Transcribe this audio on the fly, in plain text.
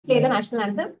play the national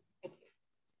anthem.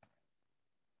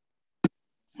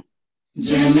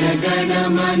 जनगण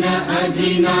मन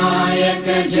अधिनायक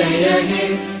जय हे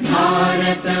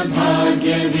भारत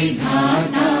भाग्य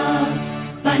विधाता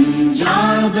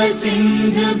पंजाब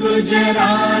सिंध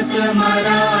गुजरात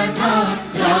मराठा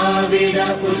द्राविड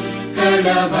उत्कल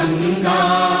गंगा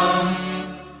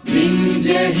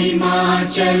विंध्य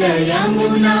हिमाचल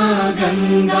यमुना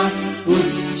गंगा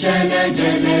उच्चल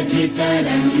जलधि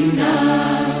तरंगा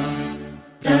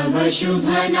तव शुभ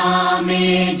नामे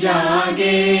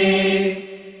जागे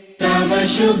तव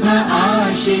शुभ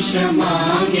आशीष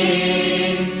मांगे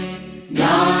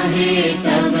गाहे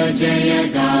तव जय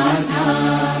गाथा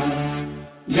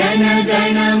जन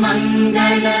गण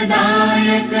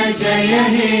मंगलदायक जय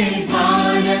हे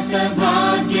भारत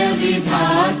भाग्य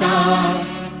विधाता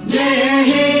जय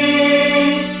हे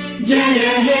जय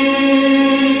हे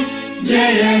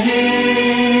जय हे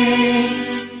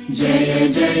जय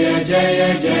जय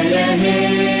जय जय हे.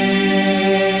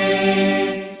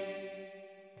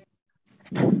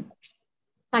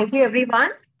 Thank you,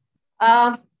 everyone.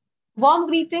 Warm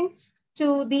greetings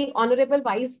to the Honorable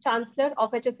Vice Chancellor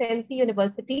of HSNC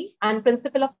University and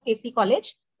Principal of KC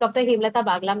College, Dr. Hemlata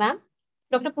Bagla ma'am,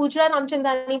 Dr. Pooja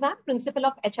Ramchandani ma'am, Principal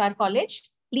of HR College,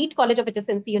 Lead College of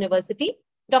HSNC University,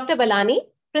 Dr. Balani,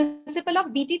 Principal of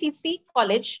BTTC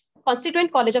College,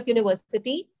 Constituent College of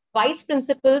University, Vice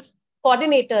Principals,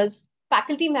 Coordinators,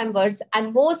 faculty members,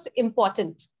 and most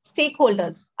important,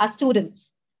 stakeholders, our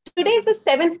students. Today is the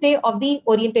 7th day of the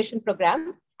orientation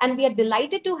program, and we are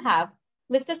delighted to have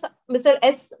Mr.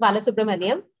 S.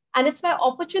 Balasubramanian, and it's my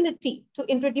opportunity to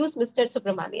introduce Mr.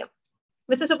 Subramanian.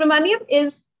 Mr. Subramanian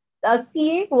is a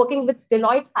CA working with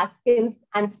Deloitte Haskins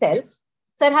and Sells.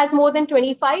 Sir has more than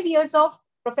 25 years of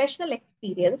professional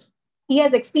experience. He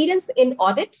has experience in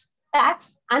audit,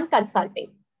 tax, and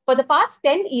consulting. For the past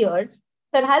 10 years,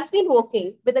 Sir has been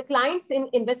working with the clients in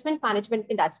investment management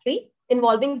industry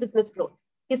involving business growth.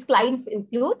 His clients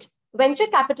include venture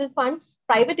capital funds,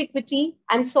 private equity,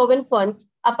 and sovereign funds,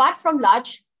 apart from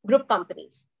large group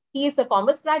companies. He is a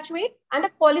commerce graduate and a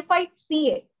qualified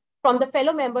CA from the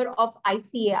fellow member of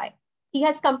ICAI. He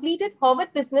has completed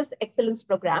Harvard Business Excellence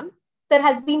Program. Sir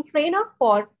has been trainer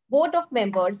for board of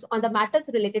members on the matters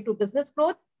related to business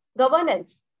growth,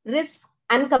 governance, risk,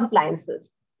 and compliances.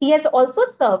 He has also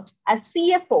served as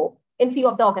CFO in few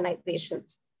of the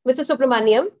organizations. Mr.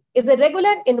 Subramanian is a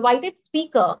regular invited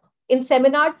speaker in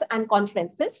seminars and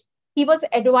conferences. He was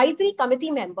advisory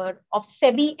committee member of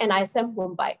SEBI NISM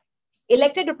Mumbai,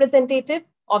 elected representative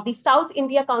of the South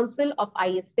India Council of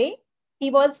ISA. He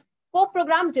was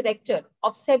co-program director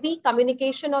of SEBI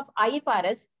Communication of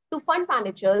IFRS to Fund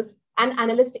Managers and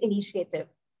Analyst Initiative.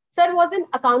 Sir was in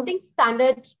Accounting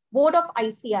Standard Board of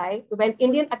ICI when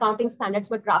Indian accounting standards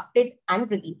were drafted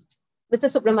and released. Mr.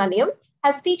 Subramanian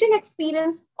has teaching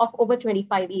experience of over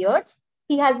 25 years.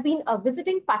 He has been a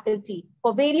visiting faculty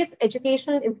for various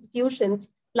educational institutions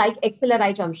like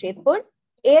XLRI Jamshedpur,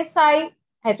 ASI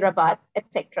Hyderabad,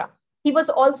 etc. He was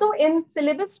also in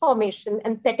syllabus formation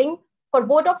and setting for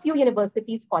Board of Few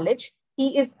Universities College.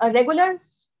 He is a regular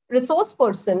resource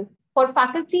person for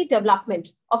faculty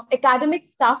development of academic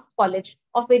staff college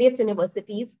of various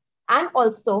universities, and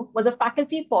also was a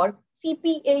faculty for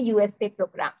CPA USA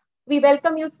program. We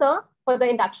welcome you, sir, for the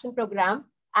induction program,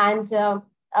 and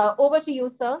over to you,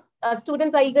 sir.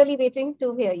 Students are eagerly waiting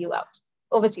to hear you out.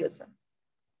 Over to you, sir.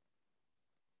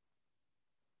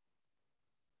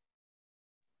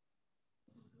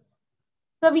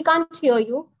 Sir, we can't hear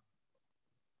you.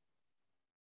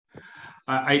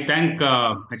 I thank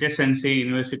HSNC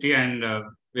University and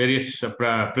various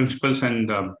principals and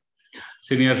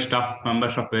senior staff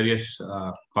members of various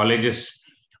colleges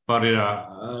for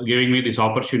giving me this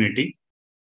opportunity.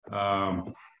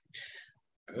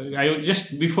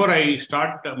 Before I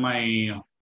start my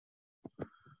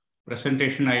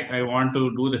presentation, I want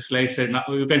to do the slides. Now,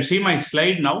 you can see my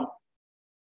slide now?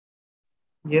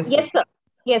 Yes, yes, sir.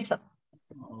 Yes, sir.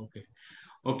 Okay.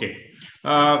 Okay.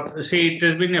 See, it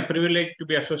has been a privilege to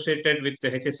be associated with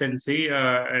the HSNC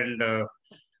and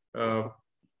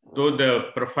though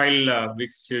the profile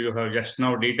which you have just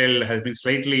now detailed has been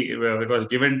slightly, it was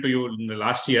given to you in the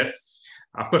last year.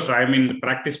 Of course, I'm in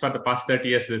practice for the past 30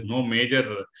 years. There's no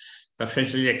major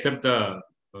substantially except the,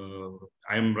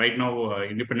 I'm right now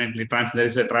independently, there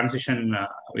is a transition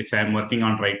which I'm working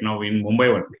on right now in Mumbai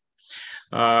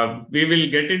only. We will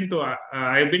get into,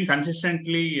 I've been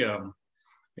consistently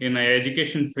in an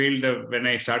education field when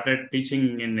I started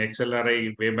teaching in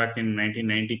XLRI way back in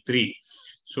 1993.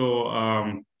 So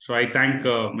I thank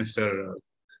Mr.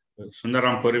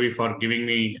 Sundaram Korevi for giving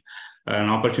me an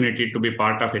opportunity to be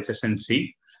part of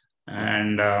HSNC.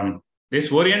 And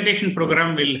this orientation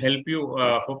program will help you.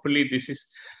 Hopefully, this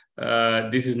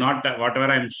is not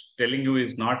whatever I'm telling you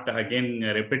is not again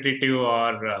repetitive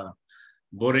or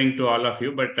boring to all of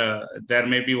you, but there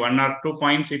may be 1 or 2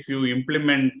 points if you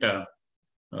implement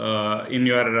in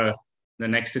your the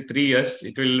next 3 years.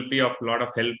 It will be of a lot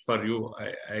of help for you.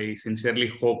 I sincerely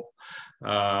hope.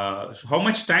 So how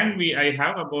much time I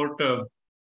have about?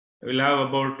 We'll have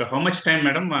about how much time,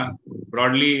 madam?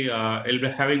 Broadly, we'll be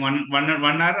having one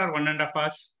hour or 1.5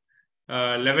 hours,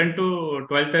 11 to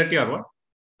 12:30 or what?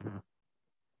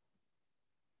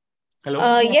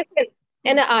 Hello. Yes, yes.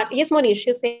 And yes, Monish,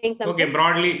 you're saying something. Okay,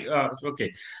 broadly.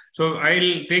 Okay, so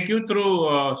I'll take you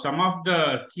through some of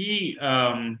the key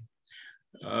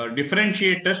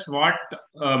differentiators. What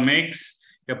makes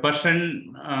a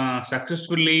person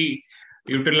successfully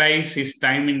utilize his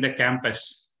time in the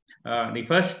campus. The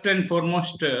first and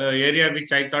foremost area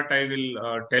which I thought I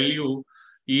will tell you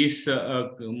is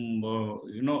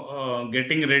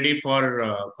getting ready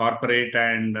for corporate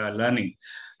and learning.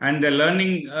 And the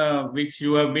learning which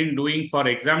you have been doing for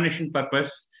examination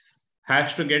purpose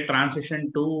has to get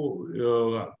transitioned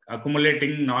to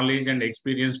accumulating knowledge and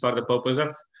experience for the purpose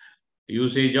of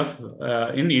usage of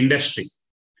in industry.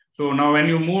 So now when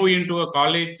you move into a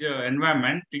college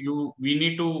environment, we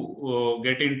need to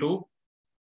get into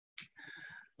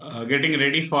getting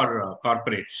ready for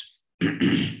corporates.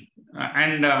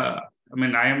 And I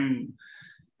mean, I am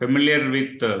familiar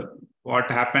with what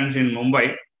happens in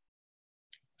Mumbai.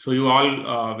 So you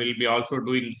all will be also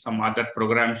doing some other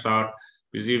programs or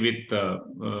busy with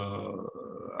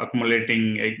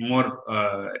accumulating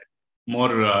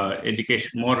more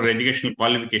educational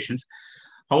qualifications.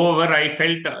 However, I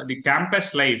felt the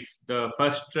campus life, the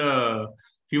first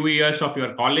few years of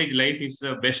your college life is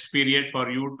the best period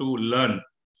for you to learn.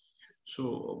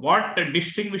 So what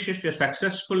distinguishes a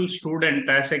successful student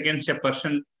as against a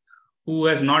person who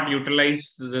has not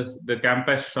utilized the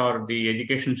campus or the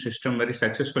education system very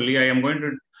successfully? I am going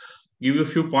to give you a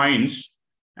few points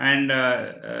and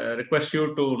request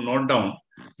you to note down.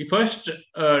 The first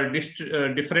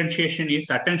differentiation is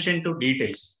attention to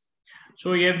details.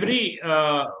 So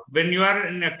when you are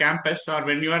in a campus or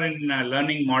when you are in a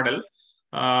learning model,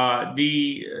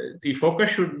 the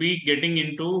focus should be getting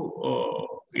into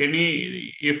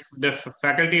if the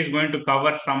faculty is going to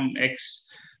cover some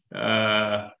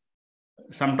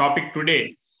topic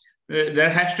today, there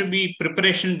has to be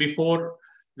preparation before,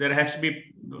 there has to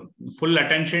be full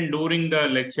attention during the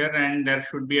lecture, and there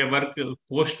should be a work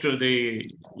post the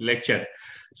lecture.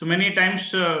 So many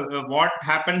times what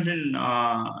happens in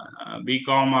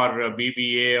BCom or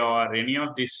BBA or any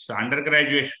of these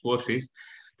undergraduate courses,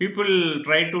 people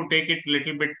try to take it a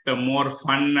little bit more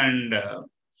fun,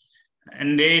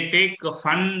 and they take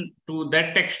fun to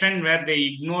that extent where they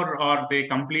ignore or they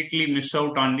completely miss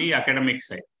out on the academic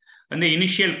side and the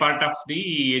initial part of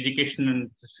the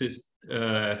education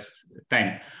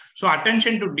time. So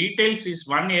attention to details is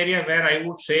one area where I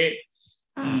would say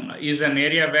is an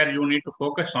area where you need to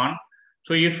focus on.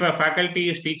 So if a faculty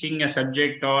is teaching a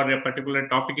subject or a particular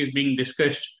topic is being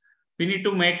discussed, we need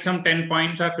to make some 10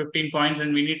 points or 15 points,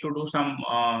 and we need to do some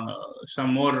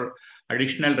more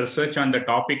additional research on the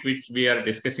topic which we are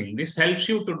discussing. This helps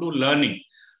you to do learning.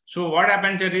 So what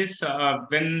happens here is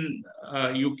when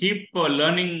you keep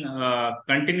learning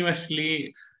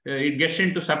continuously, it gets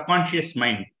into subconscious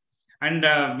mind. And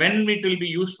when it will be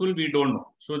useful, we don't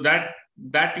know. So that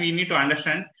we need to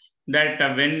understand that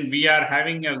when we are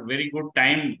having a very good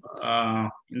time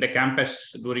in the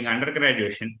campus during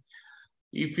undergraduation,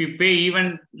 if you pay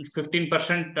even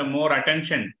 15% more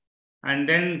attention and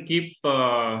then keep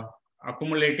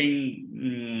accumulating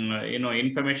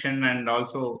information and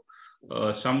also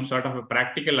some sort of a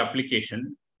practical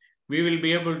application, we will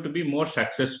be able to be more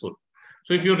successful.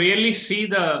 So if you really see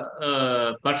the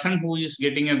person who is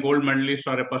getting a gold medalist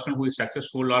or a person who is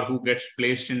successful or who gets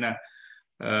placed in a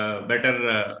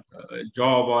better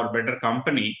job or better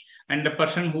company, and the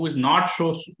person who is not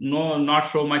so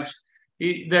much,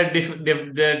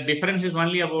 the difference is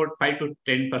only about 5 to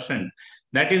 10%.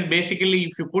 That is basically,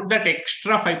 if you put that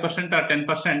extra 5% or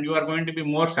 10%, you are going to be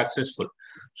more successful.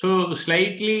 So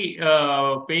slightly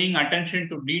paying attention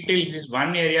to details is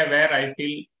one area where I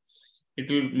feel it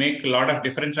will make a lot of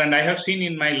difference. And I have seen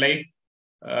in my life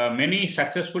many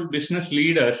successful business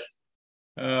leaders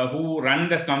who run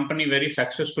the company very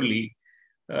successfully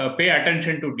pay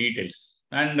attention to details.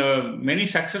 And many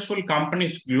successful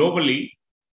companies globally,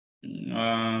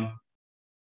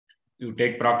 you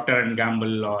take Procter &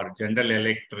 Gamble or General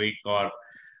Electric or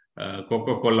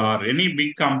Coca-Cola or any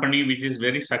big company which is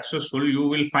very successful, you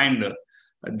will find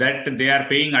that they are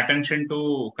paying attention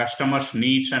to customers'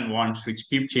 needs and wants, which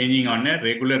keep changing on a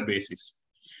regular basis.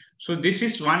 So this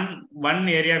is one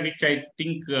area which I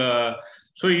think.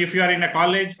 So if you are in a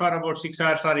college for about 6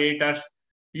 hours or 8 hours,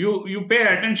 you pay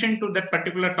attention to that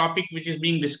particular topic which is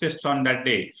being discussed on that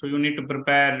day. So you need to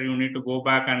prepare, you need to go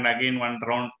back and again one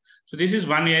round. So this is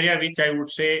one area which I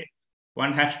would say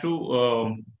one has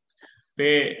to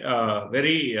pay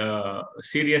very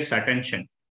serious attention.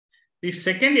 The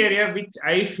second area which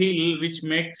I feel which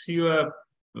makes you a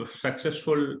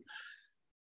successful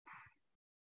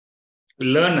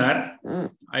learner,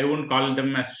 I won't call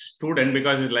them a student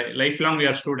because lifelong we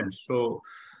are students. So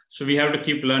we have to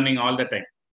keep learning all the time.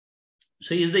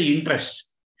 So is the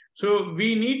interest. So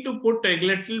we need to put a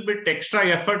little bit extra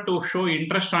effort to show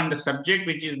interest on the subject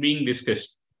which is being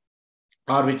discussed,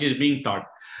 or which is being taught,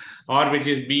 or which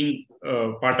is being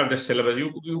part of the syllabus.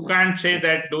 You can't say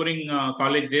that during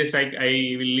college days I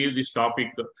will leave this topic.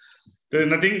 There is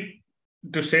nothing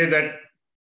to say that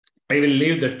I will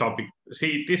leave this topic.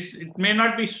 See, it may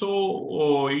not be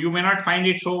so, you may not find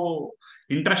it so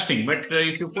interesting, but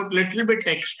if you put little bit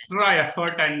extra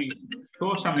effort and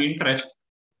show some interest,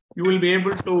 you will be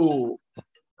able to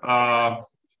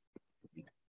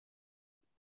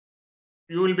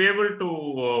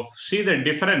see the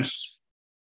difference.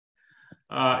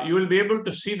 You will be able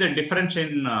to see the difference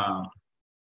in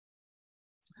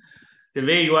the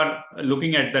way you are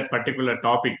looking at that particular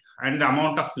topic and the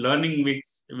amount of learning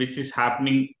which is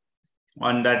happening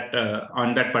on that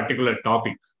particular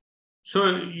topic.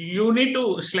 So you need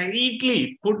to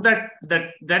slightly put that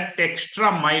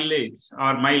extra mileage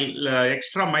or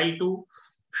extra mile to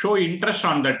show interest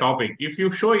on the topic. If you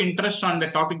show interest on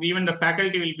the topic, even the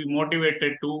faculty will be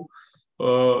motivated to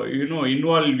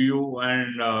involve you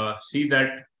and see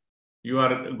that your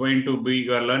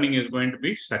learning is going to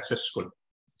be successful.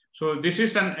 So this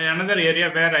is another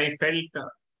area where I felt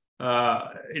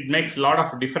it makes a lot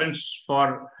of difference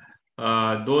for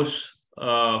those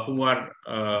who are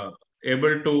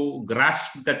able to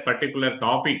grasp that particular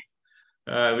topic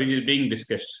which is being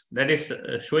discussed. That is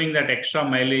showing that extra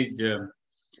mileage to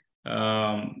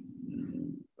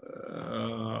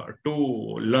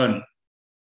learn.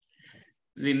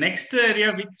 The next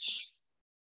area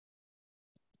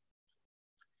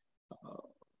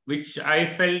which I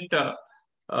felt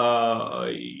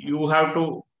you have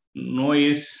to know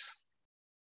is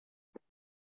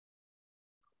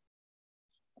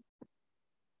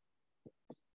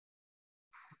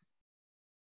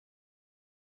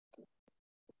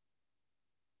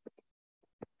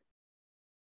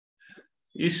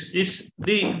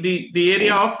the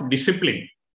area of discipline.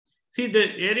 See,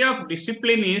 the area of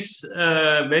discipline is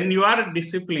when you are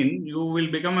disciplined, you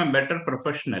will become a better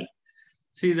professional.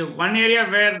 See, the one area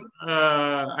where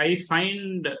I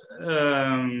find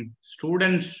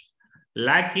students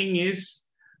lacking is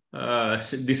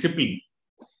discipline.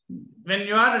 When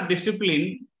you are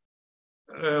disciplined,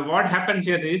 what happens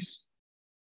here is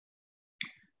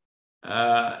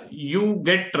you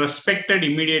get respected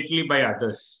immediately by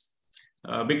others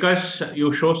because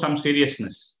you show some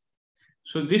seriousness.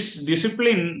 So this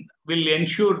discipline will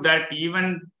ensure that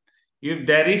even if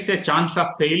there is a chance of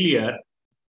failure,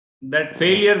 that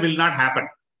failure will not happen.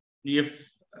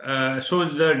 So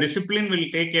the discipline will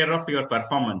take care of your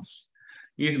performance.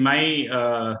 Is my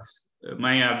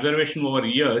observation over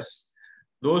years.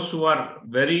 Those who are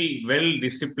very well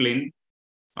disciplined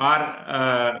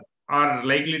are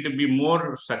likely to be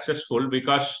more successful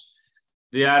because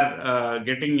they are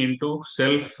getting into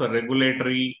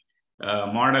self-regulatory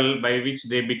model by which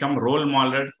they become role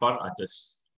model for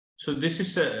others. So this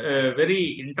is a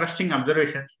very interesting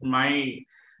observation. My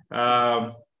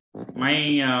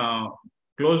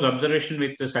close observation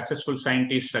with the successful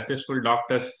scientists, successful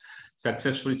doctors,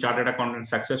 successful chartered accountants,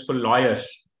 successful lawyers.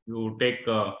 You take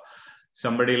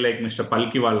somebody like Mr.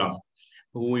 Palkiwala,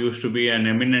 who used to be an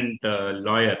eminent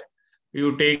lawyer.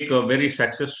 You take a very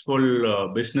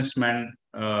successful businessman,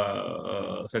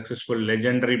 successful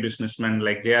legendary businessman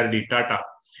like J.R.D. Tata.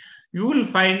 You will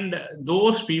find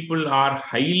those people are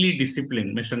highly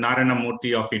disciplined. Mr. Narayana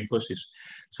Murthy of Infosys.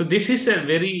 So this is a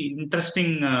very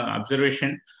interesting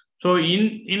observation. So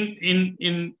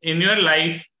in your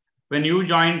life, when you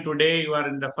join today, you are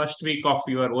in the first week of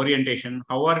your orientation.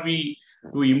 How are we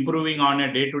improving on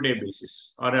a day-to-day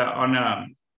basis or on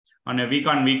a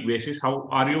week-on-week basis? How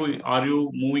are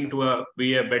you moving to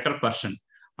be a better person?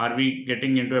 Are we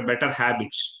getting into a better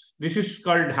habits? This is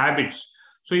called habits.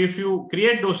 So if you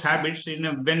create those habits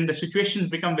when the situations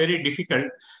become very difficult,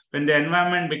 when the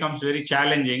environment becomes very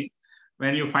challenging,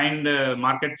 when you find the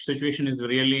market situation is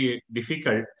really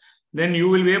difficult, then you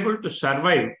will be able to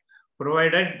survive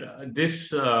provided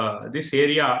this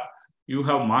area you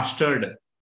have mastered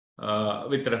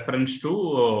with reference to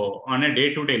on a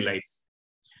day-to-day life.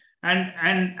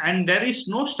 And there is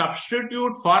no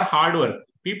substitute for hard work.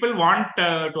 People want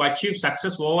to achieve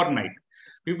success overnight.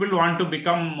 People want to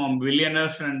become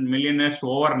billionaires and millionaires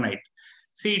overnight.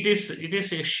 See, it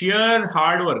is a sheer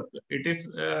hard work. It is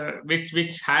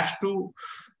which has to.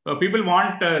 People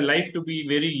want life to be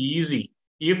very easy.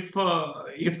 If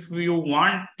you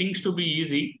want things to be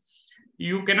easy,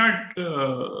 you cannot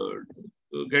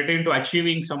get into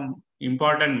achieving some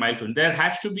important milestone. There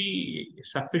has to be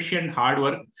sufficient hard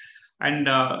work, and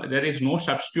there is no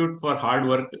substitute for hard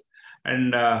work.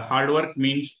 And hard work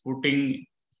means putting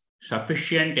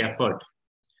sufficient effort.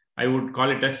 I would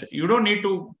call it as, you don't need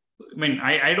to. I mean,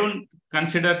 I don't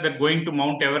consider that going to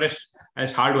Mount Everest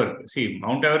as hard work. See,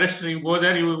 Mount Everest, you go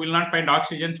there, you will not find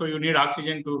oxygen, so you need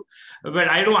oxygen to. But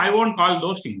I won't call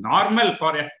those things normal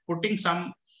for putting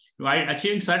some. While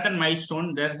achieving certain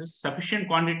milestone, there's a sufficient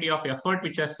quantity of effort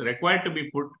which is required to be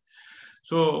put.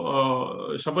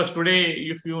 So, suppose today,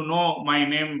 if you know my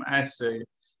name as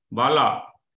Bala,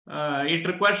 it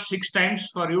requires 6 times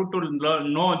for you to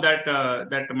know that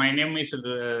that my name is.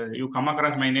 You come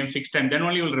across my name 6 times, then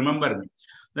only you will remember me.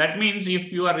 That means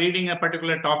if you are reading a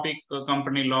particular topic,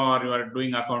 company law, or you are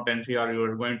doing accountancy, or you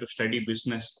are going to study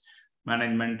business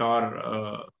management,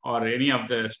 or any of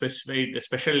the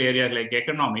special areas like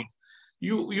economics,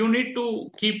 you need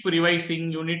to keep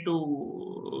revising. You need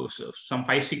to some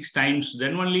 5-6 times,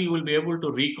 then only you will be able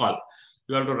to recall.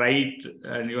 You have to write,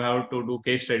 and you have to do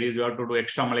case studies. You have to do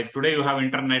extra. Like today, you have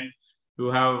internet. You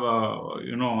have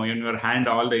in your hand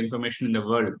all the information in the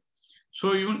world.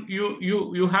 So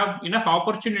you have enough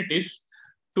opportunities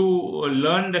to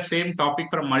learn the same topic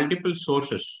from multiple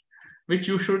sources, which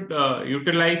you should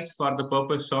utilize for the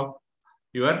purpose of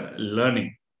your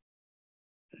learning.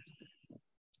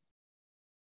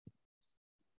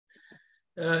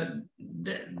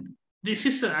 This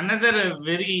is another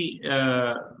very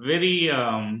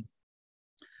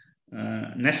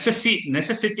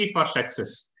necessity for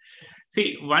success.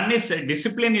 See, one is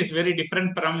discipline is very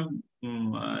different from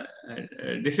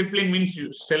discipline means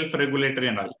self-regulatory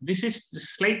and all. This is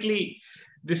slightly,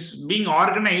 this being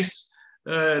organized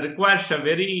requires a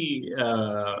very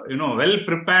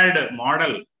well-prepared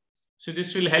model. So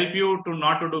this will help you to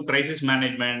not to do crisis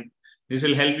management. This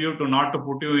will help you to not to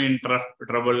put you in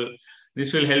trouble.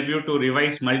 This will help you to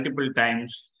revise multiple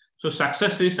times. So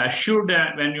success is assured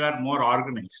when you are more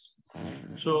organized.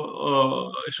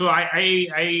 So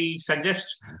I suggest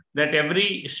that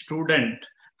every student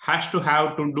has to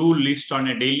have to-do list on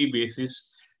a daily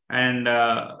basis, and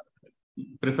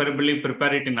preferably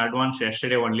prepare it in advance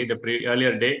yesterday only, the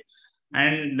earlier day,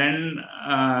 and then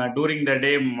during the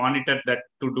day monitor that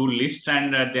to-do list,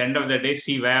 and at the end of the day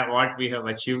see what we have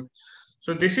achieved.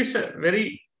 So this is a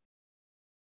very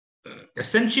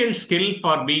essential skill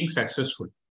for being successful.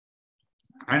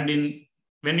 And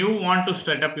when you want to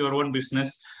start up your own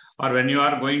business, or when you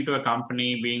are going to a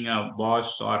company, being a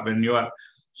boss, or when you are,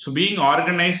 so being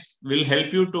organized will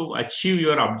help you to achieve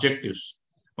your objectives.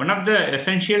 One of the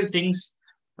essential things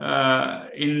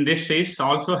in this is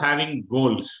also having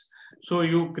goals. So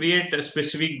you create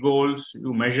specific goals,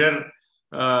 you measure,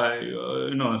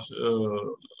 goal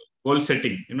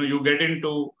setting. You get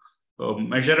into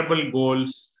measurable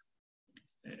goals,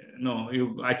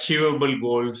 you achievable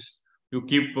goals. You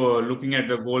keep looking at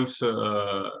the goals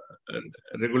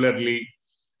regularly,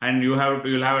 and you'll have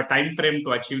a time frame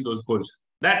to achieve those goals.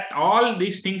 That all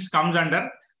these things comes under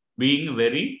being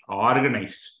very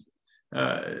organized.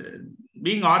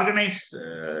 Being organized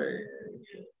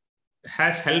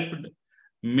has helped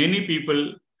many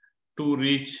people to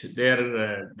reach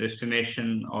their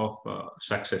destination of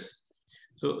success.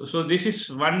 So this is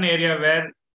one area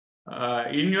where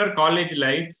in your college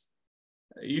life,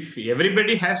 if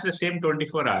everybody has the same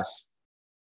 24 hours,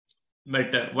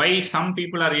 but why some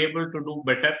people are able to do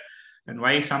better and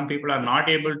why some people are not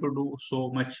able to do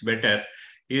so much better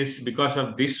is because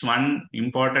of this one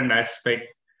important aspect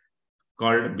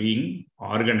called being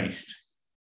organized.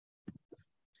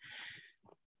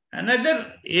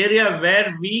 Another area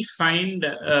where we find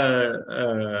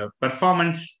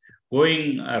performance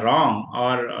going wrong,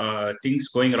 or things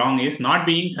going wrong, is not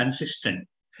being consistent.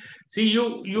 See,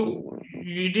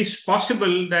 it is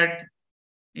possible that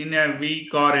in a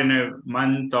week or in a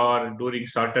month or during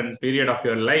certain period of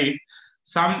your life,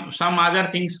 some other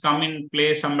things come in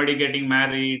play. Somebody getting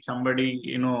married, somebody,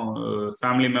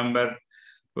 family member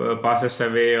passes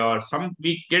away, or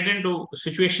we get into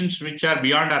situations which are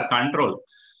beyond our control.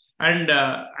 And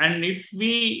if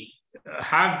we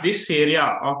have this area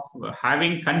of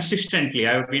having consistently.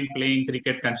 I've been playing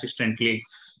cricket consistently.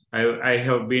 I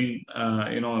have been,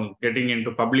 getting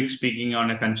into public speaking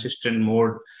on a consistent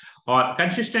mode. Or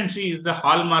consistency is the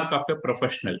hallmark of a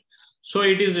professional. So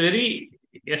it is very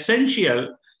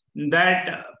essential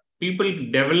that people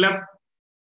develop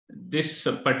this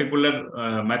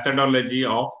particular methodology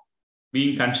of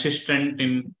being consistent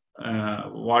in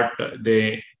what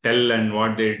they tell and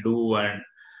what they do, and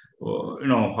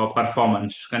how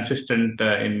performance consistent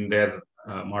in their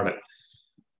model.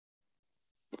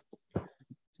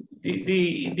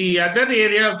 The other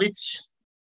area which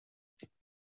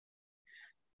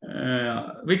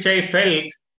I felt,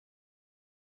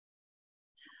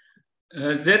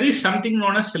 there is something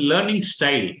known as learning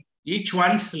style. Each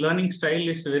one's learning style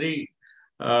is very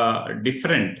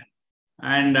different,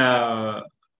 and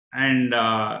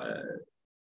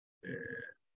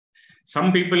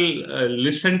some people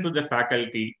listen to the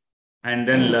faculty and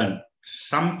then learn.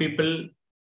 Some people,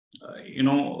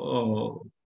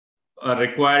 are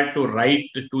required to write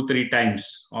 2-3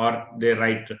 times, or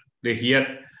they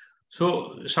hear.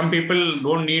 So some people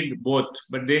don't need both,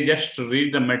 but they just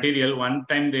read the material. One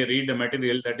time they read the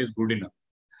material, that is good enough.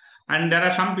 And there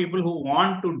are some people who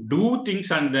want to do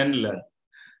things and then learn.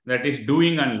 That is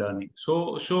doing and learning.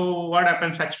 So what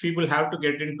happens? Such people have to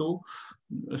get into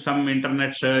some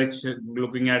internet search,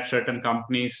 looking at certain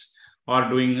companies, or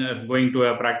going to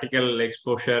a practical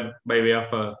exposure by way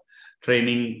of a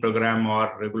training program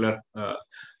or regular.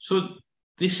 So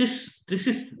this is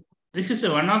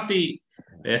one of the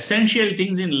essential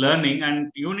things in learning,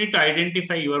 and you need to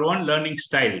identify your own learning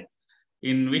style.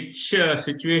 In which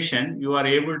situation you are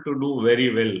able to do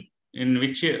very well. In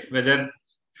which, whether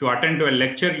if you attend to a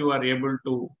lecture, you are able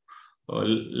to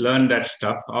learn that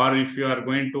stuff, or if you are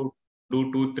going to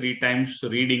do 2-3 times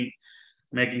reading,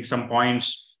 making some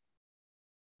points,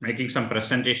 making some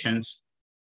presentations,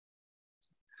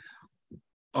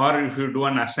 or if you do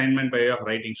an assignment by way of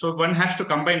writing. So one has to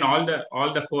combine all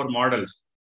the 4 models: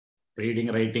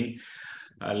 reading, writing,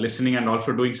 listening, and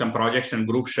also doing some projects and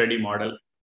group study model,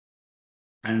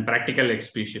 and practical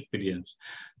experience.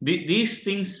 These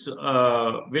things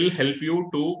will help you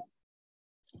to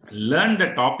learn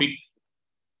the topic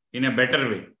in a better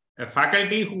way. A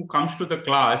faculty who comes to the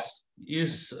class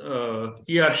is,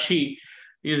 he or she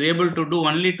is able to do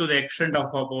only to the extent of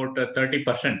about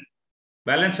 30%.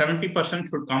 Balance 70%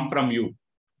 should come from you.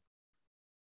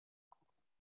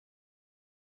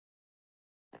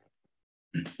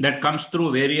 That comes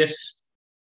through various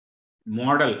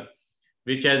model,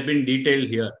 which has been detailed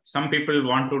here. Some people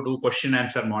want to do question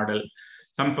answer model.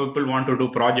 Some people want to do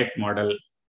project model.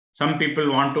 Some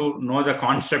people want to know the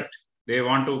concept. They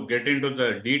want to get into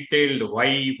the detailed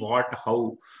why, what,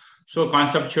 how. So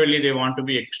conceptually, they want to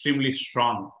be extremely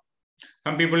strong.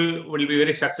 Some people will be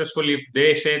very successful if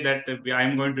they say that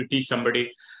I'm going to teach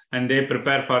somebody and they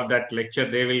prepare for that lecture.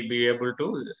 They will be able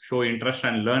to show interest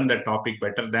and learn the topic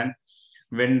better than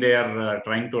when they are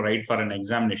trying to write for an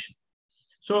examination.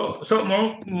 So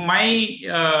my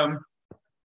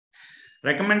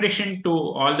recommendation to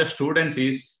all the students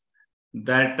is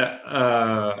that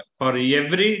for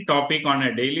every topic on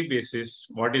a daily basis,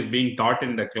 what is being taught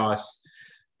in the class,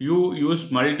 you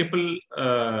use multiple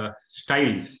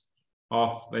styles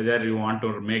of whether you want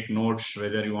to make notes,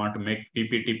 whether you want to make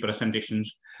PPT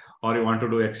presentations, or you want to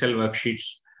do Excel worksheets,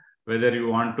 whether you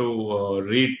want to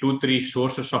read 2-3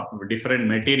 sources of different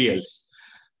materials.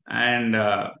 And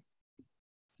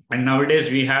nowadays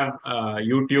we have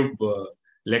YouTube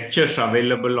lectures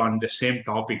available on the same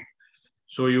topic.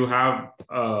 So you have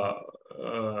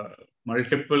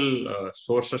multiple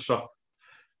sources of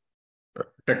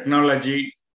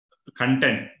technology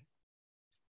content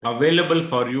available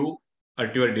for you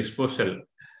at your disposal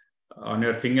on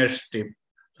your fingertip.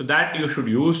 So that you should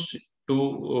use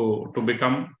to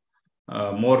become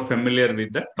more familiar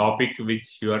with the topic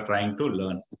which you are trying to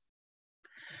learn.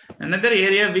 Another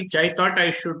area which I thought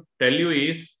I should tell you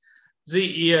is,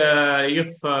 see,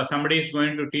 if somebody is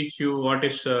going to teach you what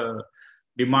is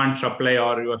demand supply,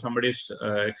 or somebody is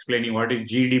explaining what is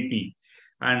GDP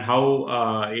and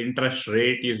how interest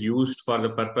rate is used for the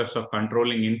purpose of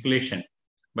controlling inflation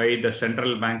by the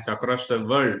central banks across the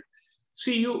world.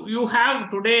 See, you have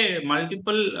today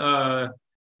multiple,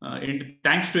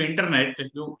 thanks to internet,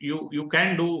 you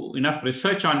can do enough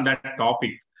research on that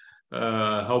topic.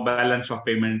 How balance of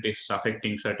payment is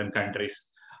affecting certain countries,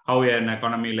 how an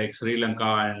economy like Sri Lanka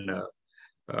and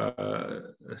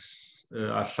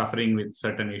are suffering with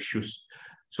certain issues.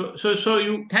 So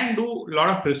you can do a lot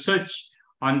of research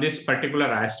on this particular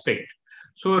aspect.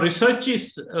 So research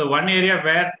is one area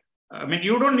where I mean,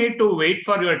 you don't need to wait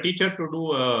for your teacher to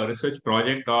do a research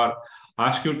project or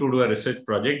ask you to do a research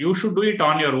project. You should do it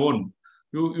on your own.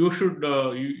 You should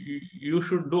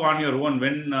do on your own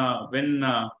when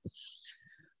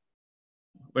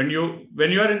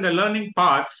you are in the learning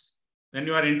paths, when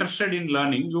you are interested in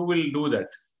learning, you will do that.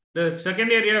 The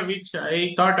second area which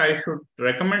I thought I should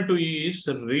recommend to you is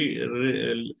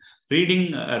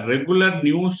reading regular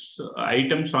news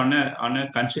items on a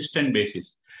consistent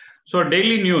basis. So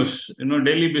daily news,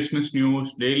 daily business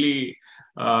news, daily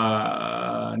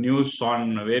news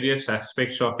on various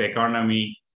aspects of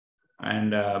economy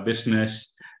and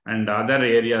business and other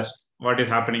areas. What is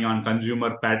happening on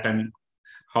consumer pattern?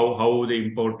 How the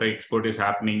import export is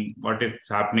happening? What is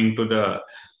happening to the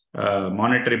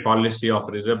monetary policy of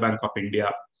Reserve Bank of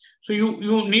India? So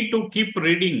you need to keep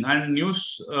reading, and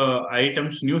news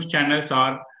items, news channels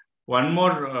are one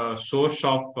more source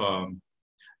of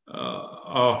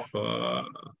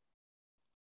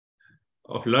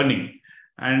learning.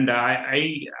 And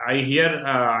I hear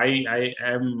I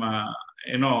am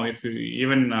if you,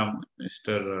 even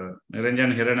Mr.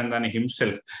 Niranjan Hiranandani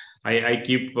himself, I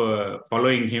keep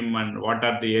following him and what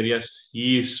are the areas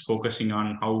he is focusing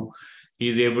on, how he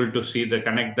is able to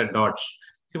connect the dots.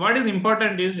 See, what is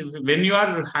important is when you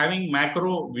are having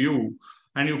macro view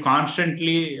and you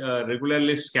constantly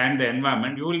regularly scan the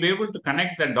environment, you will be able to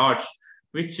connect the dots,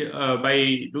 which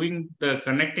by doing the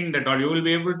connecting the dot, you will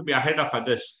be able to be ahead of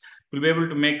others. You'll be able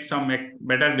to make some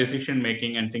better decision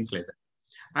making and things like that.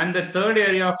 And the third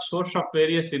area of source of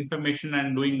various information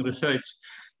and doing research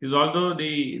is also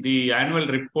the annual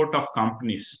report of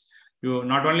companies. You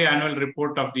not only annual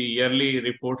report of the yearly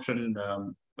reports and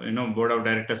board of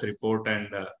directors report and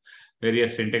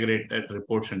various integrated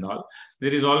reports and all.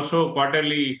 There is also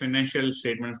quarterly financial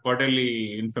statements,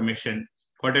 quarterly information,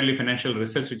 quarterly financial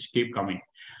results which keep coming.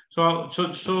 So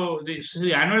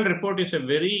the annual report is a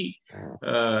very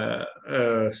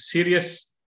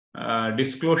serious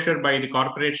disclosure by the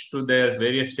corporates to their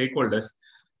various stakeholders.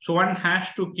 So one has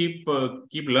to keep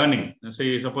learning.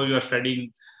 Say, suppose you are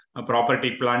studying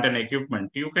property, plant and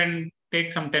equipment. You can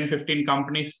take some 10, 15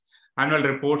 companies annual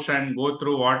reports and go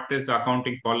through what is the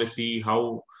accounting policy,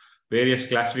 how various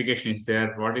classifications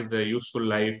there, what is the useful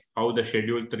life, how the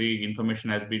Schedule 3 information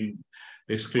has been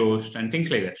disclosed and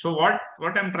things like that. So what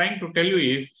I'm trying to tell you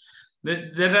is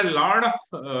that there are a lot of,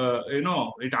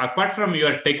 apart from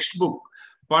your textbook,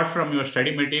 apart from your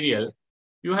study material,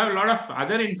 you have a lot of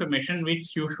other information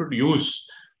which you should use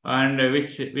and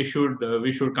which we should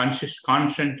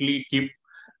constantly keep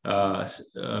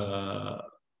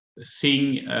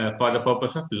seeing for the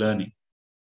purpose of learning.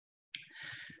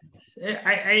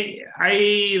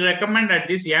 I recommend at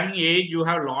this young age, you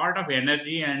have a lot of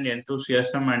energy and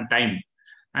enthusiasm and time.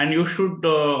 And you should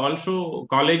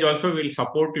college also will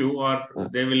support you, or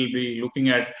they will be looking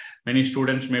at many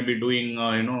students may be doing,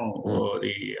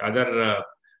 the other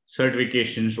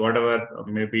certifications, whatever,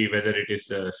 maybe whether it is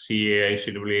CA,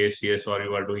 ICAA, ACS, or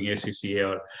you are doing ACCA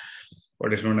or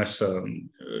what is known as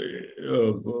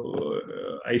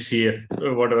ICF,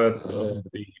 whatever,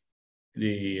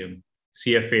 the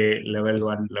CFA level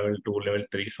 1, level 2, level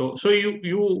 3. So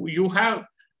you have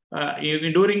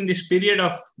during this period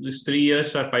of this 3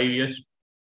 years or 5 years,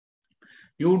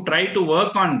 you try to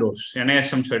work on those.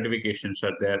 NISM certifications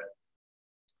are there.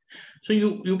 So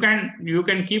you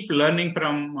can keep learning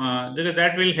from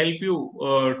that will help you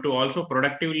to also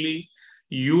productively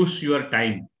use your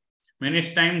time. Many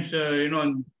times,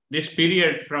 this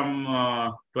period from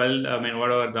 12,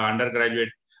 whatever the undergraduate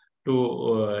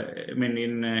to,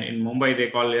 in Mumbai,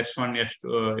 they call S1,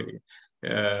 S2,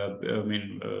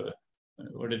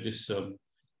 what is this,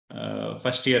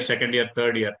 first year, second year,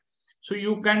 third year. So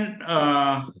you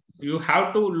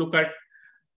have to look at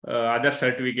other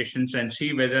certifications and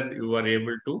see whether you are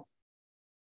able to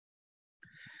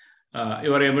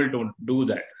do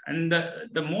that. And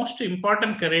the most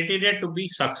important criteria to be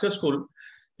successful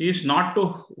is not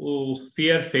to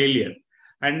fear failure.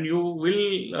 And you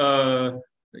will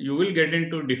get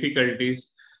into difficulties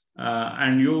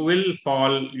and you will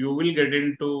fall, you will get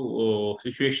into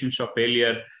situations of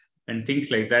failure and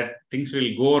things like that. Things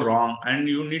will go wrong and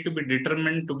you need to be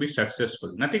determined to be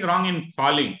successful. Nothing wrong in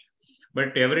falling,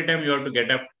 but every time you have to get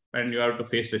up and you have to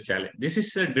face the challenge. This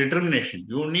is a determination.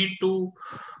 You need to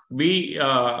be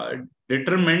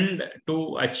determined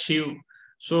to achieve.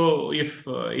 So if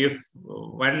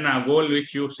one goal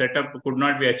which you set up could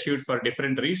not be achieved for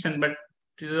different reason, but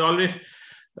it is always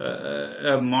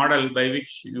a model by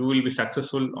which you will be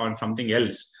successful on something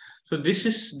else. So this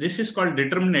is called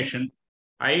determination.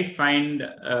 I find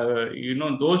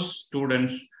those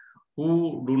students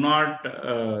who do not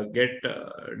get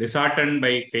disheartened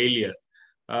by failure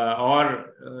or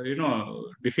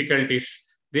difficulties,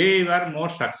 they are more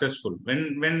successful.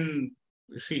 When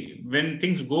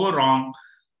things go wrong,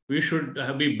 we should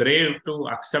be brave to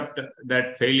accept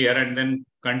that failure and then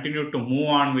continue to move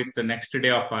on with the next day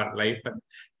of our life. And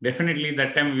definitely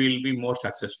that time we will be more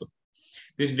successful.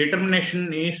 This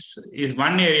determination is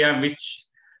one area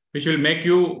which will make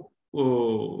you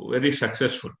very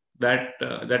successful.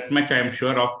 That much I am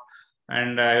sure of.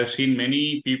 And I have seen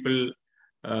many people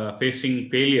facing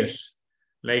failures.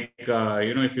 Like,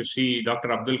 if you see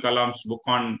Dr. Abdul Kalam's book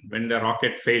on when the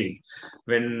rocket failed,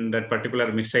 when that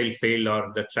particular missile failed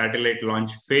or the satellite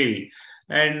launch failed,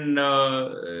 and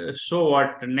so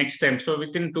what next time? So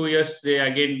within 2 years, they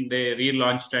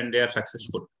relaunched and they are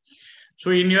successful.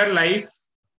 So in your life,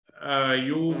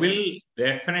 you will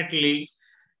definitely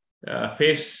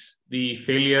face the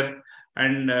failure.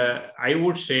 And I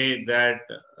would say that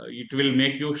it will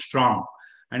make you strong,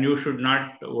 and you should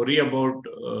not worry about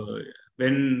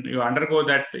when you undergo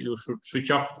that. You should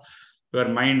switch off your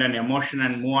mind and emotion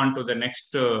and move on to the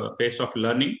next phase of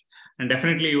learning, and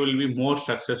definitely you will be more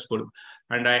successful.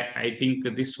 And I think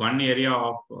this one area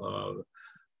of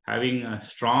having a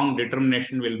strong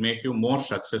determination will make you more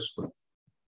successful.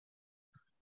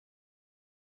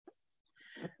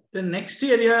 The next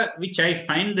area which I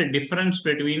find the difference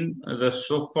between the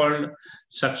so-called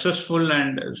successful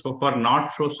and so far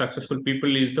not so successful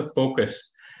people is the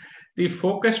focus. The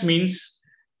focus means,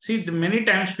 see, many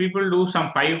times people do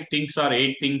some 5 things or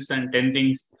 8 things and 10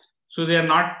 things. So they are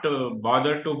not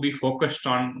bothered to be focused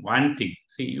on one thing.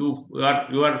 See, you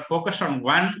are focused on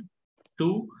 1,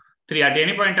 2, 3. At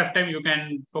any point of time, you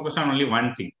can focus on only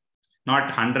one thing, not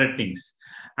 100 things.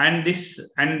 And the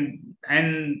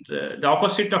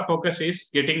opposite of focus is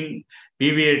getting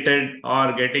deviated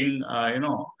or getting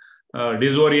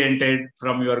disoriented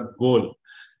from your goal.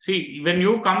 See, when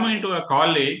you come into a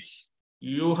college,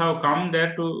 you have come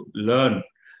there to learn.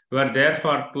 You are there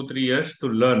for 2-3 years to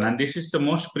learn, and this is the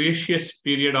most precious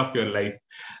period of your life.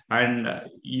 And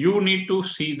you need to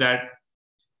see that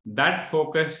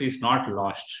focus is not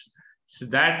lost. So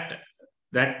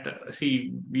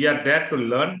see, we are there to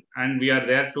learn and we are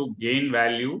there to gain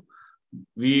value.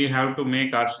 We have to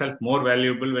make ourselves more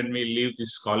valuable when we leave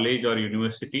this college or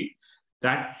university.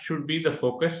 That should be the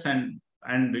focus, and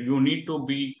you need to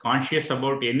be conscious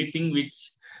about anything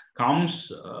which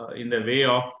comes in the way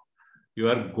of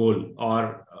your goal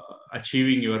or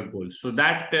achieving your goal. So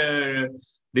that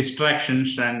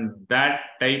distractions and that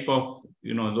type of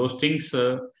those things,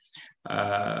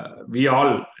 we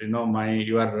all,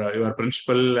 your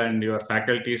principal and your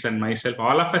faculties and myself,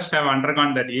 all of us have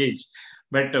undergone that age.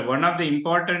 But one of the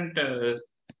important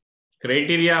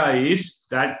criteria is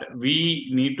that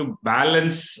we need to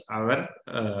balance our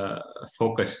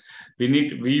focus.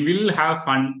 We will have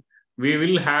fun. We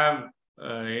will have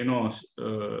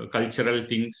cultural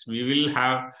things. We will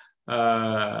have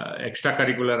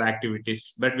extracurricular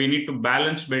activities. But we need to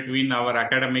balance between our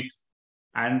academics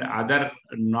and other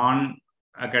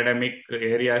non-academic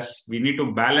areas. We need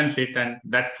to balance it, and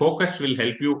that focus will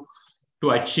help you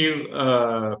to achieve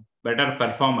better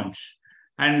performance.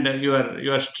 And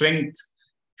your strength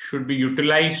should be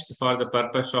utilized for the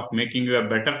purpose of making you a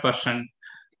better person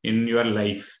in your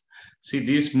life. See,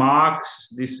 these marks,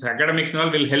 these academics and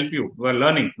all will help you. You are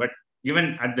learning, but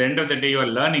even at the end of the day, you are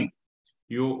learning.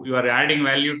 You are adding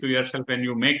value to yourself, and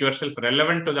you make yourself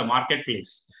relevant to the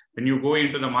marketplace. When you go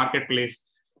into the marketplace,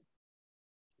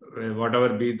 whatever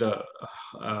be the,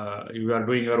 you are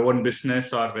doing your own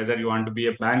business, or whether you want to be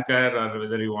a banker, or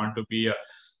whether you want to be a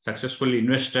successful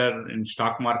investor in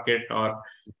stock market, or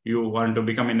you want to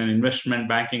become an investment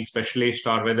banking specialist,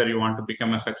 or whether you want to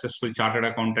become a successful chartered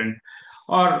accountant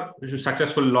or a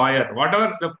successful lawyer,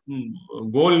 whatever the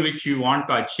goal which you want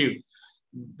to achieve,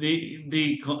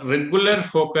 the regular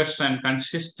focus and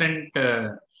consistent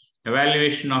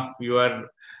evaluation of your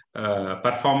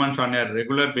performance on a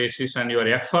regular basis and your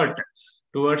effort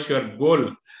towards your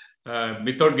goal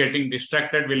without getting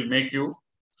distracted will make you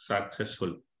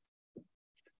successful.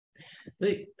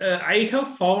 I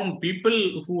have found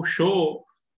people who show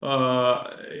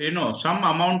some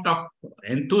amount of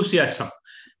enthusiasm.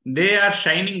 They are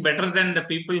shining better than the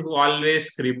people who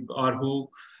always crib, or who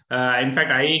in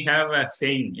fact, I have a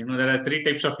saying, there are 3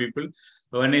 types of people.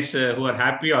 One is who are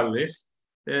happy always.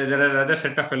 There are other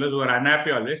set of fellows who are unhappy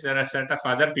always. There are a set of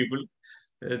other people,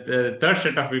 the third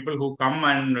set of people who come,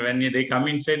 and when they come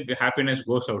inside, the happiness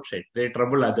goes outside. They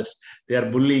trouble others. They are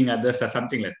bullying others or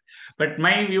something like that. But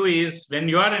my view is, when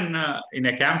you are in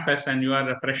a campus and you are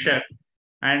a fresher,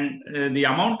 and the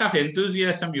amount of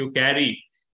enthusiasm you carry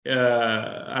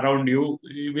around you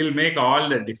will make all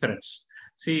the difference.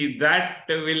 See, that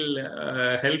will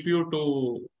help you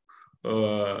to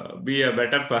be a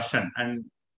better person.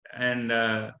 And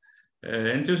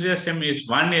enthusiasm is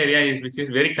one area which is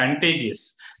very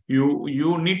contagious.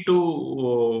 You need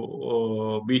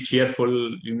to be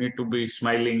cheerful. You need to be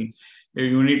smiling.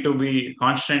 You need to be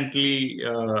constantly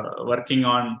working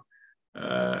on.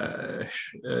 And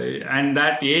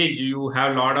that age, you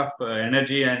have a lot of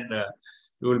energy, and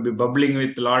you will be bubbling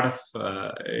with a lot of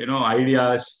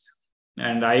ideas.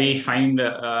 And I find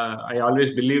I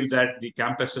always believe that the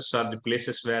campuses are the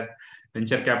places where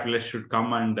venture capitalists should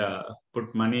come and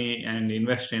put money and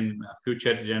invest in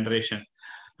future generation.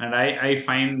 And I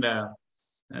find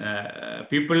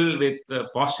people with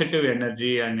positive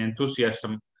energy and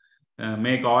enthusiasm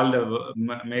make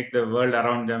the world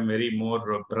around them very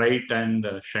more bright and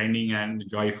shining and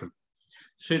joyful.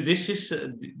 So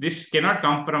this cannot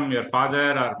come from your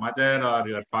father or mother or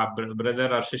your brother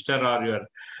or sister or your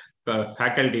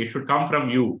faculty. It should come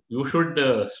from you. You should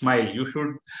smile. You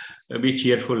should be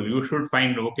cheerful. You should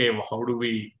find, okay, how do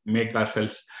we make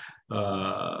ourselves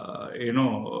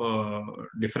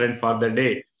different for the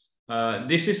day.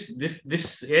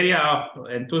 This area of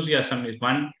enthusiasm is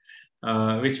one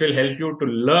which will help you to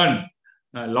learn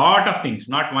a lot of things,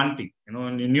 not one thing,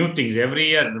 new things every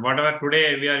year. Whatever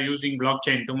today we are using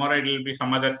blockchain, tomorrow it will be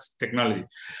some other technology.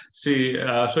 See,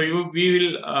 the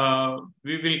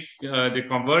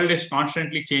world is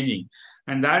constantly changing,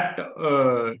 and that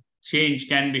change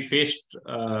can be faced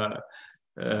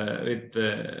with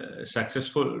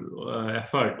successful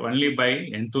effort only by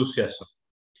enthusiasm.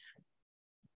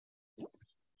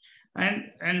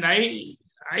 And I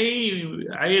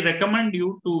recommend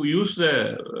you to use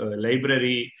the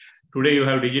library. Today you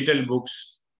have digital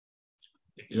books.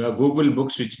 You have Google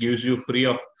Books, which gives you free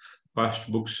of cost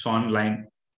books online.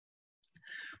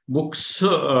 Books,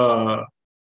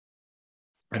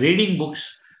 reading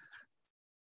books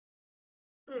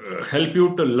help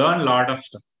you to learn a lot of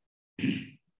stuff.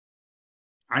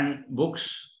 And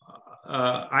books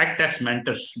act as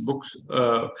mentors. Books,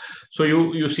 so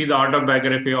you see the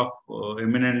autobiography of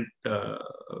eminent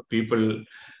people.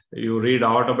 You read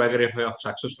autobiography of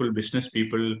successful business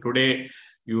people. Today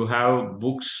you have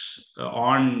books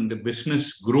on the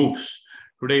business groups.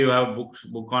 Today you have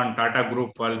book on Tata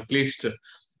Group. Well, at least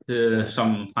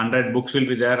some 100 books will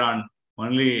be there on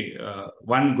only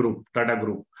one group, Tata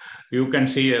Group. You can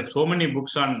see so many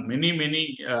books on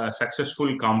many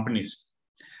successful companies.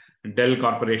 Dell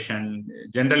Corporation,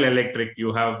 General Electric,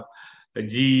 you have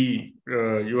GE,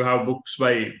 you have books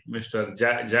by Mr.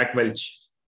 Jack Welch.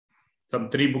 Some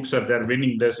 3 books are there.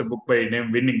 Winning, there's a book by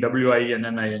name Winning,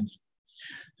 WINNING.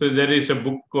 So there is a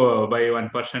book by one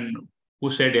person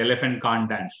who said elephant can't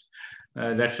dance.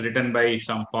 That's written by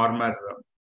some former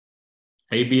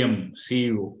IBM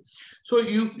CEO. So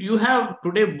you have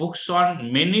today books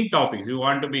on many topics. You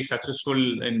want to be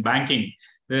successful in banking.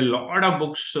 There are a lot of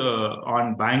books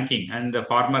on banking, and the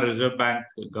former Reserve Bank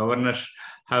governors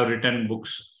have written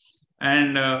books.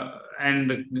 And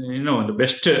the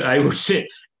best, I would say,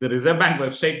 the Reserve Bank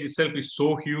website itself is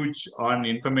so huge on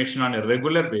information on a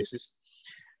regular basis,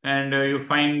 and you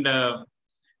find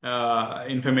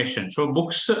information. So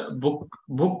books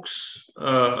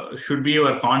should be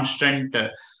your constant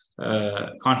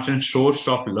source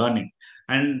of learning.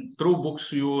 And through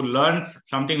books, you learn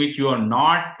something which you are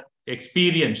not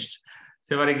experienced.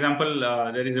 So, for example,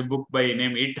 there is a book by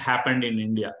name It Happened in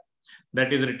India,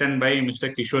 that is written by Mr.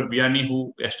 Kishore Biani,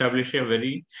 who established a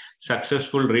very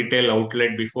successful retail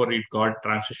outlet before it got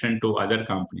transitioned to other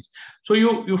companies. So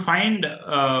you find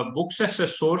books as a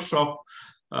source of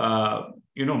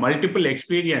multiple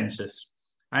experiences.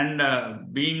 And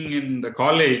being in the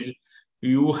college,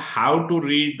 you have to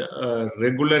read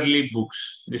regularly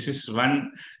books. This is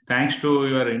one, thanks to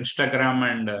your Instagram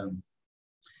and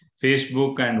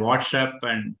Facebook and WhatsApp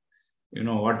and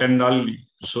what and all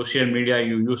social media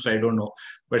you use, I don't know,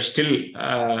 but still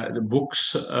the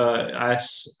books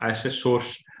as a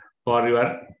source for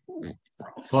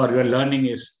your learning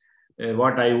is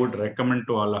what I would recommend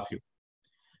to all of you.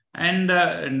 And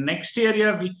next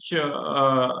area which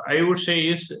I would say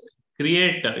is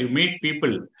you meet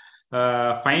people,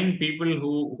 find people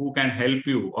who can help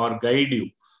you or guide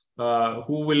you,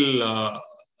 who will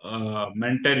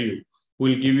mentor you, who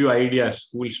will give you ideas,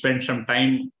 who will spend some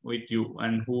time with you,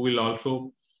 and who will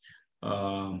also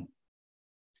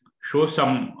show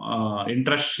some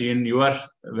interest in your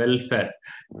welfare,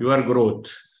 your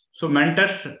growth. So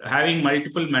mentors, having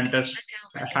multiple mentors,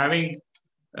 having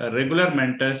regular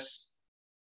mentors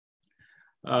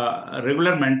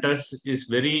is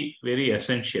very, very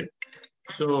essential.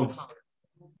 So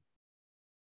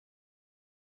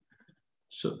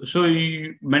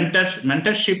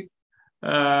mentorship.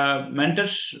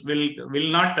 Mentors will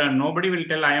not. Nobody will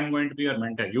tell, I am going to be your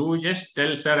mentor. You just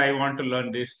tell, sir, I want to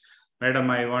learn this.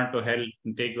 Madam, I want to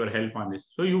take your help on this.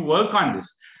 So you work on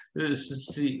this.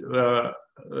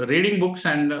 Reading books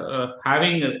and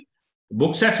having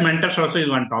books as mentors also is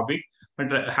one topic.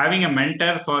 But having a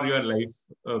mentor for your life,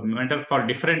 mentor for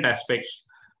different aspects,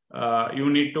 you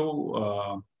need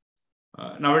to.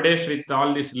 Nowadays, with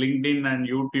all this LinkedIn and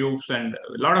YouTubes and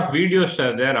a lot of videos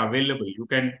are there available. You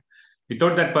can,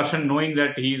 without that person knowing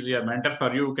that he is a mentor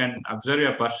for you, you can observe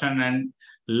a person and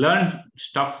learn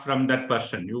stuff from that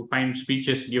person. You find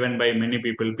speeches given by many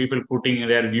people, putting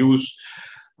their views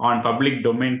on public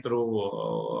domain through,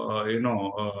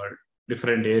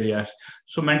 different areas.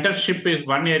 So mentorship is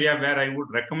one area where I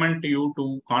would recommend to you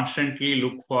to constantly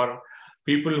look for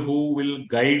people who will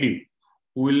guide you,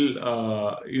 who will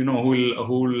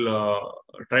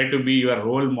try to be your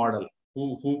role model,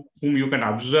 whom you can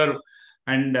observe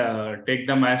and take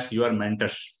them as your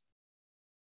mentors.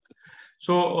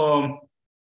 So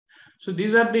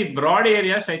these are the broad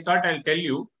areas I thought I'll tell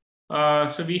you.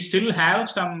 So we still have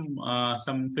some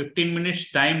 15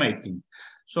 minutes time, I think.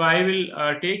 So I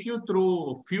will take you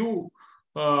through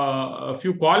a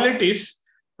few qualities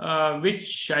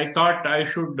which I thought I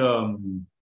should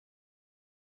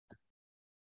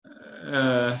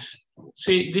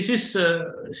see. This is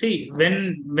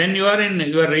when you are in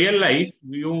your real life,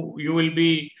 you will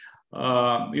be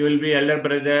elder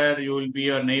brother, you will be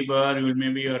your neighbor, you will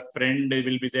maybe your friend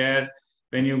will be there.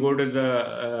 When you go to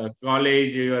the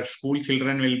college, your school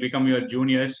children will become your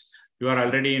juniors. You are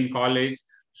already in college.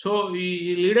 So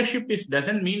leadership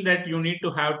doesn't mean that you need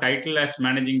to have title as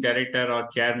managing director or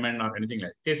chairman or anything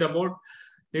like that. It is about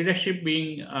leadership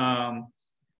being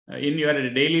in your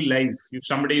daily life. If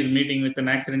somebody is meeting with an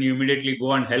accident, you immediately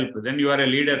go and help. Then you are a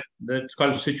leader. That's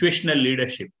called situational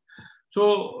leadership.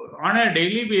 So on a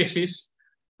daily basis,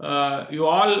 you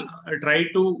all try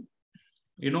to,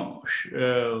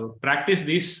 practice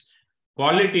these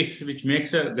qualities which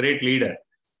makes a great leader.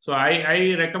 So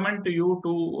I recommend to you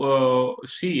to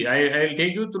see. I'll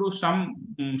take you through some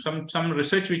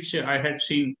research which I had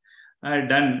seen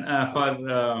done for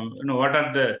what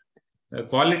are the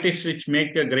qualities which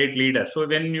make a great leader. So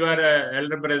when you are an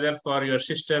elder brother for your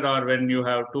sister, or when you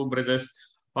have two brothers,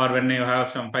 or when you have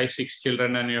some 5-6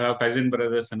 children and you have cousin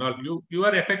brothers and all, you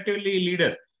are effectively a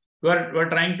leader. You are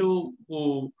trying to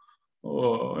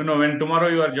when tomorrow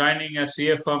you are joining a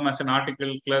CA firm as an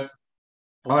article clerk,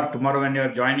 or tomorrow when you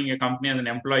are joining a company as an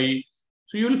employee,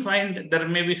 so you will find there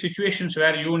may be situations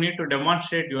where you need to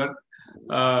demonstrate your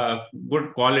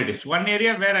good qualities. One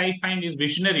area where I find is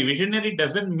visionary. Visionary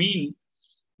doesn't mean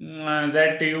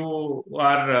that you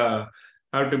are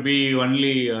have to be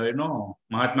only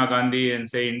Mahatma Gandhi and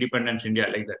say Independence India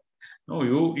like that. No,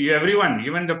 you everyone,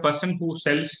 even the person who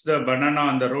sells the banana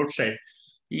on the roadside,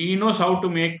 he knows how to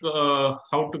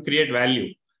create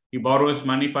value. He borrows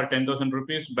money for 10,000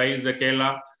 rupees, buys the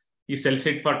kela, he sells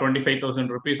it for 25,000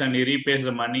 rupees, and he repays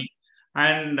the money.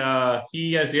 And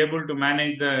he is able to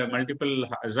manage the multiple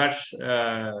hazards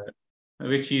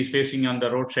which he is facing on the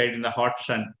roadside in the hot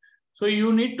sun. So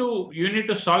you need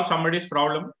to solve somebody's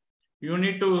problem. You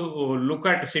need to look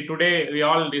at, say, today we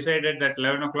all decided that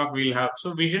 11 o'clock we'll have.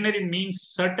 So visionary means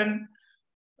certain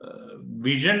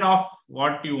vision of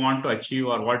what you want to achieve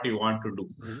or what you want to do.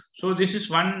 Mm-hmm. So this is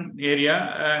one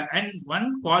area, and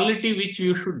one quality which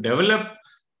you should develop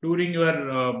during your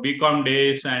BCom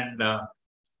days and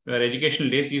your educational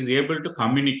days is able to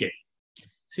communicate.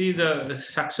 See, the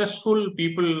successful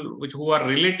people who are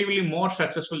relatively more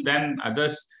successful than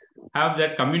others have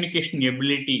that communication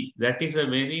ability. That is a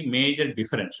very major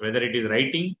difference, whether it is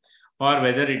writing or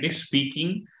whether it is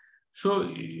speaking. So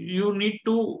you need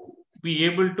to be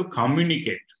able to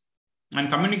communicate.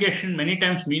 And communication many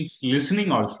times means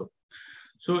listening also.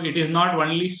 So it is not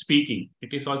only speaking,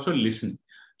 it is also listening.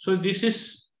 So this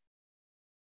is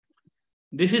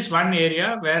one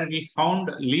area where we found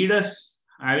leaders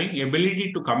having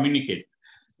ability to communicate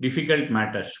difficult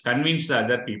matters, convince the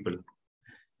other people.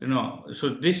 So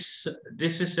this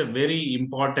is a very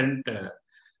important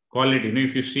quality.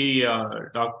 If you see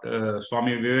Dr.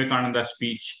 Swami Vivekananda's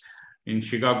speech in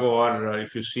Chicago, or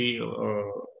if you see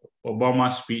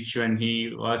Obama's speech when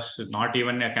he was not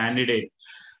even a candidate,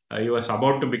 he was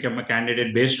about to become a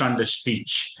candidate based on the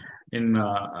speech in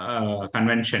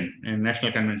convention, in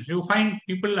national convention. You find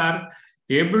people are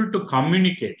able to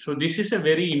communicate. So this is a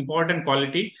very important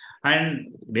quality.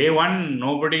 And day one,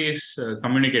 nobody is a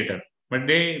communicator, but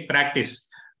they practice.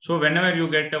 So whenever you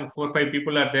get 4 or 5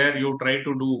 people are there, you try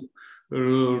to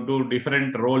do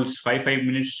different roles. 5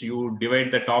 minutes, you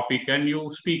divide the topic and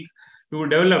you speak. you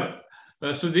develop.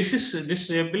 So this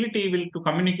ability to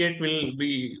communicate will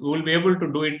be able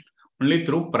to do it only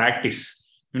through practice.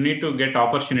 You need to get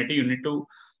opportunity. You need to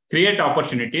create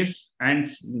opportunities and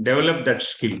develop that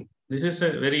skill. This is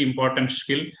a very important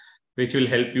skill which will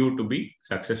help you to be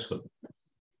successful.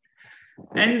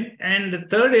 And the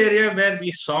third area where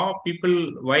we saw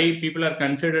why people are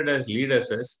considered as leaders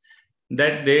is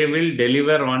that they will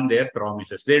deliver on their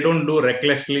promises. They don't do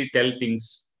recklessly tell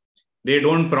things. They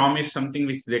don't promise something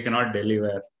which they cannot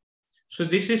deliver. So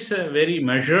this is a very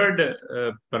measured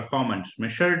performance,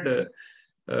 measured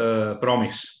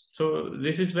promise. So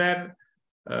this is where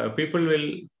people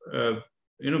will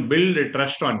build a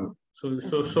trust on you.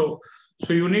 So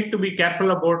you need to be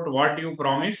careful about what you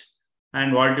promise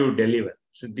and what you deliver.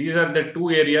 So these are the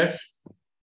two areas: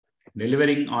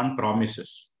 delivering on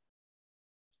promises.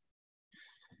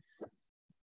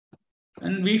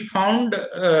 And we found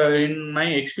in my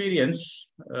experience,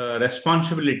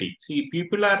 responsibility. See,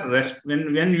 people are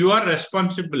when you are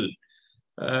responsible,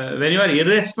 when you are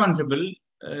irresponsible,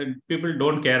 people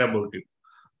don't care about you.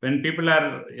 When people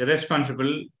are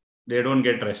irresponsible, they don't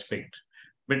get respect.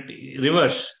 But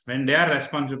reverse, when they are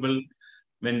responsible,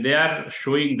 when they are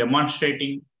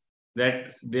demonstrating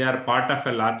that they are part of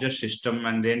a larger system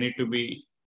and they need to be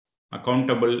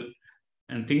accountable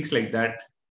and things like that,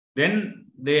 then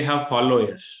they have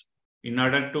followers.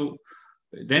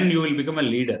 Then you will become a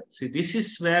leader. See, this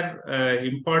is where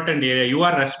important area. You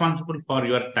are responsible for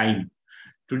your time.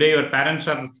 Today, your parents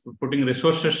are putting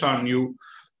resources on you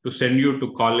to send you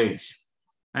to college.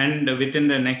 And within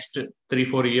the next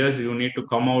 3-4 years, you need to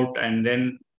come out and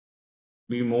then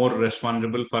be more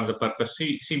responsible for the purpose.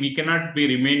 See, we cannot be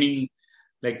remaining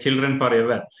like children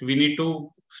forever. So we need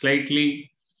to slightly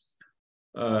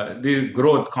the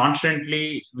growth.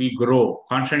 Constantly we grow.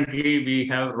 Constantly we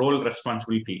have role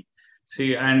responsibility.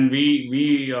 See, and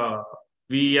we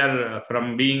are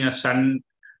from being a son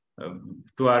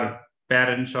to our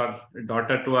parents or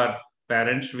daughter to our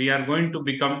parents. We are going to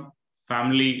become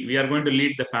family. We are going to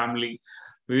lead the family.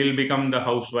 We will become the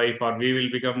housewife, or we will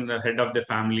become the head of the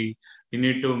family. We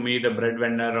need to be the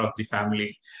breadwinner of the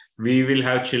family. We will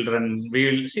have children. We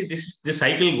will see this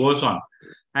cycle goes on.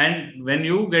 And when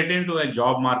you get into a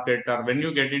job market, or when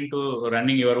you get into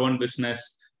running your own business,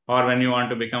 or when you want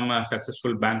to become a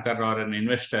successful banker or an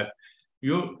investor,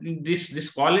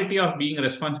 this quality of being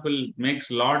responsible makes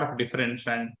a lot of difference.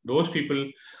 And those people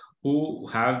who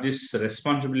have this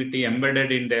responsibility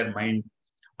embedded in their mind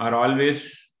are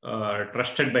always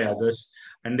trusted by others,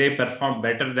 and they perform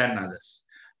better than others.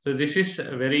 So this is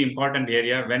a very important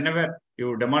area. Whenever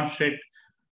you demonstrate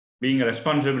being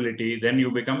responsibility, then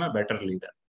you become a better leader.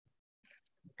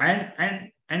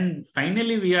 And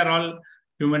finally, we are all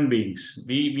human beings.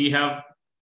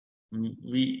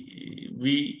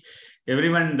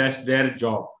 Everyone does their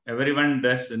job. Everyone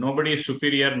does. Nobody is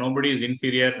superior, nobody is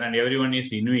inferior, and everyone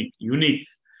is unique.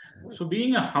 So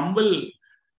being a humble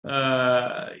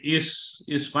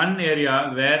is one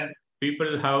area where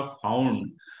people have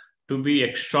found to be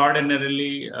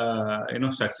extraordinarily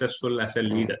successful as a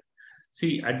leader.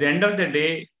 See, at the end of the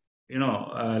day,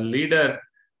 a leader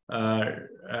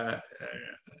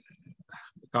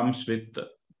comes with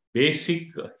basic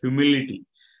humility.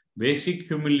 Basic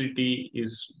humility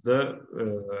is the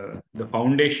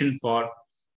foundation for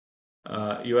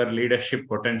your leadership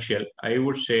potential. I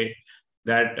would say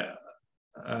that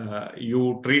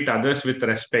you treat others with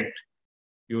respect,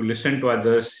 you listen to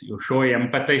others, you show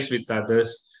empathize with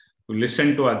others, you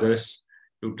listen to others,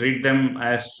 you treat them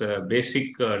as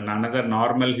basic, another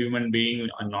normal human being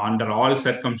under all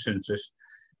circumstances,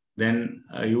 then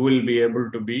you will be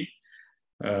able to be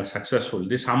successful.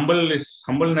 This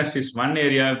humbleness is one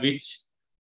area which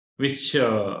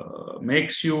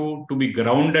makes you to be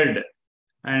grounded.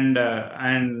 And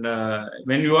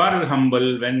when you are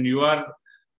humble, when you are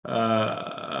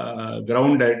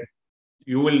grounded,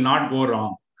 you will not go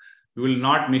wrong. You will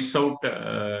not miss out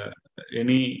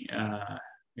any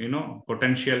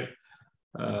potential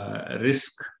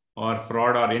risk or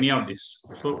fraud or any of this.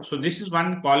 So this is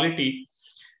one quality.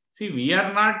 See, we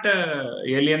are not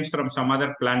aliens from some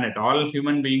other planet. All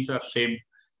human beings are same.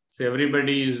 So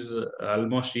everybody is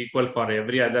almost equal for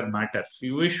every other matter.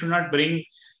 So we should not bring,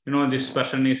 this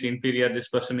person is inferior, this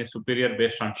person is superior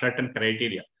based on certain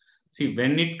criteria. See,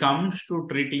 when it comes to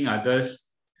treating others,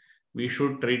 we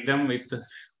should treat them with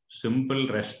simple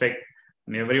respect.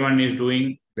 And everyone is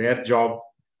doing their job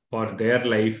for their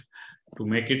life to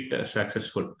make it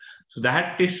successful. So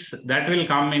that will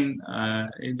come in,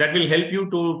 that will help you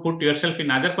to put yourself in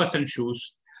other person's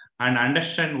shoes and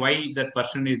understand why that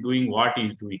person is doing what he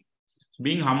is doing.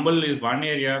 Being humble is one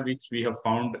area which we have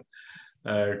found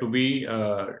to be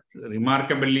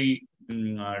remarkably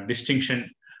distinction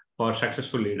for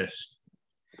successful leaders.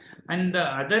 And the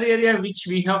other area which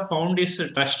we have found is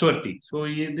trustworthy. So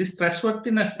this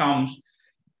trustworthiness comes,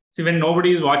 see, when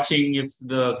nobody is watching, if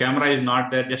the camera is not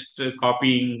there, just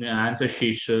copying answer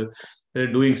sheets,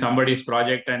 doing somebody's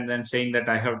project and then saying that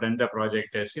I have done the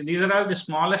project. See, these are all the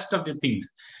smallest of the things.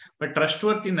 But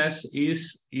trustworthiness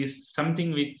is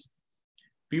something which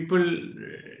people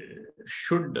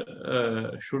should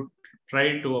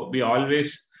try to be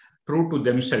always true to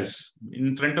themselves.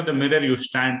 In front of the mirror, you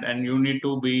stand and you need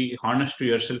to be honest to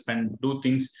yourself and do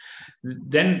things.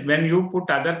 Then when you put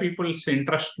other people's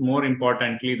interest more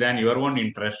importantly than your own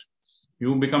interest,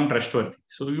 you become trustworthy.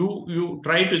 So you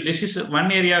try to, this is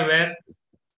one area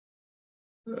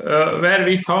where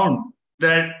we found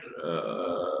that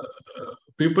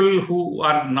people who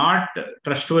are not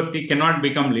trustworthy cannot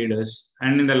become leaders,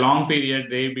 and in the long period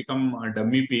they become a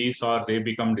dummy piece or they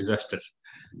become disasters.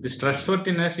 This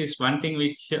trustworthiness is one thing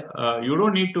which you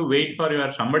don't need to wait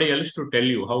for somebody else to tell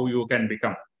you how you can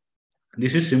become.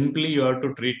 This is simply you have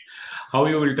to treat how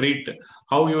you will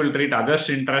treat others'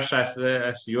 interest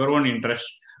as your own interest.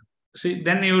 See,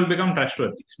 then you will become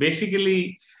trustworthy.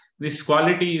 Basically, this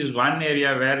quality is one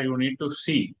area where you need to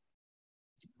see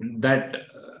that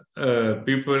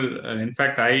people. In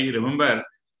fact, I remember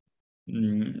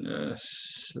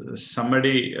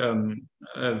somebody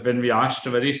when we asked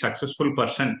a very successful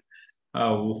person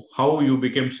how you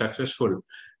became successful,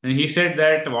 and he said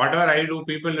that whatever I do,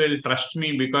 people will trust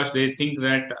me because they think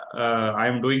that I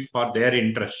am doing for their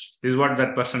interest. This is what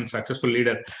that person, successful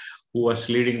leader who was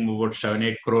leading about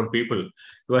 7-8 crore people,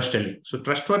 was telling. So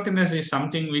trustworthiness is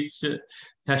something which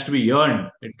has to be earned.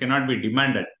 It cannot be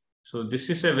demanded. So this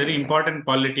is a very important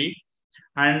quality.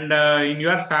 And in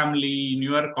your family, in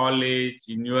your college,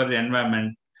 in your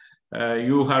environment,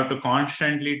 you have to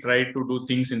constantly try to do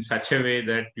things in such a way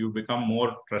that you become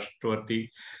more trustworthy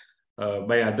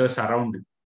by others around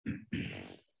you.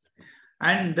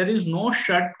 And there is no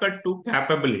shortcut to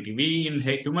capability. We in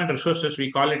human resources,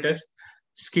 we call it as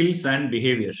skills and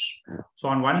behaviors. So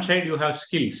on one side you have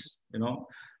skills,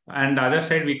 and the other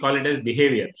side we call it as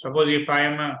behavior. Suppose if I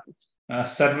am a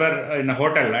server in a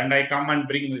hotel and I come and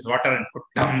bring this water and put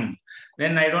down,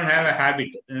 then I don't have a habit.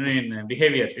 In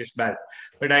behavior, it's bad.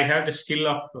 But I have the skill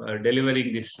of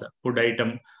delivering this food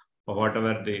item or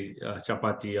whatever, the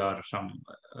chapati or some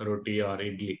roti or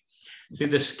idli. See,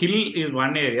 the skill is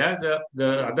one area.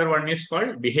 The other one is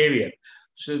called behavior.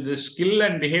 So the skill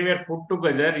and behavior put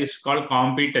together is called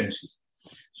competency.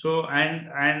 So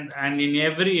and in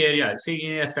every area,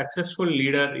 see, a successful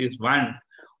leader is one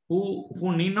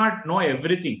who need not know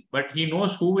everything, but he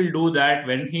knows who will do that,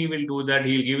 when he will do that,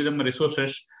 he'll give them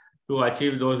resources to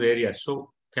achieve those areas.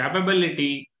 So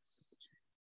capability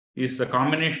is the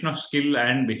combination of skill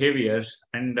and behaviors,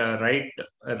 and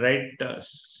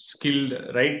skilled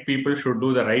right people should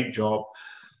do the right job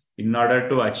in order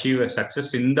to achieve a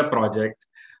success in the project.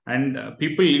 And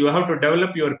people, you have to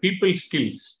develop your people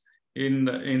skills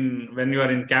in when you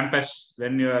are in campus,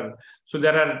 so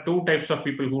there are two types of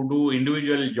people who do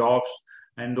individual jobs,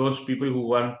 and those people who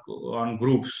work on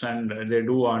groups, and they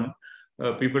do on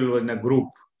people in a group.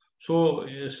 So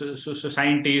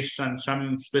scientists and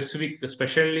some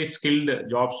specially skilled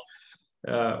jobs,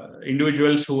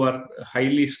 individuals who are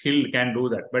highly skilled can do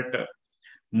that. But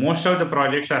most of the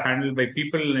projects are handled by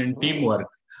people in teamwork.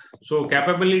 So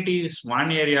capability is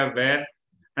one area where,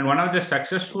 and one of the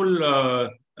successful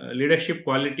leadership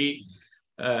quality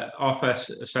of a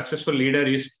successful leader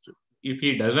is, if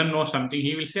he doesn't know something,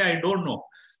 he will say, I don't know,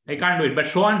 I can't do it, but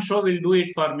so and so will do it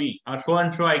for me, or so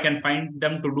and so I can find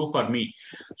them to do for me.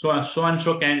 So and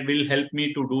so will help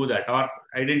me to do that or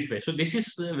identify. So this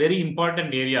is a very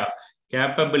important area,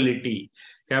 capability.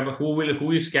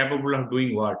 Who is capable of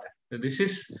doing what? This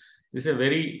is a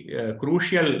very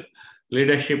crucial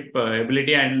leadership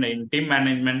ability, and in team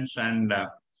management and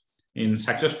in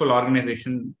successful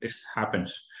organization, this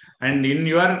happens. And in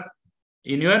your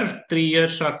 3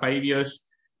 years or 5 years,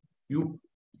 you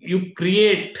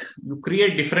create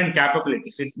different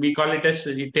capabilities. We call it as,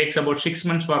 it takes about 6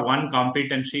 months for one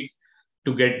competency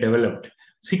to get developed.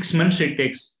 6 months it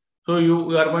takes. So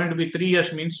you are going to be 3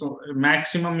 years, means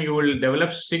maximum you will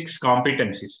develop 6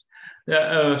 competencies.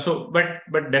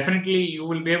 But definitely you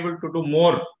will be able to do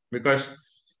more because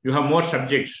you have more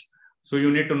subjects. So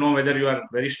you need to know whether you are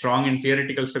very strong in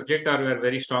theoretical subject or you are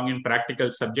very strong in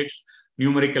practical subjects,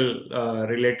 numerical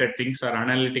related things or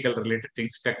analytical related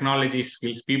things, technology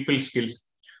skills, people skills.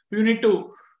 You need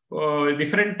to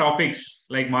different topics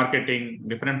like marketing,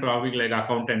 different topics like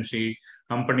accountancy,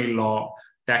 company law,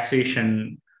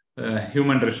 taxation,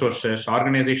 human resources,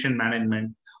 organization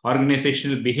management,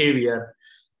 organizational behavior,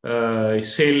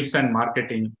 sales and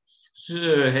marketing,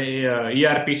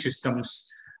 ERP systems.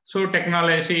 So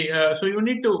technology. So you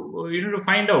need to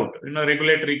find out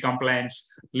regulatory compliance,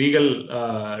 legal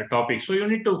topics. So you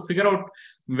need to figure out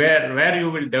where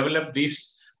you will develop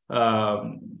these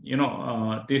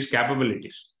these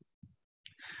capabilities.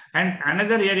 And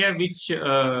another area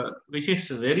which is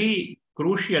very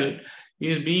crucial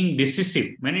is being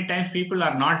decisive. Many times people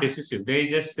are not decisive. They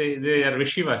just say they are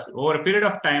wishy-washy. Over a period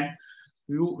of time,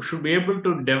 you should be able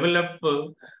to develop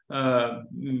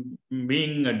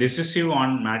being decisive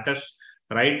on matters,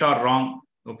 right or wrong.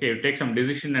 Okay, you take some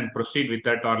decision and proceed with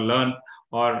that, or learn,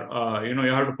 or you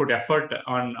have to put effort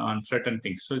on certain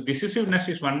things. So decisiveness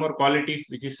is one more quality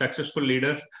which is successful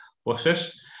leaders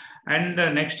possess. And the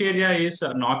next area is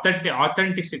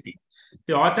authenticity.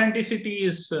 The authenticity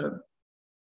is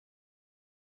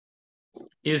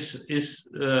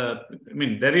I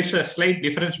mean, there is a slight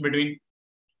difference between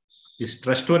this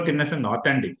trustworthiness and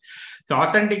authentic. So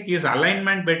authentic is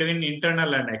alignment between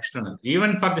internal and external.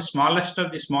 Even for the smallest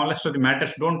of the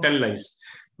matters, don't tell lies.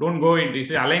 Don't go in.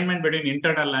 This is alignment between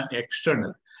internal and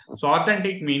external. So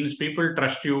authentic means people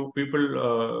trust you,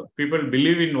 people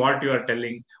believe in what you are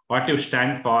telling, what you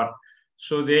stand for.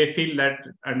 So they feel that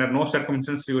under no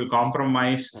circumstances you will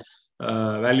compromise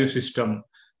value system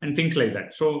and things like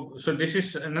that. So this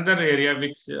is another area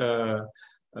which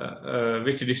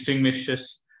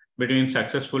distinguishes between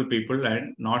successful people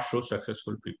and not so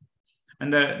successful people.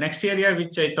 And the next area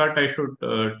which I thought I should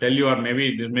tell you, or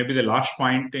maybe this may be the last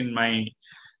point in my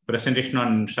presentation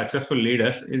on successful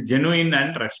leaders, is genuine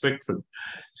and respectful.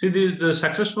 See, the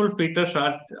successful leaders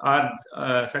are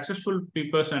successful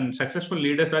people, and successful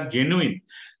leaders are genuine.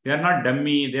 They are not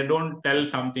dummy. They don't tell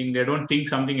something. They don't think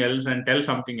something else and tell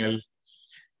something else.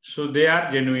 So they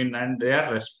are genuine and they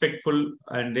are respectful,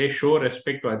 and they show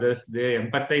respect to others. They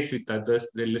empathize with others.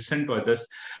 They listen to others.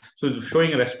 So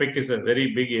showing respect is a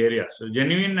very big area. So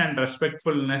genuine and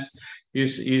respectfulness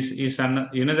is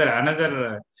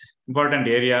another important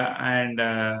area. And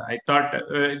I thought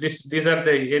these are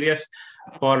the areas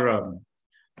for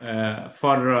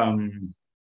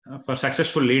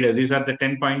successful leaders. These are the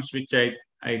 10 points which I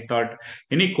thought.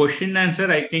 Any question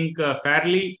answer? I think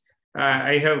fairly.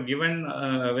 I have given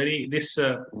this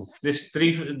 3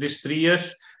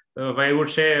 years. I would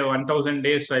say 1,000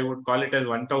 days. I would call it as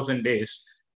 1,000 days,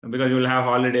 because you will have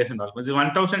holidays and all. But the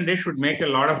 1,000 days should make a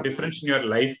lot of difference in your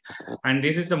life, and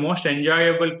this is the most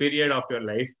enjoyable period of your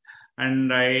life.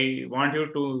 And I want you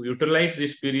to utilize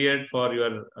this period for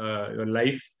your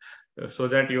life, so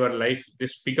that your life,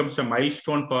 this becomes a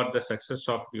milestone for the success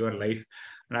of your life.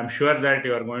 And I'm sure that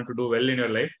you are going to do well in your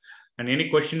life. And any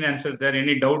question, answer there,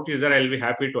 any doubt is there, I'll be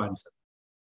happy to answer.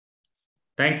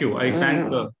 Thank you. I thank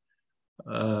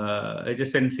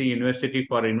HSNC University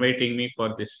for inviting me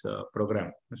for this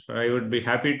program. So I would be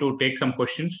happy to take some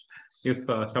questions. If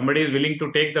somebody is willing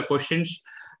to take the questions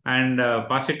and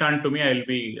pass it on to me, I'll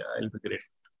be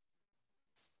grateful.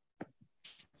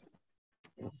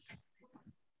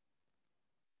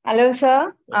 Hello,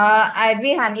 sir. I'll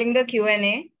be handling the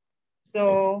Q&A.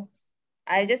 So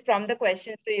I'll just prompt the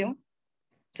questions to you.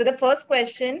 So the first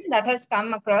question that has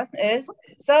come across is,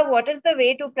 sir, what is the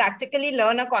way to practically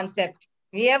learn a concept?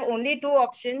 We have only two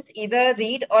options, either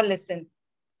read or listen.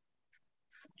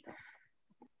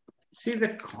 See,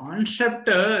 the concept,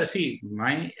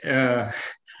 when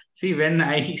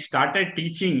I started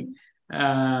teaching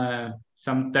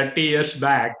some 30 years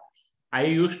back, I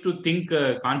used to think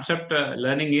concept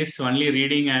learning is only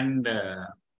reading and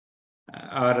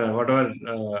or whatever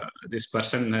this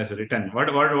person has written. What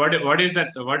is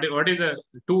that? What is the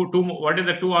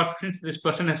two options this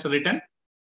person has written?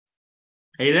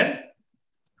 Either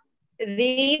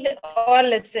read or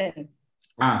listen.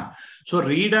 So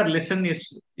read or listen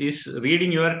is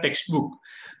reading your textbook,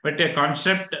 but a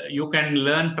concept you can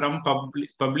learn from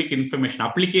public information.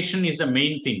 Application is the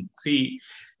main thing. See,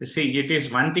 it is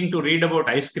one thing to read about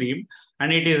ice cream,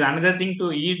 and it is another thing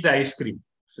to eat the ice cream.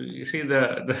 So you see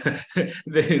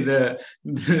the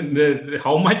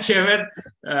how much ever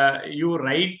you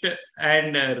write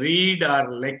and read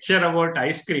or lecture about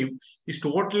ice cream is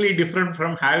totally different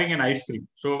from having an ice cream.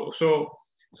 So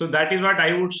that is what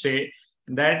I would say,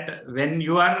 that when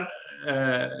you are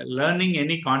learning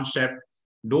any concept,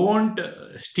 don't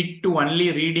stick to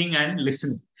only reading and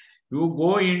listening. You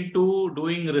go into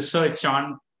doing research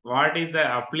on what is the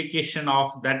application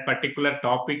of that particular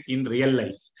topic in real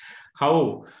life.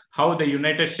 How the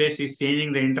United States is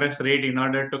changing the interest rate in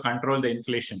order to control the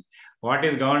inflation. What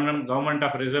is government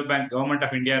of Reserve Bank, government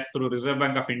of India through Reserve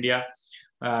Bank of India,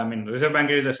 I mean, Reserve Bank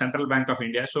is the central bank of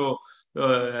India. So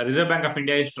Reserve Bank of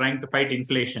India is trying to fight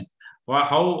inflation.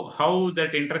 How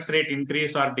that interest rate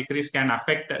increase or decrease can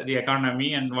affect the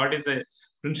economy, and what is the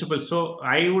principle. So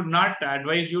I would not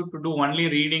advise you to do only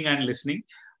reading and listening,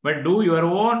 but do your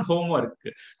own homework.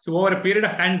 So over a period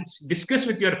of time, discuss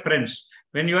with your friends.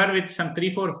 When you are with some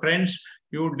 3-4 friends,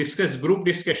 you discuss group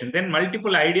discussion, then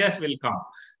multiple ideas will come.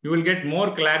 You will get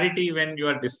more clarity when you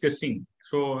are discussing.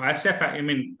 So as a, I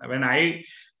mean, when I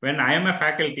am a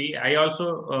faculty, I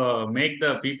also make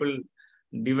the people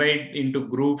divide into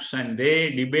groups and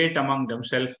they debate among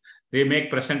themselves. They make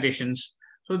presentations.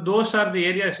 So those are the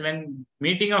areas when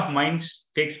meeting of minds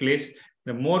takes place,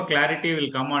 the more clarity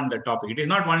will come on the topic. It is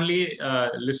not only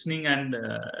listening and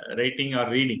writing or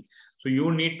reading. So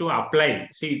you need to apply.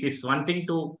 See, it is one thing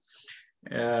to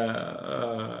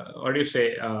what do you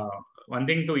say? One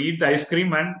thing to eat the ice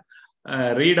cream and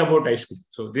read about ice cream.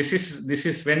 So this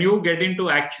is when you get into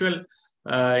actual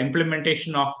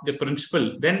implementation of the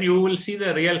principle, then you will see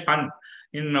the real fun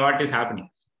in what is happening.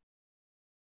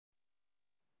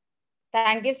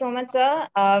 Thank you so much, sir.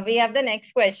 We have the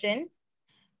next question.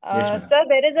 Yes, sir,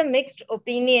 there is a mixed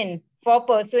opinion for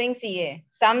pursuing CA.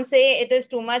 Some say it is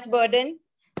too much burden,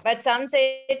 but some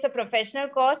say it's a professional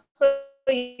course, so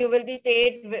you will be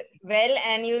paid well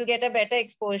and you will get a better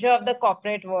exposure of the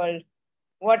corporate world.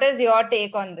 What is your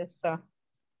take on this, sir?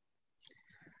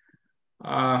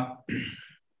 I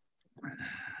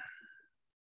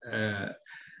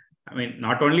mean,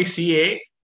 not only CA,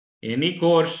 any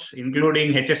course,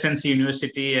 including HSNC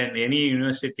University and any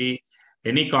university,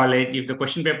 any college, if the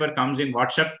question paper comes in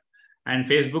WhatsApp and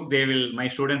Facebook, my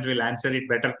students will answer it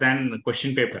better than the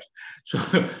question paper. So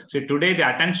today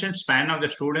the attention span of the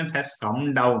students has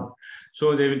come down.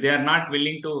 So they are not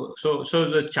willing to, so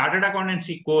the chartered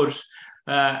accountancy course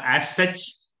as such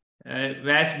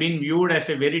has been viewed as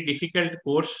a very difficult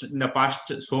course in the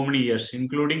past so many years,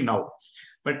 including now.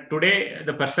 But today,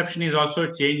 the perception is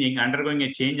also changing, undergoing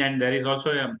a change, and there is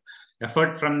also an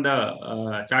effort from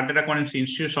the Chartered Accountancy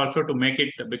Institutes also to make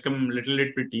it become a little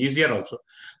bit easier also.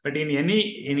 But in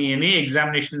any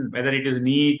examination, whether it is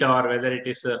NEET or whether it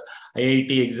is a IIT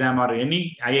exam or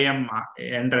any IIM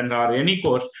entrance or any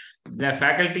course, the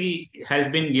faculty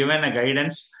has been given a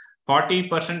guidance.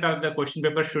 40% of the question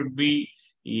paper should be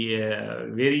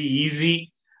very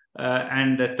easy,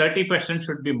 and 30%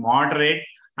 should be moderate,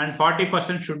 and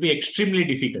 40% should be extremely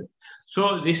difficult.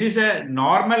 So this is a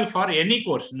normal for any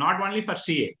course, not only for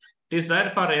CA. It is there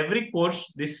for every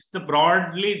course. This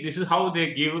is how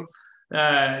they give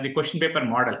the question paper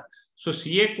model. So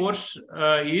CA course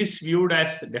is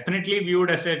definitely viewed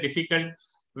as a difficult,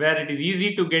 where it is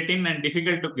easy to get in and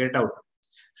difficult to get out.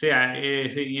 Say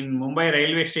in Mumbai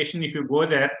railway station, if you go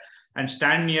there and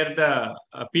stand near the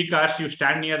P cars, you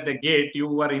stand near the gate,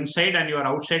 you are inside and you are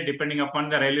outside depending upon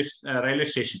the railway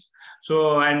station.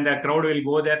 So, and the crowd will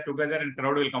go there together and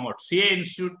crowd will come out. CA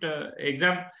Institute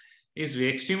exam is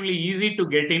extremely easy to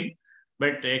get in,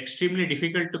 but extremely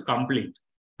difficult to complete.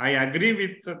 I agree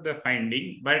with the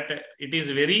finding, but it is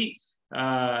very,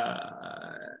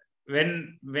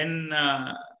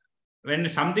 when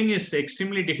something is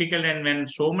extremely difficult and when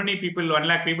so many people, 1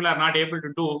 lakh people are not able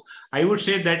to do, I would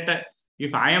say that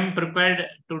if I am prepared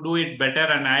to do it better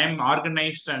and I am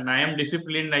organized and I am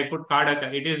disciplined, I put card,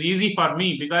 it is easy for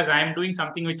me because I am doing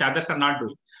something which others are not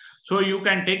doing. So you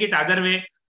can take it other way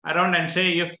around and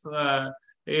say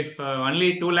if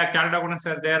only 2 lakh chartered accountants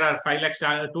are there or 5 lakhs,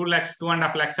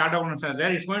 2.5 lakh chartered accountants are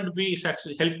there, it's going to be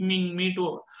helping me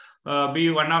to be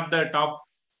one of the top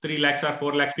 3 lakhs or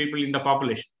 4 lakhs people in the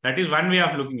population. That is one way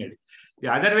of looking at it. The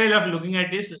other way of looking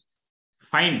at it is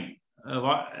fine.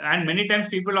 And many times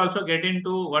people also get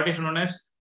into what is known as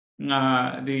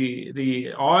all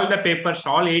the papers,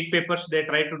 all 8 papers, they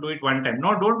try to do it one time.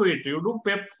 No, don't do it. You do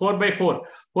 4 by 4.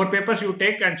 4 papers you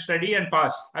take and study and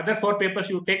pass. Other 4 papers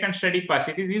you take and study, pass.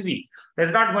 It is easy.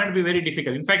 It's not going to be very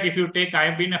difficult. In fact, if you take, I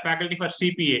have been a faculty for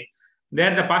CPA.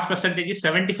 There the pass percentage is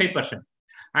 75%.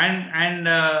 And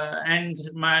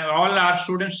all our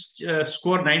students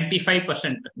score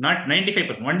 95%, not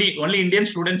 95%. Only Indian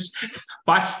students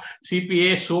pass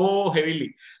CPA so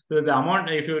heavily. So the amount,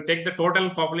 if you take the total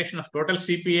population of total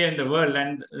CPA in the world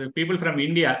and people from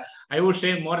India, I would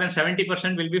say more than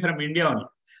 70% will be from India only.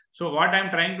 So what I'm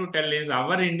trying to tell is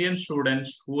our Indian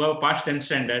students who have passed 10th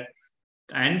standard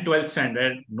and 12th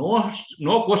standard, no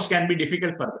course can be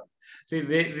difficult for them. See,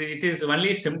 it is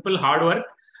only simple hard work.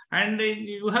 And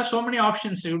you have so many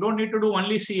options. You don't need to do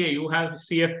only CA. You have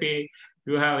CFA,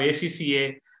 you have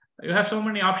ACCA, you have so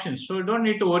many options. So you don't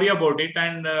need to worry about it.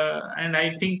 And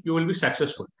I think you will be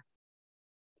successful.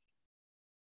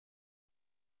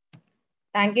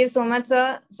 Thank you so much,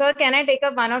 sir. Sir, can I take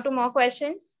up one or two more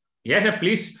questions? Yes,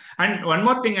 please. And one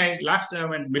more thing,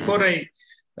 before I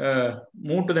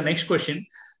move to the next question,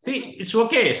 see, it's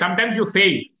okay. Sometimes you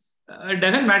fail. It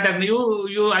doesn't matter.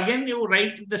 You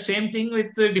write the same thing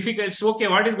with difficult. It's okay.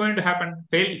 What is going to happen?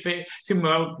 Fail, fail. See,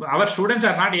 our students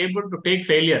are not able to take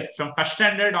failure from first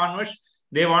standard onwards.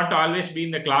 They want to always be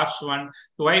in the class one.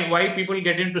 Why people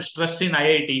get into stress in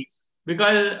IIT?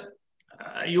 Because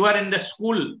you are in the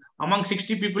school among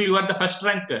 60 people, you are the first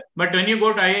rank. But when you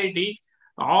go to IIT,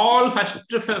 all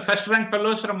first rank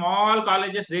fellows from all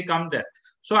colleges, they come there.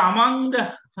 So among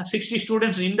the 60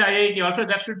 students in the IIT also,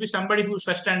 there should be somebody who's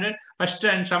first standard first,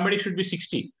 and somebody should be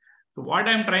 60. So what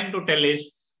I'm trying to tell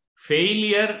is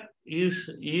failure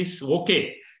is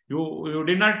okay. You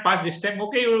did not pass this time,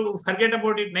 okay, you forget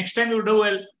about it. Next time you do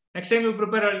well, next time you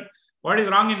prepare well. What is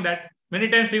wrong in that? Many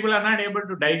times people are not able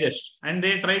to digest, and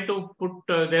they try to put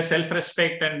their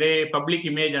self-respect and their public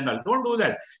image and all. Don't do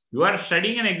that. You are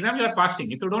studying an exam, you are passing.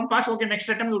 If you don't pass, okay, next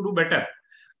attempt you do better.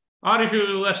 Or if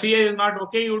your CA is not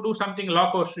okay, you do something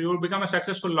law course, you will become a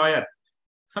successful lawyer.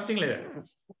 Something like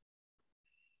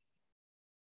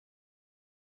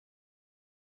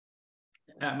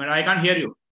that. I can't hear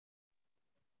you.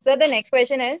 So the next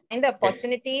question is in the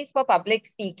opportunities for public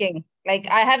speaking. Like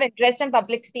I have interest in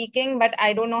public speaking, but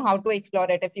I don't know how to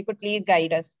explore it. If you could please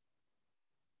guide us.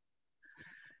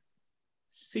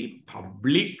 See,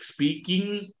 public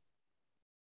speaking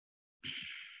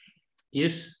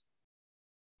is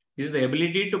the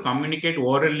ability to communicate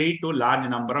orally to large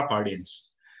number of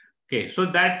audience. Okay, so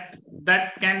that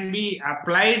can be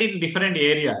applied in different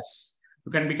areas.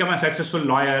 You can become a successful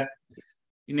lawyer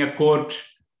in a court.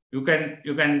 You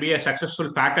can be a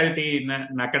successful faculty in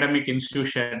an academic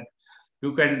institution.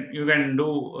 You can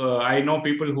do. I know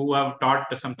people who have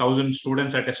taught some 1,000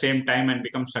 students at the same time and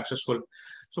become successful.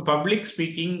 So public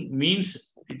speaking means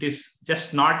it is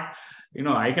just not.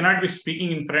 I cannot be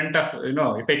speaking in front of.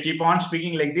 If I keep on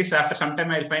speaking like this, after some time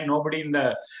I'll find nobody in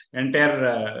the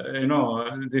entire.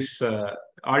 This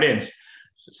audience.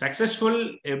 So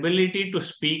successful ability to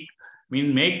speak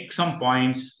make some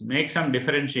points, make some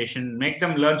differentiation, make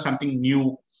them learn something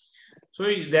new. So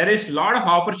there is a lot of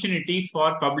opportunity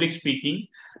for public speaking,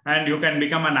 and you can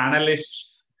become an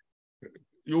analyst.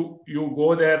 You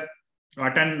go there,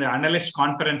 attend analyst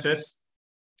conferences.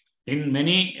 In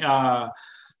many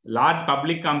large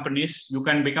public companies, you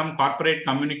can become corporate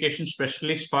communication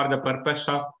specialist for the purpose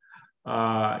of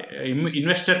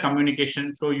investor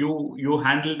communication. So you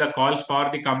handle the calls for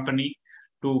the company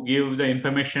to give the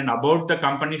information about the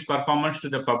company's performance to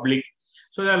the public.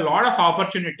 So there are a lot of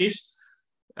opportunities,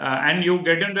 and you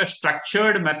get into a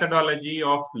structured methodology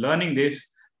of learning this.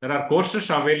 There are courses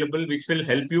available which will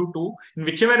help you to, in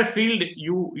whichever field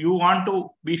you want to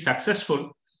be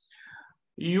successful,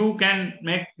 you can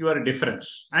make your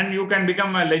difference, and you can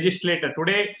become a legislator.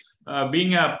 Today,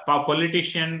 being a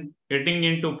politician, getting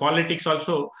into politics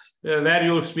also, where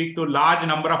you speak to large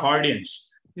number of audience,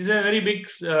 is a very big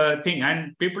thing,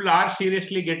 and people are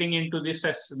seriously getting into this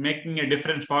as making a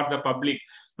difference for the public.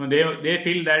 They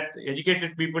feel that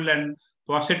educated people and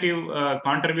positive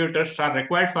contributors are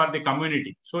required for the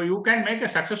community. So you can make a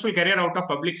successful career out of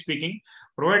public speaking,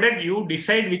 provided you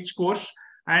decide which course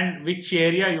and which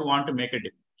area you want to make a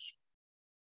difference.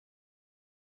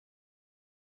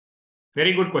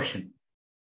 Very good question.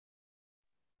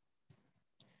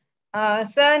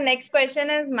 Sir, next question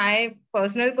is my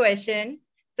personal question.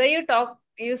 So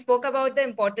you spoke about the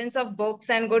importance of books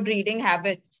and good reading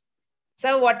habits.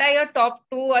 So what are your top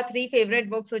 2 or 3 favorite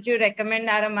books which you recommend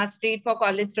are a must read for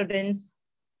college students?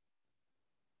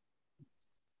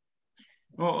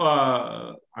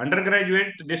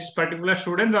 Undergraduate, this particular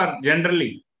student, or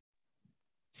generally?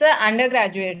 Sir,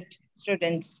 undergraduate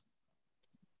students.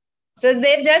 So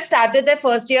they've just started their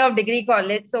first year of degree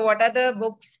college. So what are the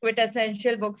books,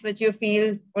 quintessential books, which you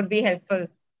feel would be helpful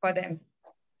for them?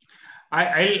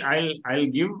 I'll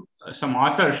give some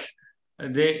authors.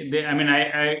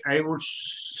 I would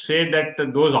say that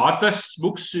those authors'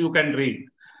 books you can read.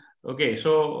 Okay,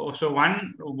 so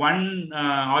one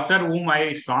author whom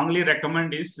I strongly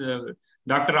recommend is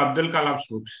Dr. Abdul Kalam's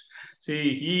books.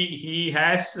 See, he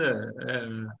has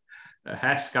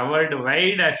covered a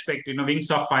wide aspect,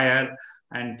 Wings of Fire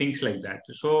and things like that.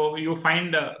 So you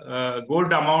find a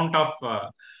good amount of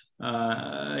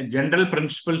general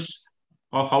principles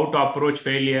of how to approach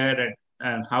failure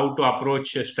and how to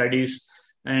approach studies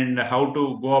and how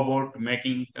to go about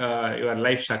making your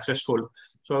life successful.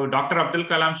 So Dr. Abdul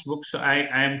Kalam's books,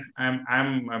 I'm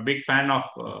a big fan of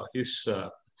his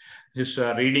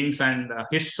readings and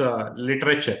his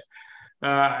literature.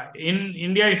 in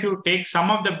India, if you take some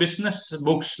of the business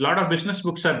books, a lot of business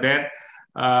books are there.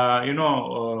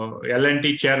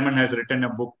 L&T chairman has written a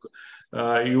book.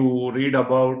 You read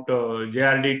about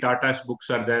JRD Tata's books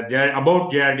are there. They are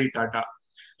about JRD Tata.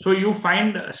 So you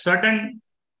find certain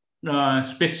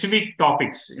specific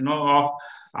topics, of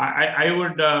I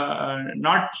would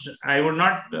not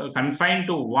confine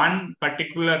to one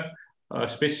particular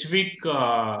specific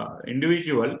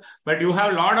individual, but you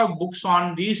have a lot of books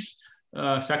on these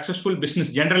successful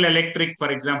business. General Electric,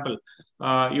 for example,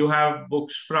 you have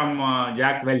books from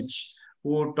Jack Welch,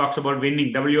 who talks about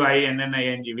winning,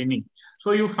 WINNING, winning.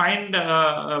 So you find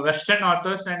Western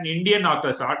authors and Indian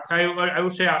authors. I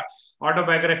would say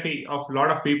autobiography of a lot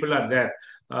of people are there.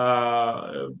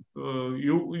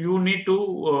 You need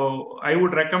to. I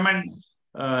would recommend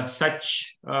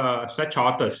such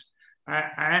authors,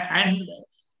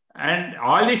 and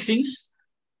all these things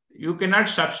you cannot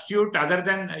substitute, other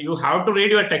than you have to read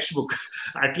your textbook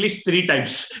at least 3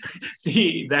 times.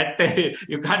 See that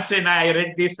you can't say, "Nah, I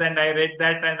read this and I read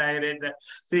that and I read that."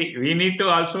 See, we need to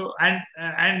also, and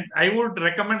I would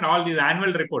recommend all these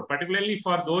annual report, particularly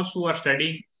for those who are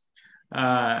studying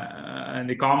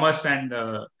the commerce and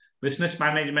business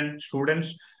management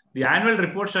students. The annual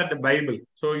reports are the Bible.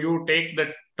 So you take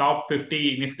the top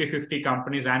 50 Nifty 50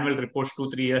 companies annual reports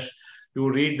 2-3 years. You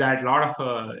read that, lot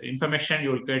of information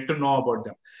you will get to know about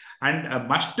them. And a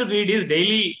must read is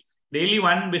daily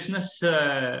one business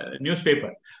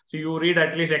newspaper. So you read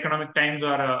at least Economic Times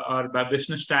or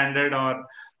Business Standard or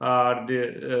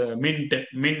the Mint.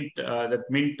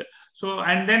 So,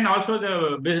 and then also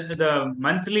the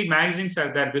monthly magazines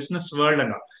are there, Business World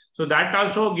and all. So that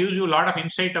also gives you a lot of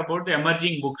insight about the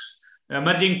emerging books,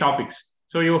 emerging topics.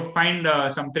 So you find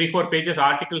some 3-4 pages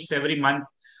articles every month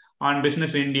on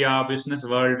Business India, Business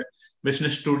World,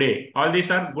 Business Today. All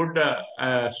these are good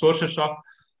sources of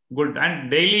good. And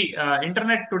daily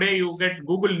internet today, you get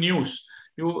Google News.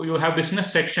 You have business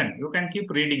section. You can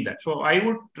keep reading that. So I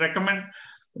would recommend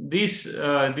these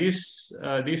areas.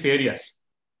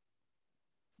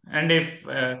 And if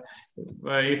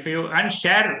you and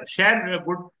share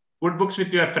good books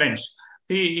with your friends.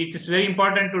 See, it is very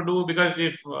important to do, because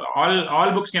if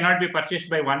all books cannot be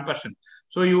purchased by one person.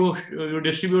 So you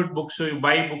distribute books, so you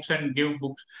buy books and give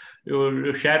books,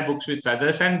 you share books with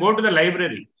others, and go to the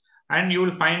library, and you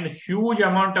will find a huge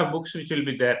amount of books which will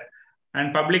be there,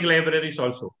 and public libraries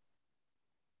also.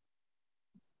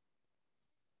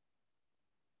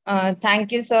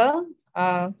 Thank you, sir.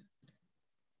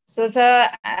 So, sir,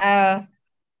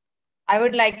 I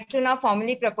would like to now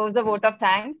formally propose a vote of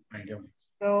thanks. Thank you.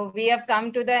 So we have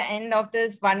come to the end of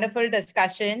this wonderful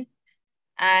discussion.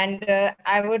 And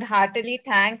I would heartily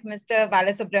thank Mr.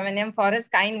 Balasubramanian for his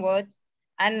kind words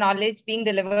and knowledge being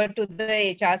delivered to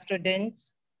the HR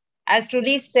students. As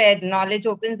truly said, knowledge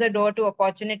opens the door to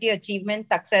opportunity, achievement,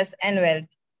 success, and wealth.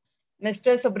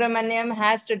 Mr. Subramaniam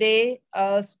has today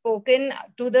spoken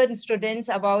to the students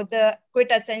about the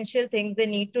quintessential things they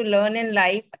need to learn in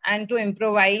life and to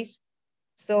improvise.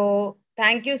 So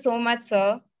thank you so much,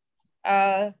 sir.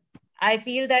 I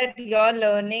feel that your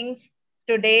learnings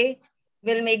today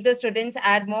will make the students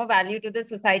add more value to the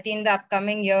society in the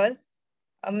upcoming years.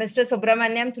 Mr.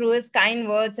 Subramaniam, through his kind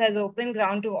words, has opened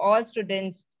ground to all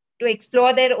students to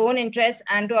explore their own interests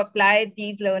and to apply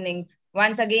these learnings.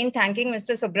 Once again, thanking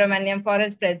Mr. Subramaniam for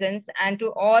his presence, and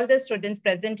to all the students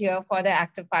present here for their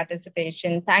active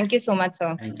participation. Thank you so much,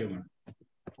 sir. Thank you, ma'am.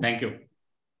 Thank you.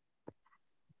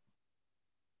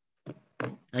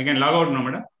 I can log out now,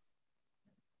 madam?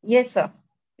 Yes, sir.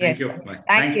 Thank Yes, you. sir.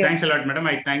 Thanks a lot, madam.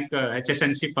 I thank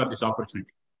HSNC for this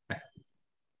opportunity. Bye.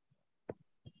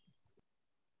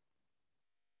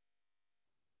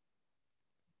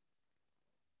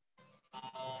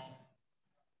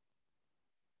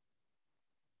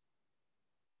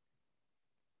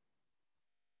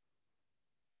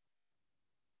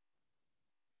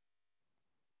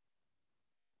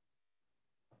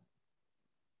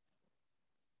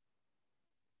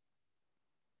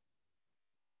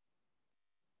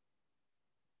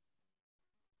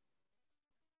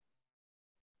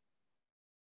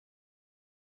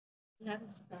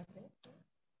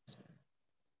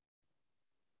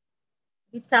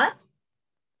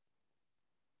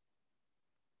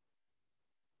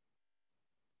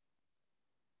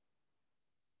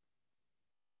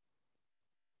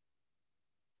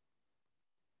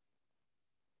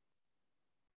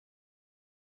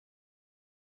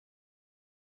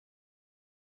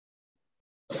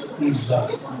 We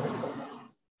start.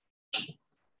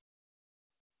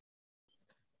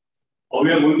 How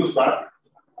we are going to start?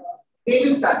 They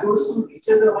will start. Those who each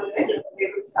other online,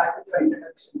 they will start with your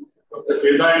introduction. Dr.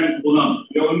 Shweta and Poonam,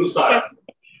 you are going to start.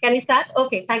 Can we start?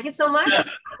 Okay, thank you so much. Yeah.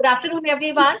 Good afternoon,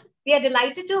 everyone. We are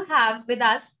delighted to have with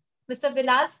us Mr.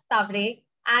 Vilas Tawde,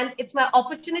 and it's my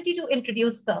opportunity to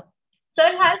introduce Sir.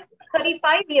 Sir has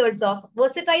 35 years of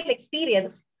versatile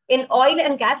experience in oil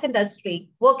and gas industry,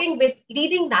 working with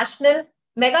leading national,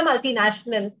 mega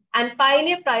multinational, and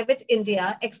pioneer private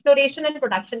India exploration and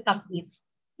production companies.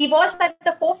 He was at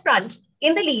the forefront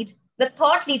in the lead, the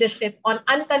thought leadership on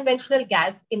unconventional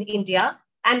gas in India,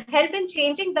 and helped in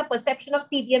changing the perception of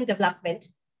CBM development,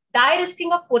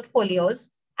 de-risking of portfolios,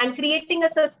 and creating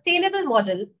a sustainable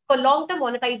model for long-term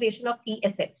monetization of key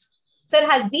assets. Sir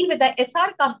has been with the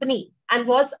SR company and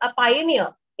was a pioneer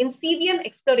in CBM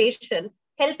exploration,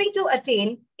 helping to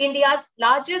attain India's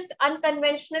largest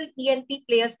unconventional E&P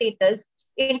player status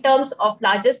in terms of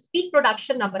largest peak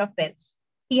production number of wells.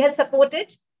 He has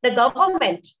supported the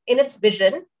government in its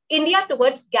vision, India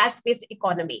towards gas-based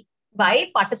economy,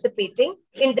 by participating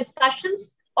in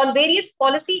discussions on various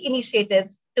policy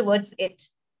initiatives towards it.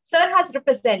 Sir has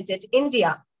represented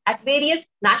India at various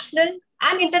national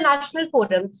and international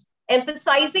forums,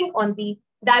 emphasizing on the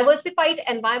diversified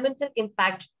environmental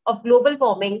impact of global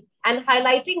warming and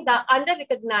highlighting the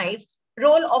under-recognized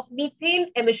role of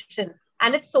methane emission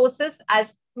and its sources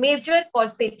as major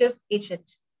causative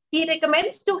agent. He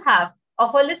recommends to have a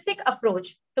holistic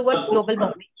approach towards global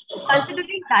warming,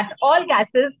 considering that all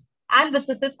gases and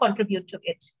businesses contribute to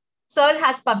it. Sir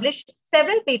has published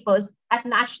several papers at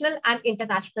national and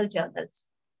international journals.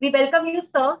 We welcome you,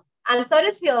 sir, and sir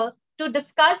is here to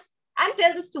discuss and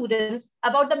tell the students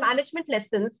about the management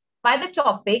lessons by the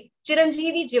topic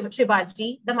Chiranjeevi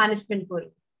Shivaji, the management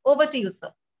guru. Over to you,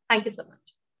 sir. Thank you so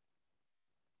much.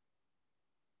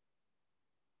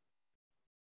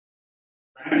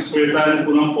 Thanks, Shweta and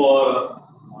Poonam, for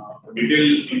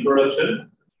detailed introduction.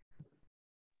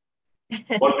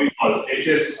 What we call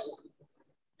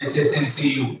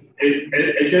HSNCU.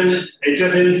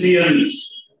 HSNCN.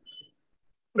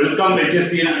 Welcome,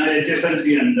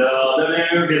 HSNCN. The other day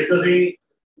we were discussing,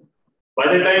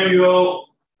 by the time you are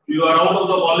out of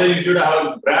the college, you should have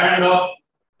a brand of,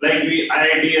 like we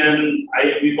IIT and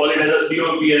we call it as a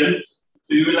COPN.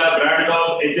 So you will have brand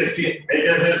of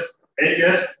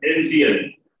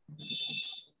HSNCN.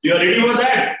 You are ready for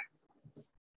that?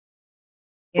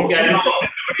 Okay, I know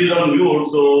everybody is on mute,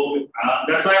 so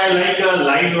that's why I like a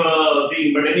live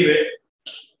thing. But anyway,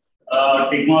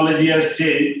 technology has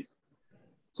changed.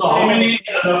 So how many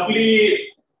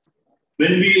roughly,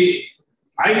 when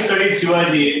I studied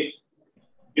Shivaji,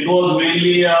 it was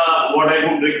mainly what I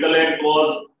could recollect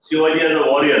was Shivaji as a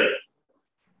warrior.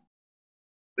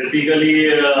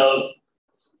 Basically,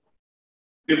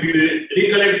 if you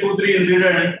recollect 2-3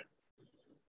 incidents,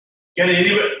 can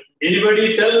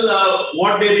anybody tell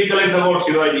what they recollect about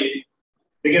Shivaji?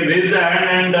 They can raise the hand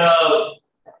and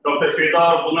Dr. Shweta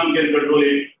or Poonam can control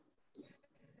it.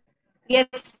 Yes,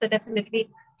 sir, definitely.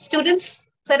 Students,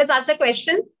 sir has asked a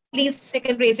question. Please, you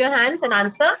can raise your hands and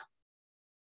answer.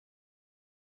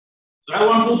 I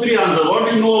want 2-3 answers. What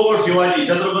do you know about Shivaji,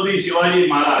 Chhatrapati Shivaji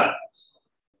Maharaj?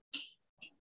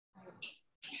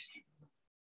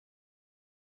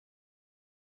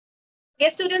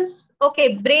 Yes, students.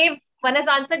 Okay, brave. One has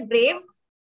answered brave.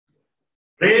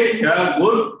 Brave, yeah,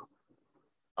 good.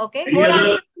 Okay, Any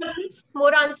other?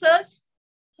 More answers.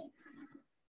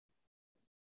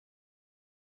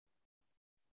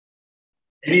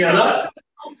 Any other?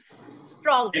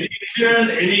 Strong. Any incident,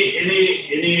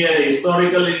 any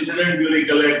historical incident you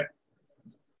recollect?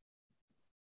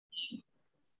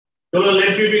 So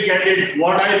let me be candid.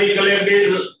 What I recollect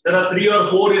is there are 3 or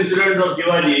 4 incidents of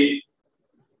Shivaji.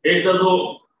 I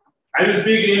will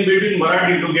speak in between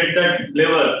Marathi to get that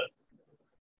flavor.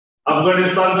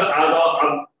 Afghanistan,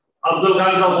 Afzal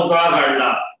Khan's putla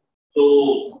kadla. So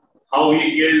how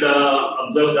he killed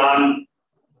Afzal Khan.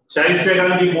 Shahistar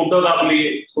Khan ki photo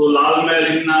kapli. So Lal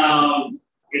Mahal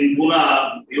in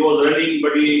Pune, he was running,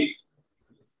 but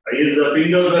his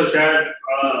fingers were shat,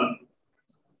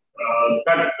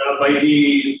 cut by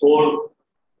the sword,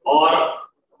 or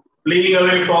fleeing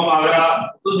away from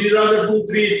Agra. So these are the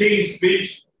 2-3 things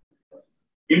which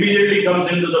immediately comes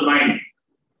into the mind.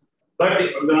 But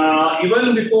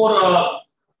even before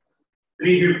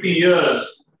 350 years,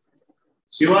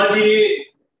 Shivaji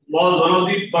was one of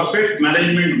the perfect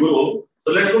management guru.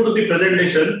 So let's go to the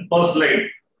presentation, first slide.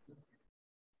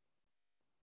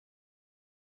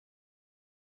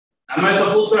 Am I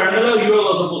supposed to handle or you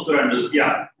are supposed to handle?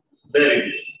 Yeah, there it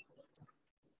is.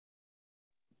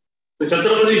 So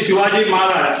Chhatrapati Shivaji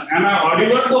Maharaj, am I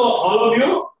audible to all of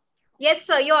you? Yes,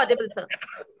 sir, you're audible, sir.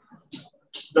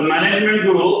 The management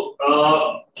guru,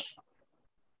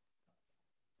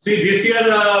 See, this year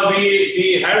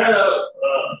we had a.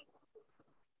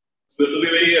 To be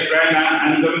very frank,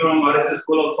 I'm coming from RSS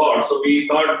School of Thought, so we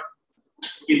thought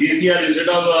this year instead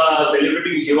of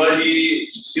celebrating Shivaji,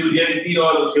 Shiv Jayanti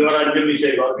or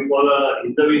Shivarajyabhishek, or we call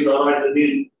Hindavi Swaraj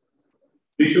Din,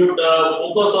 we should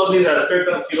focus on this aspect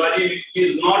of Shivaji, which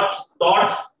is not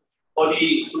taught for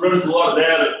the students who are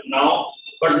there now.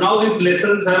 But now these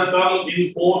lessons have come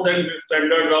in 4th and 5th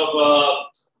standard of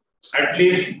at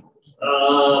least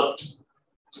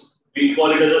we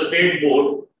call it as a state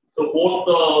board. So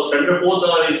 4th, standard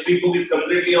 4th history book is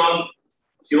completely on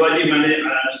Shivaji,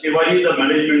 Shivaji the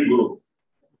management guru.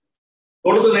 Go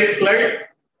to the next slide.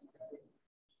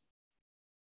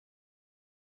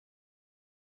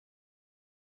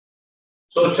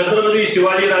 So Chhatrapati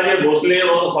Shivaji Raje Bhosle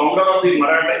was the founder of the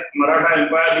Maratha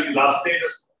Empire, which lasted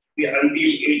until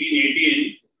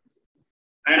 1818,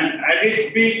 and at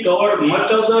its peak covered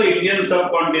much of the Indian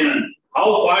subcontinent.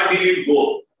 How far did it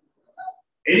go?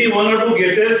 Any one or two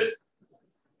guesses?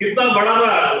 कितना बड़ा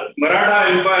था Maratha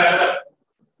Empire?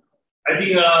 I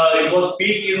think it was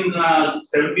peak in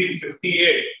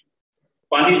 1758.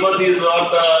 Panipat is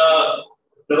not,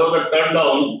 there was a turn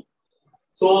down.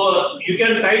 So you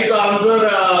can type the answer,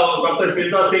 Dr.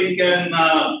 Shweta Singh can,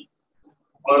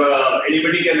 or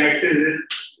anybody can access it.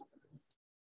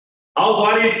 How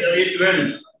far it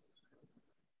went?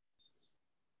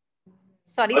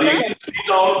 Sorry, or sir. You can speak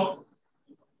out.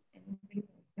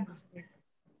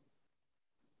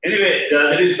 Anyway,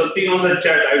 there is something on the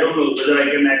chat. I don't know whether I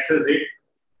can access it.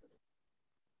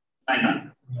 I know.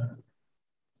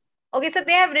 Okay, so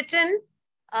they have written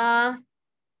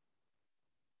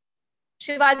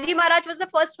Shivaji Maharaj was the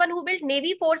first one who built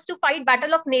Navy force to fight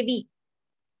Battle of Navy.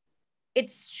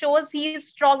 It shows he is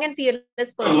strong and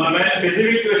fearless person. My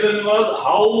specific question was,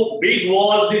 how big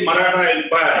was the Maratha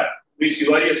Empire, which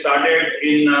Shivaji started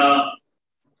in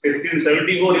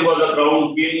 1674? He was the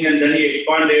crown king, and then he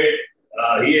expanded.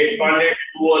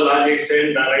 To a large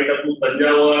extent right up to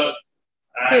Tanjavur,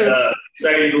 and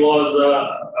side was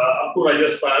up to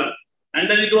Rajasthan, and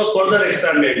then it was further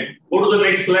expanded. Go to the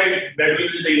next slide, that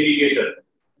will be the indication.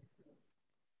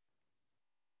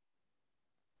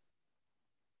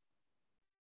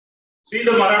 See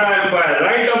the Maratha Empire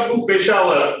right up to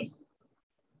Peshawar.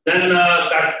 Then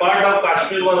part of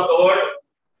Kashmir was covered.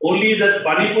 Only that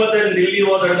Panipat and Delhi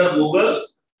was under Mughal.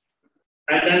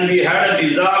 And then we had a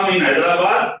Nizam in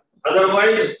Hyderabad.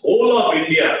 Otherwise, whole of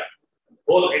India,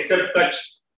 whole except Kutch,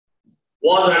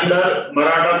 was under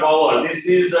Maratha power. This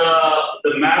is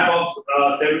the map of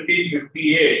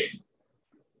 1758.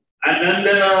 And then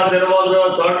there was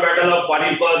a third battle of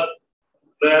Panipat,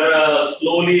 where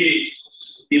slowly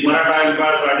the Maratha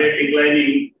Empire started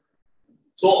declining.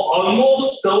 So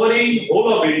almost covering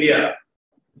whole of India.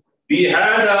 We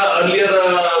had earlier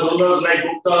rulers like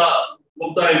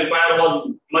Gupta Empire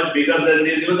was much bigger than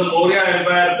this. Even the Maurya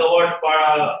Empire covered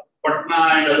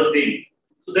Patna and other things.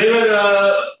 So they were in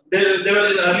the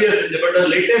earlier stage, but the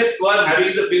latest one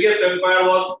having the biggest empire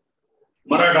was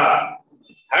Maratha.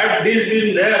 Had this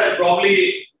been there,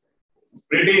 probably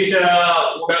British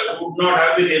would not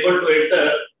have been able to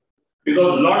enter,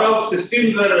 because a lot of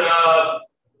systems were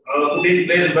put in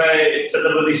place by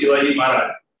Chhatrapati Shivaji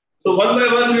Maharaj. So one by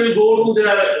one we will go to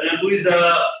his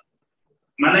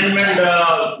management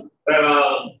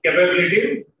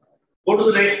capability. Go to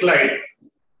the next slide.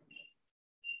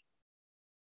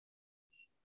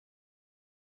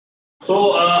 So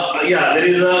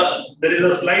there is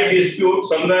a slight dispute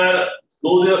somewhere.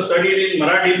 Those who have studied in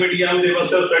Marathi medium, they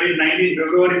must have studied 19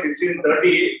 February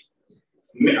 1630.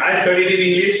 I studied in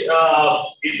English.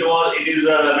 It is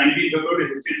 19 February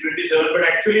 1627. But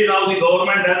actually now the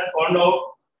government has found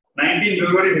out 19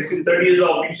 February 1630 is the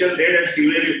official date at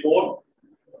Shivalary Fort.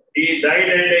 He died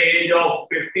at the age of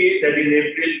 50, that is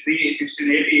April 3,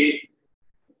 1680.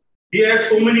 He had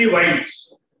so many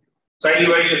wives. Sai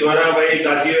Vai, Swara Vai,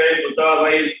 Kashi Vai, Putta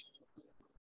Vai.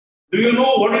 Do you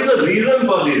know what is the reason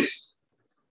for this?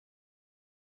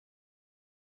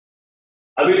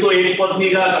 अभी तो एक पत्नी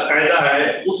का कायदा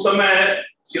है. उस समय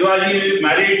Shivaji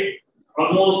married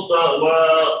almost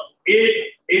 8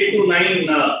 to 9.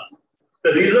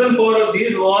 The reason for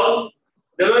this was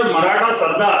there were Maratha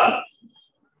Sardar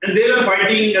and they were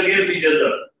fighting against each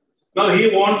other. Now he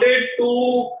wanted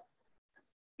to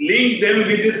link them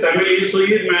with his family, so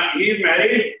he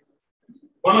married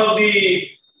one of the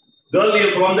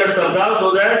girls from that Sardar,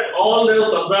 so that all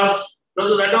those Sardars,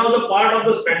 so that was the part of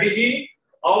the strategy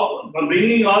of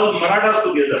bringing all Marathas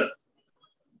together.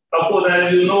 Of course,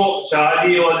 as you know,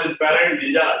 Shahaji was his parent,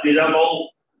 Jijamau,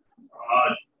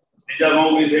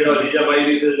 we said, or Jijabai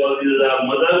we said, was his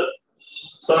mother.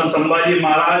 Son Sambhaji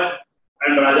Maharaj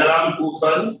and Rajaram, two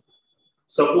sons,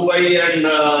 Sakubai and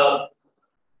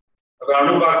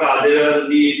Ranu Kaka, they were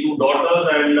the two daughters,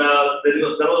 and there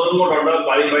was one more daughter,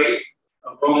 Kalibai,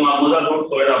 from mother from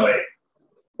Soyrabai.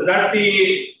 So that's the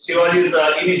Shivaji's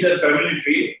initial family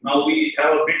tree. Now we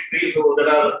have a big tree, so there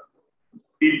are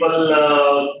people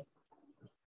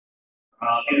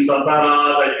in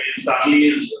Satara, in Sangli,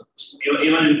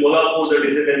 even in Kolhapur, the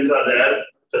descendants are there.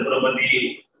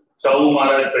 Chhatrapati, Shahu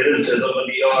Maharaj, present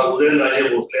Chhatrapati, or Udayan Raje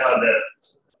Bhosle are there.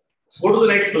 Go to the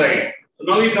next slide. So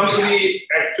now we come to the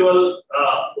actual,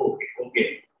 okay.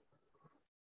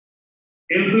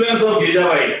 Influence of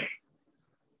Jijabai.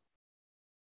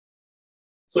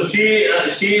 So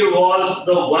she was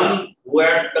the one who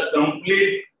had the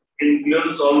complete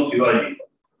influence on Shivaji.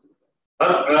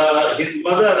 His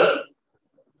mother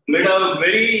made a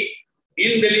very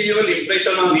indelible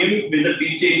impression on him with the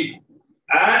teaching,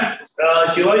 and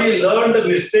Shivaji learned the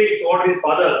mistakes what his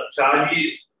father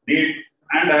Shahaji did,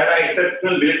 and had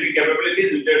exceptional military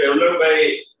capabilities which were developed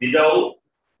by Jijau.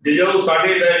 Jijau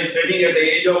started studying at the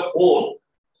age of 4.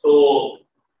 So,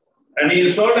 and he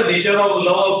installed a nature of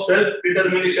love of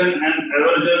self-determination and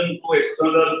aversion to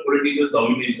external political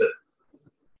domination.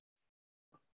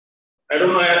 I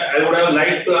don't know, I would have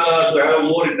liked to have a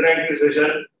more interactive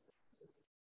session.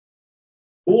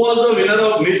 Who was the winner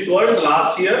of Miss World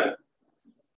last year?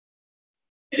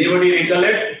 Anybody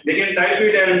recollect? They can type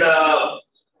it, and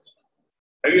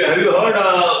have you heard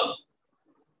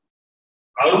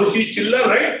Arushi Chiller,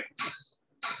 right?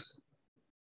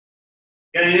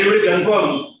 Can anybody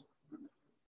confirm?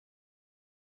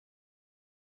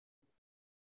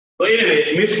 So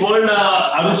anyway, Miss World,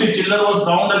 Arushi Chiller was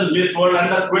crowned as Miss World,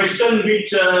 and the question which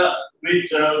the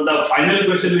final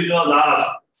question which was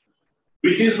asked,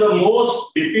 which is the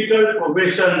most difficult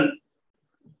profession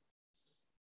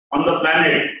on the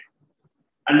planet,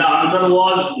 and the answer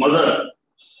was mother.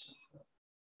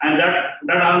 And that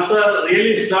answer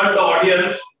really stunned the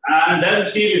audience, and then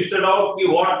she listed out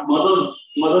what mothers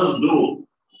do.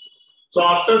 So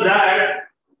after that,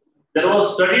 there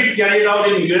was study carried out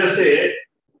in USA.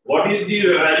 What is the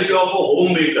value of a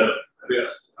homemaker?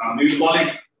 We call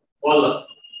it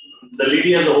the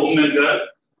lady as a homemaker,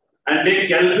 and they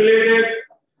calculated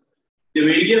the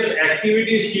various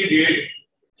activities she did,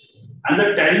 and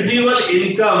the tangible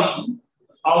income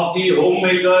of the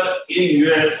homemaker in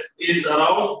US is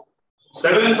around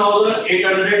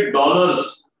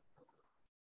 $7,800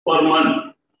 per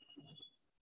month,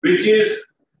 which is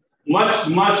much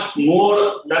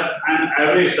more than an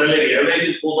average salary. Average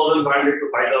is 4,500 to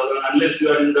 5,000, unless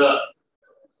you are in the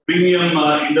premium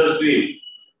industry.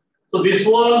 So this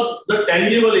was the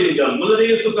tangible income. Well, they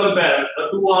used to compare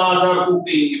 2 hours or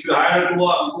cooking. If you hire 2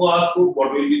 hours cook,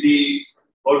 what will be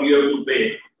what you have to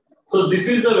pay? So this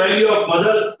is the value of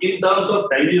mother in terms of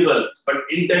tangible, but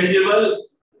intangible,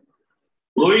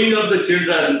 growing up the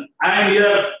children. I am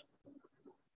here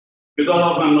because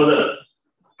of my mother.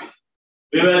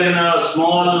 We were in a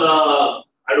small, I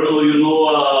don't know,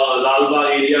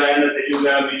 Lalbagh area, and you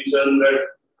have mentioned that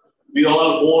we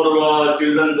all 4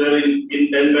 children were in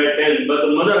 10 by 10. But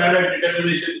the mother had a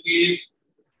determination that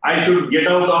I should get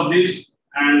out of this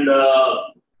and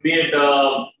create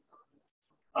a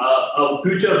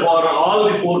future for all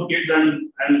the 4 kids,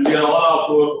 and we are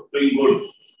all doing good.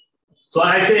 So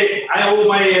I say I owe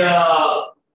my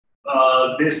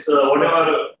this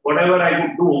whatever I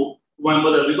could do to my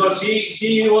mother, because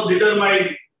she was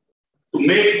determined to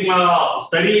make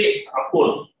study, of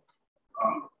course.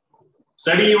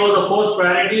 Study was the first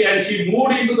priority, and she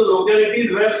moved into the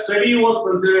localities where study was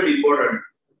considered important.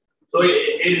 So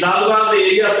in Lalbagh, the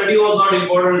area study was not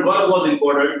important, work was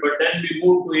important, but then we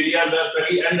moved to areas where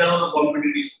study, and there was a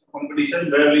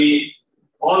competition where we,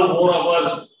 all 4 of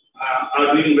us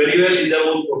are doing very well in their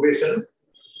own profession.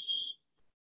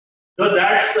 So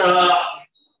that's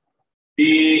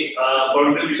the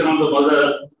contribution of the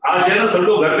mother. आज है ना सब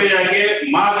लोग घर पे जाके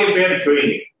माँ के पैर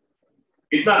छुएंगे,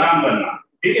 इतना काम करना,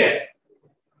 ठीक है?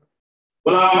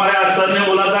 बोला हमारे आज सर ने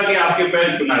बोला था कि आपके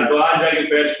पैर छूना है, तो आज जाके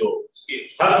पैर छो.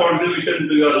 Her contribution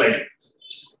to your life.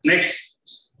 Next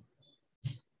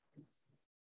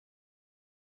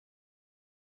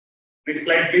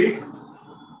slide, please.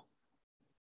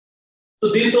 So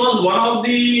this was one of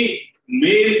the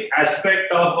main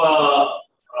aspect of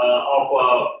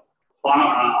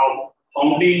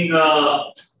founding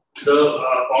the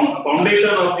foundation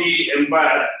of the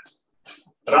empire.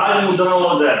 Raj Mudra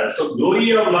was there. So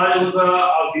glory of Raj Mudra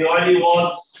of Shivaji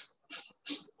was,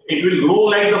 it will grow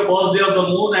like the first day of the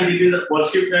moon, and it is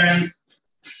worshipped, and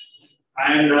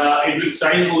it will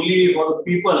shine only for the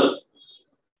people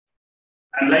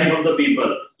and life of the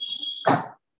people.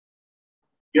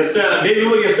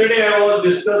 Yesterday I was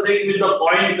discussing with the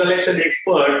coin collection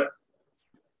expert.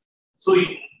 So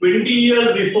 20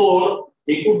 years before,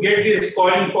 he could get this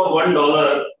coin for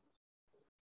 $1.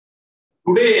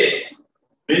 Today,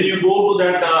 when you go to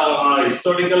that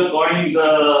historical coins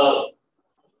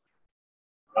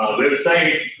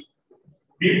website,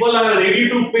 people are ready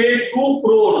to pay 2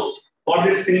 crores for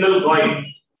this single coin.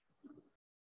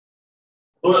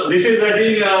 So this is, I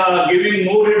think, giving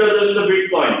more return than the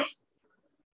bitcoins.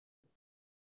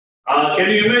 Can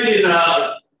you imagine?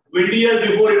 20 years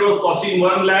before it was costing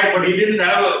 1 lakh, but he didn't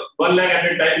have 1 lakh at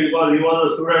the time because he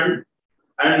was a student,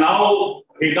 and now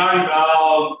he can't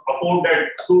afford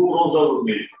that 2 crores of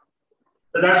rupees.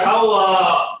 So that's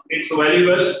how it's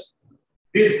valuable.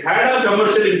 This had a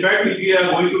commercial impact, which we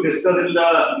are going to discuss in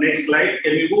the next slide.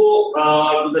 Can we go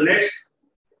to the next?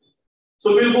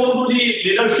 So we'll go to the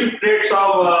leadership traits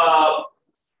of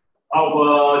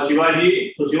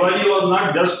Shivaji. So Shivaji was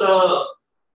not just a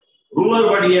ruler,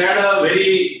 but he had a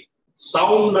very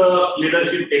sound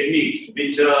leadership techniques,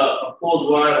 which of course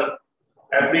were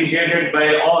appreciated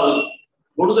by all.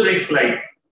 Go to the next slide.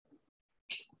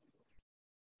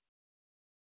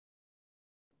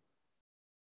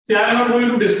 See, I am not going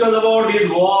to discuss about his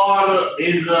war,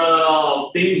 his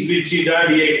things which he did,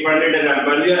 he expanded an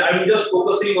empire. I am just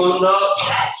focusing on the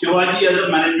Shivaji as a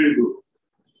management group.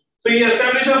 So he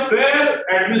established a fair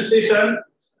administration.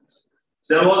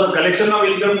 There was a collection of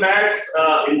income tax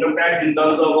in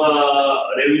terms of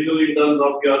revenue, in terms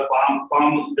of your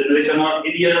farm generation or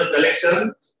any other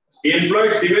collection. He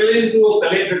employed civilians to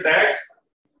collect the tax.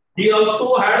 He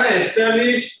also had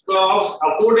established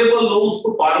affordable loans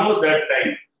to farmers that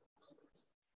time.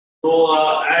 So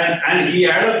and he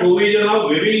had a provision of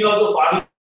waiving of the farm.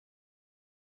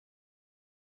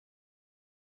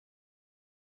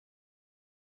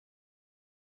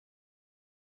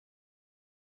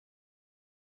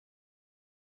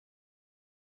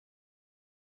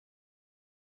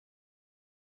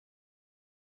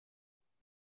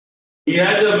 He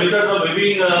had the method of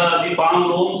waiving the farm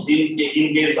loans in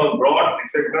case of drought,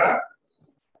 etc.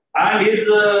 And his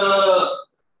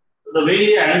the way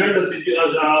he handled the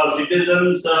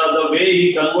citizens, the way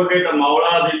he converted the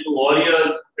Maulas into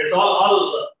warriors, it's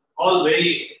all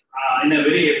very in a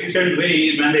very efficient way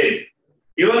he managed.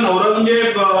 Even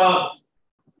Aurangzeb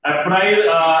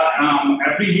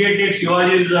appreciated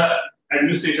Shivaji's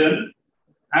administration,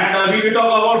 and we will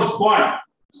talk about SWOT,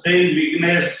 strength,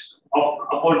 weakness,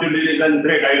 opportunities and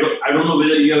threat. I don't know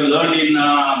whether you have learned in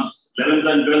 11th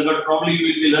and 12th, but probably you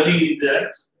will be learning it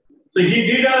there. So he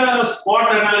did a SWOT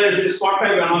type analysis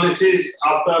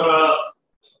after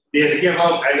the escape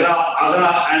of Agra,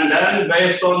 and then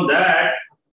based on that,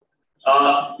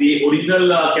 the original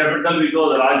capital, which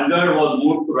was Rajgarh, was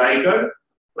moved to Raigad.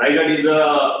 Raigad is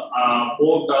a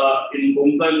port in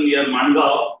Konkan near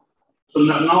Mangaon. So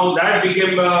now that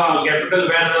became a capital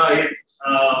where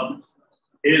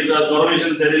his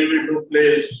coronation ceremony took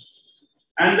place.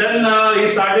 And then he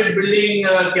started building,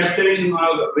 capturing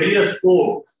various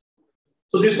forts.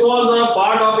 So this was a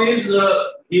part of his,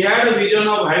 he had a vision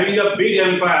of having a big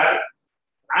empire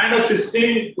and a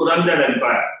system to run that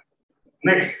empire.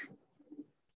 Next.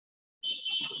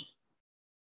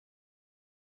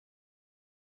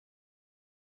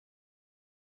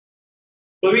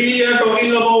 So we are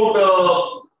talking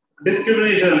about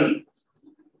discrimination.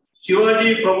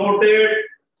 Shivaji promoted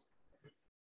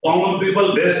common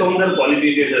people based on their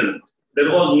qualification.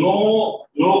 There was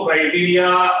no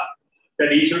criteria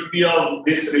that he should be of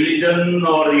this religion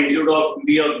or he should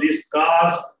be of this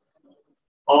caste,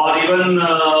 or even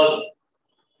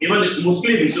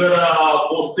Muslims were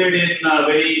posted in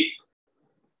very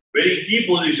key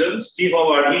positions. Chief of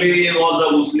Artillery was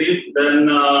a Muslim, then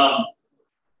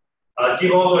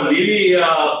Chief of Navy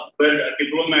were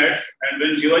diplomats, and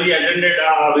when Shivaji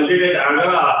visited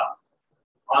Agra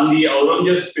on the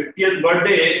Aurangzeb's 50th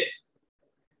birthday,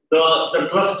 the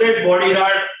trusted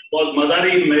bodyguard was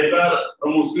Madari Mehta, a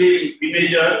Muslim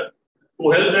teenager,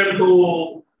 who helped them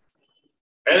to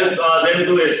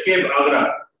escape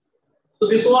Agra. So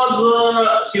this was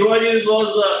Shivaji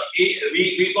was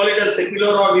we call it as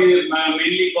secular, or we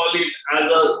mainly call it as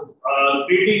a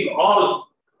treating all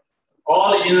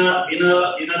in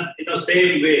a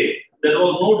same way. There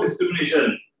was no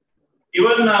discrimination.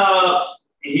 Even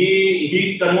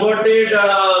he converted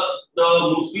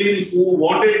the Muslims who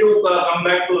wanted to come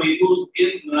back to Hindu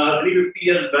in 350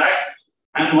 years back,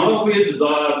 and one of his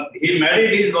he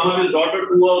married one of his daughter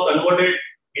to a converted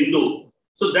Hindu.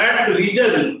 So that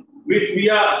region which we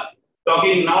are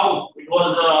talking now, it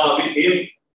was with him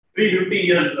 350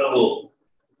 years ago.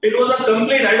 It was a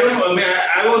complete, I don't know,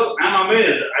 I'm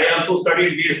amazed. I also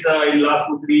studied this in last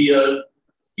 2-3 years.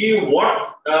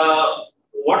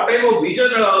 What type of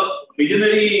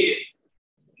visionary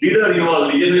leader he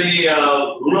was, visionary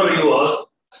ruler he was.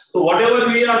 So whatever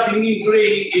we are thinking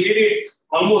today, he did it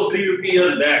almost 350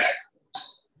 years back.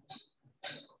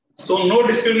 So no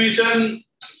discrimination,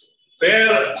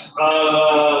 fair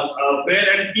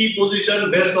and key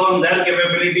position based on their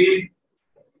capabilities,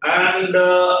 and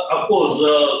of course,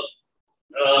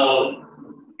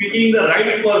 picking the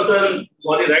right person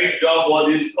for the right job was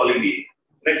his quality.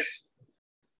 Next.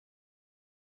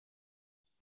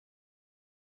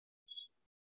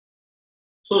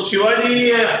 So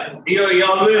Shivaji, he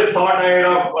always thought ahead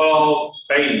of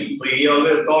time. So he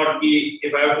always thought,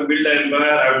 if I have to build an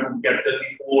empire, I have to capture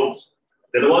the forts.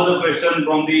 There was a question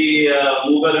from the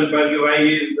Mughal Empire, why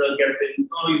he is the captain.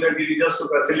 No, he said it is just to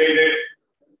facilitate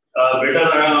better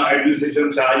administration.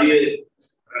 Shahaji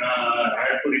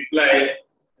had to reply,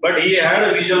 but he had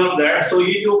a vision of that. So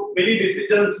he took many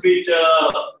decisions which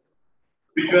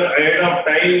were ahead of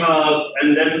time,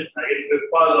 and then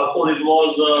of course it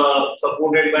was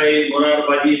supported by Morar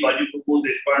Baji Pupul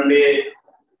Deshpande,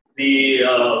 the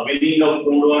winning of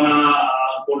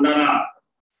Kondana.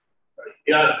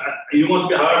 Yeah, you must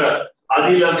be heard.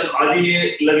 Adi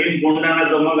Lagin Kondana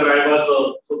Damak Raiba,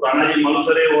 so Tanaji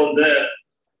Malusare was there.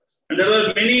 And there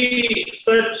were many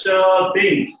such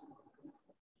things.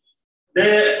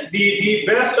 The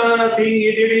best thing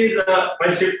he did is by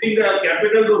shifting the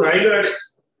capital to Raigad,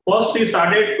 first he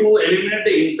started to eliminate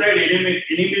the inside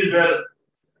enemies were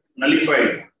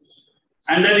nullified.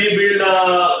 And then he built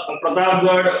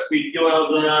Pratapgarh, which was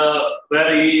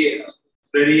where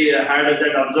he had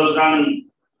that Afzal Khan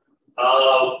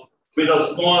with a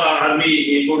small army,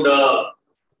 he could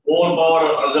overpower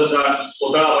Afzal Khan,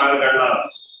 Kotala Fire Gadla.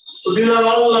 So these are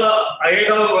all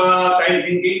ahead of time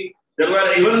thinking. There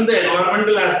were even the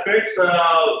environmental aspects,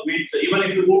 which even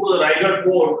if you go to the Raigad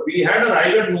port, we had a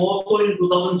Raigad Mahotsav in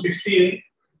 2016,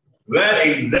 where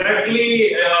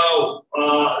exactly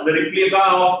the replica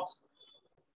of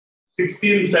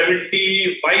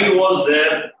 1675 was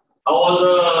there. How was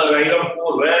the Raigad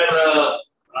port, where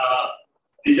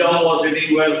Nijam was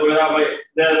sitting, where Sohrabai,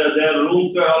 their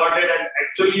rooms were allotted, and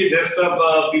actually dressed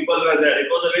up people were there. It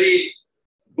was a very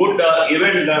good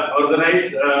event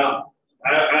organized.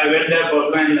 I went there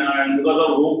personally, and because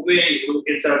of ropeway,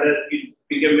 it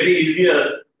became very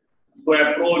easier to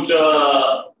approach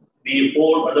the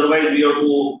port. Otherwise, we have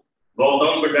to walk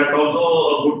down. But that's also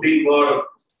a good thing for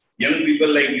young people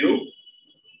like you.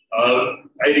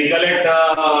 I recollect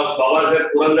Baba Saheb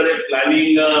Purandare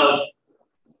planning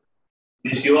the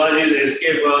Shivaji's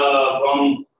escape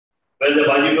from when the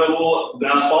Baji Prabhu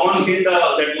found hint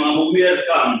that movie has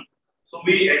come. So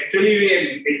we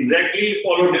exactly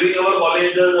followed during our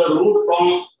college the route from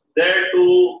there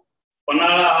to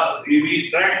Panala.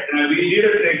 We did a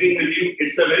trekking with him.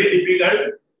 It's a very difficult,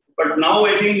 but now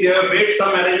I think they have made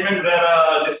some arrangement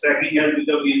where this trekking has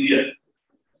become easier.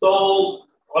 So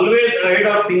always ahead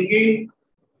of thinking,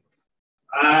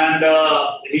 and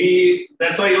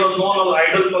that's why he was known as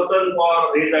idle person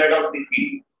for his ahead of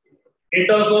thinking. In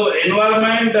terms of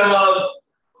environment,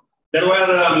 there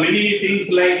were many things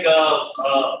like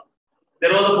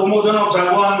there was a promotion of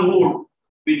Sagwan wood,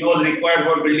 which was required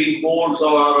for building forts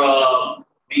or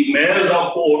the mahals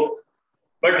of fort.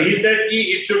 But he said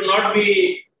it should not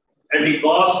be at the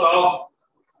cost of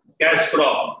cash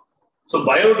crop. So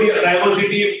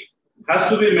biodiversity has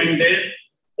to be maintained.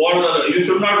 You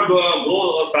should not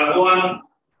grow Sagwan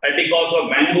at the cost of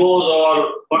mangoes or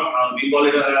we call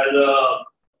it as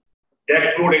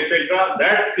jackfruit, etc.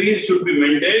 That trees should be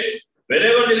maintained.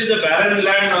 Wherever there is a barren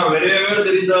land or wherever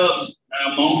there is a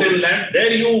mountain land,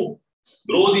 there you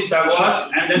grow the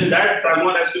sagwan, and then that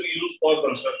sagwan has to be used for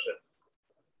construction.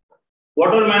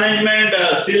 Water management,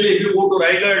 still if you go to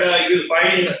Raigad, you will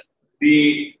find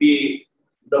the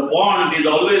pond is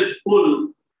always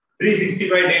full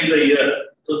 365 days a year.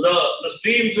 So the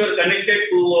streams were connected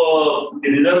to the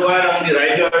reservoir on the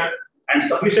Raigad, and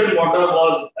sufficient water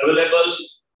was available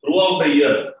throughout the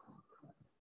year.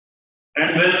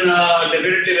 And when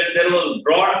definitely when there was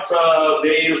droughts,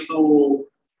 they used to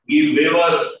give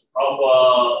waiver of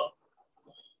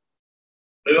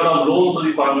loans to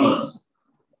the farmers.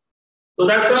 So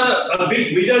that's a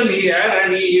big vision he had,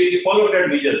 and he followed that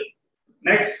vision.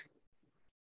 Next.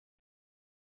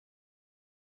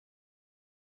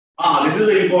 This is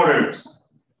important.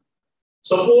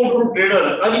 Support to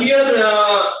traders. Earlier,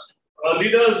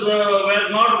 leaders were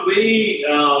not very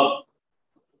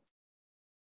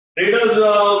traders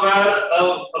were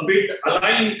a bit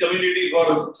aligned community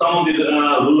for some of the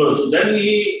rulers. So then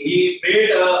he paid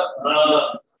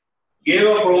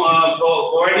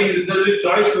providing reasonable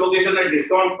choice location at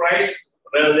discount price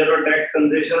where there were tax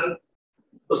concession.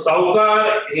 So Saukar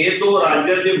हे तो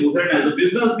राज्य के भूषण है. So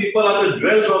business people are the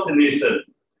jewels of the nation.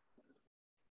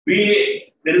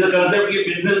 There is a concept that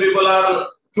business people are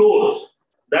chores.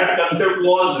 That concept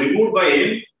was removed by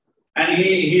him, and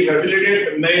he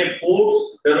facilitated made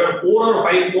ports. There were 4 or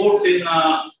 5 ports in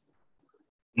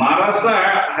Maharashtra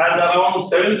has around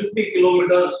 750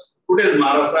 kilometers. Today's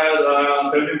Maharashtra has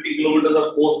around 750 kilometers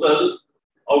of coastal,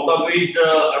 out of which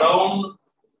around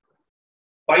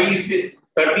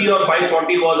 530 or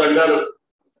 540 was under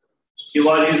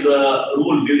Shivaji's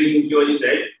rule during Shivaji's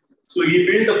time. So he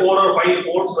built 4 or 5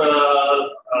 ports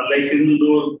like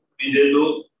Sindhu,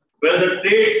 Vijayadur, where the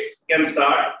trades can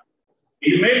start.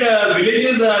 He made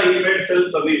villages, he made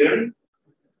self-sufficient.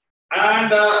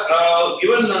 And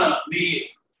even the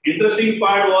interesting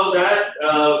part was that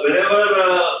wherever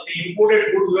the imported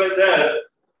goods were there,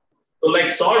 so like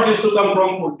salt used to come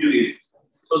from Portuguese.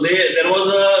 So there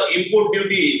was a import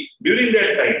duty during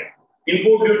that time.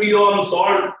 Import duty on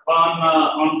salt,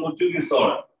 on Portuguese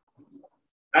salt.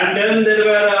 And then there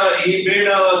were, he made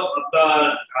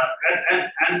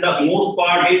and the most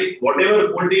part is whatever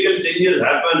political changes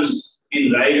happen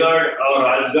in Raigad or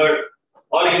Rajgarh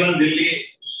or even Delhi,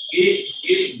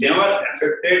 it never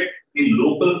affected the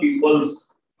local people's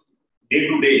day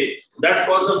to day. That's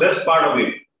was the best part of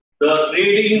it. The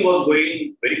trading was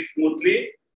going very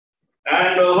smoothly.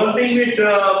 And one thing which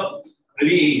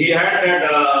he had that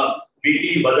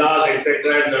PT, Bajaj,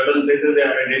 etc., and certain places they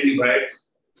have identified.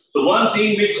 So one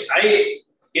thing which I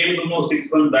came to know 6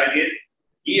 months back is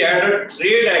he had a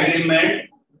trade agreement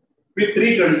with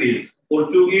 3 countries,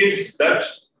 Portuguese, Dutch,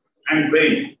 and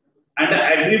Spain. And the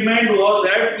agreement was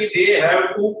that they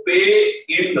have to pay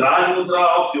in Raj Mudra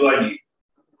of Shivaji.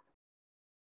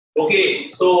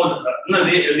 Okay, so no,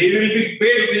 they will be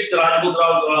paid with Raj Mudra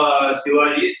of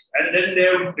Shivaji, and then they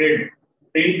have to trade.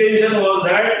 The intention was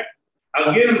that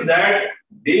against that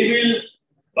they will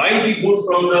buy the goods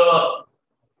from the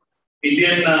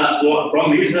Indian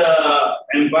from his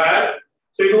empire.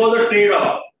 So it was a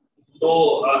trade-off. So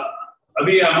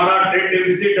अभी हमारा trade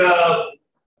deficit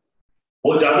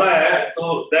बहुत ज़्यादा है. So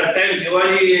that time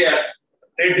Shivaji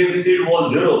trade deficit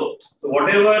was 0. So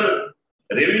whatever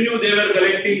revenue they were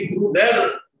collecting through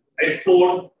their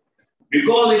export,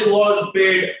 because it was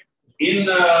paid in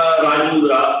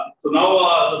Rajmudra. So now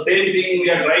the same thing we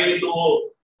are trying to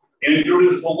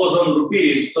introduce focus on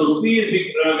rupees. So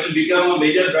rupees will become a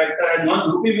major factor, and once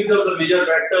rupee becomes a major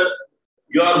factor,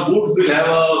 your goods will have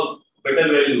a better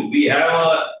value. We have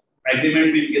an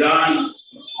agreement with Iran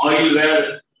oil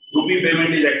where rupee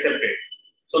payment is accepted.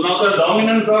 So now the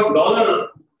dominance of dollar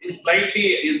is slightly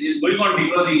is going on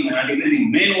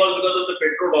decreasing. Main was because of the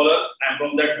petrodollar, and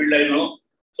from that field I know.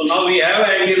 So now we have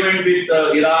an agreement with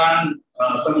Iran,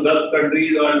 some Gulf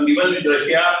countries, or even with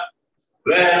Russia,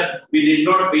 where we did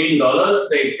not pay in dollars.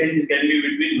 The exchange can be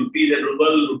between rupees and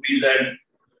ruble, rupees and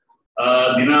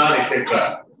dinar,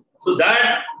 etc. So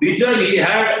that region he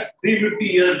had 350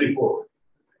 years before.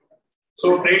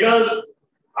 So traders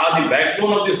are the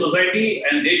backbone of the society,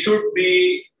 and they should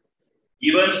be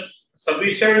given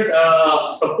sufficient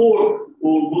support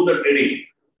to do the trading.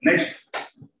 Next.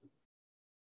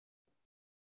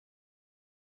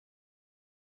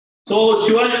 So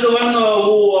Shivaji is the one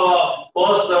who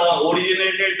first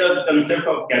originated the concept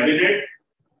of cabinet.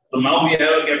 So now we have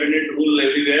a cabinet rule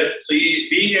everywhere. So he,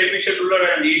 being an efficient ruler,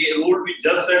 and he ruled with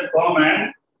just and firm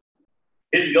hand,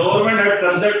 his government had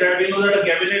concept that we know that a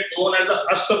cabinet known as the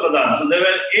Ashtapradhan. So there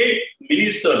were 8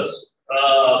 ministers,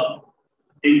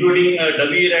 including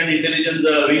Dabir and intelligence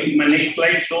wing. My next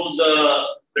slide shows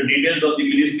the details of the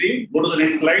ministry. Go to the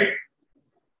next slide.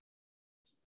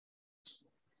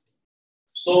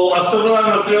 So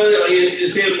Ashtapradhan, you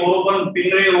say Moropan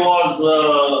Pingre was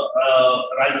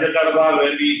Rajya Karba,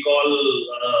 where we call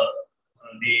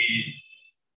the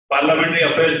Parliamentary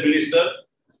Affairs Minister.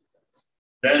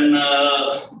 Then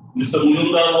Mr.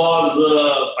 Mulundar was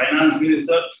Finance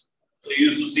Minister. So you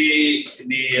used to see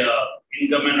the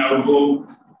income and outgo.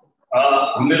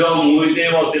 Ambirao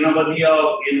Mohite was Senapati. He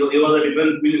was a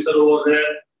defense minister over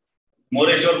there.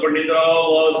 Moreshwar Pandit Rao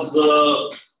was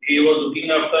he was looking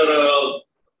after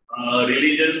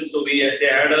religion. So they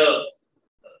had a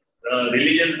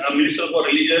minister for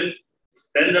religion.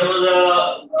 Then there was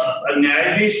a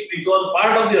Nyayadeesh which was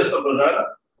part of the Ashtapradhan.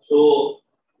 So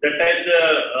that time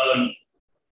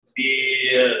the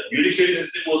judicial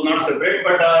system was not separate,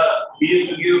 but he used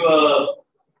to give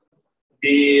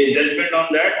the judgment on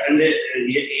that, and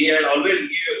he had always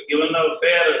given a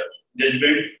fair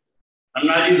judgment.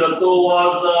 Annaji Datto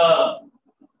was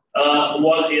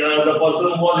the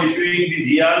person who was issuing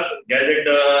the GRs, Gazette,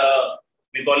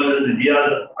 we call it the GR,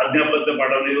 Adhyapatya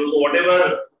Patani. So whatever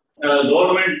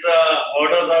government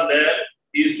orders are there,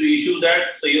 he used to issue that.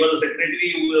 So he was the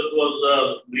secretary who was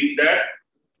doing that.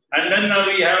 And then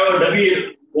we have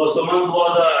Dabir, was someone who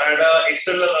was had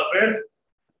external affairs.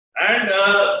 And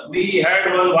we had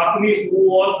one Vaknis who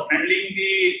was handling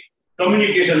the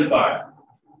communication part.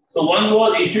 So one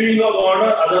was issuing of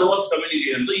order, other was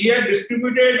communication. So he had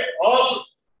distributed all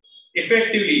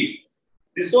effectively.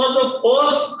 This was the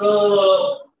first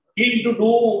thing to do,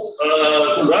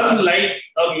 to run like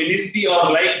a ministry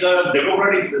or like a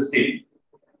democratic system.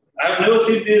 I have never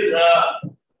seen this.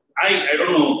 I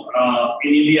don't know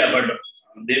in India, but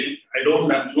I don't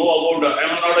know about. I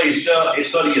am not a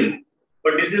historian,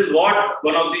 but this is what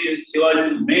one of the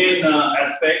Shivaji's main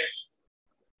aspects: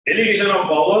 delegation of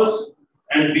powers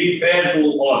and be fair to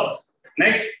all.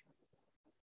 Next.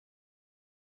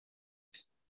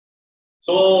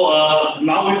 So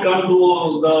now we come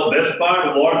to the best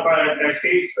part, war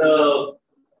tactics. Of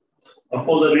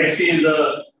course, the next is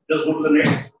just go to the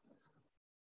next.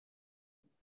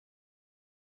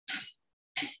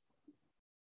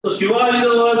 So Shivaji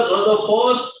was the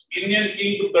first Indian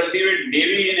king to cultivate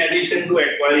navy in addition to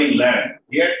acquiring land.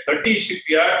 He had 30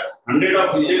 shipyards, 100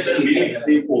 of villages and many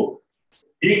seaports.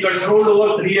 He controlled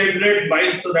over 300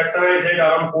 miles, so that's why I said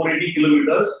around 480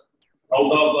 kilometers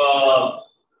out of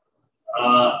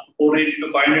 480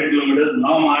 to 500 kilometers.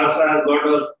 Now Maharashtra has got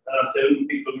a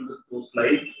 70 kilometers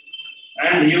coastline,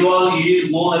 and he is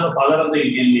known as the father of the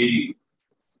Indian Navy.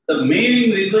 The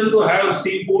main reason to have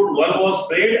seaport, one was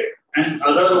trade, and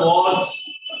other was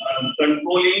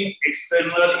controlling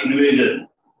external invasion.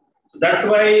 So that's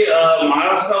why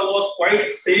Maharashtra was quite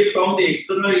safe from the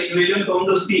external invasion from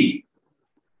the sea.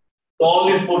 So all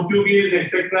these Portuguese,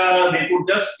 etc., they could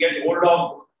just get hold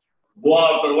of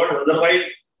Goa afterwards. Otherwise,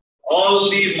 all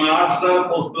the Maharashtra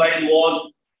coastline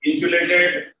was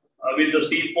insulated with the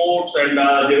seaports, and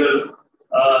they were.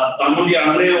 Kamudi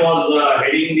Andre was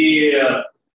heading the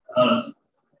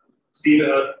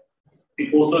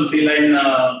coastal sea line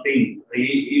thing.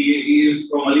 He is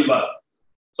from Alibag.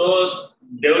 So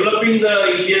developing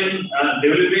the Indian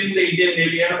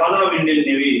Navy and father of Indian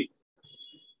Navy.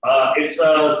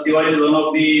 Shivaji is one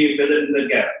of the feathers in the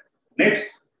cap. Next.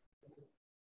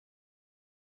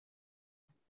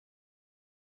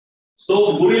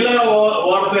 So guerrilla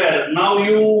warfare. Now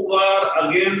you are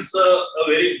against a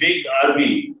very big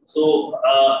army. So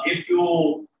if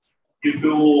you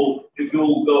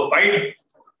fight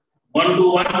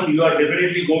 1-to-1, you are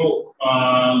definitely going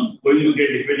to get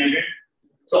defeated.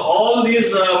 So all these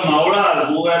Maudas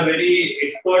who are very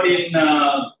expert in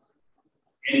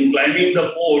climbing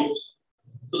the forts,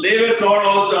 so they were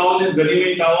taught all these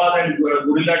Ganime Kawas and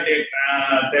guerrilla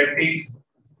tactics,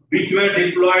 which were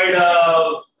deployed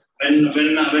when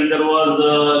there was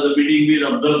the meeting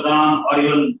with Abdul Khan or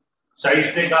even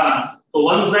Shaiste Khan. So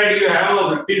one side you have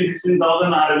a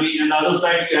 15,000-16,000 army, and the other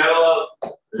side you have a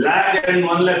 100,000 and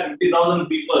 150,000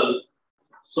 people.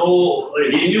 So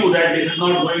he knew that this is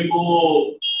not going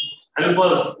to help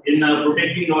us in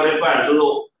protecting our empire.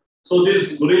 So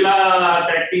this guerrilla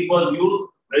tactic was used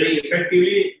very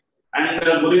effectively, and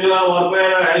guerrilla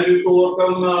warfare helped you to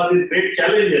overcome these great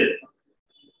challenges.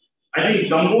 I think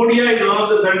Cambodia is one of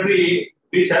the countries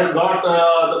which has got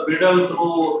the freedom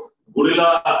through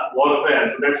guerrilla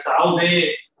warfare. So that's how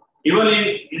they, even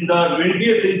in the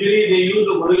 20th century, they used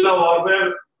the guerrilla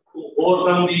warfare to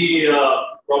overcome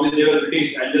probably they were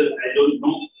British. I don't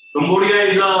know. Cambodia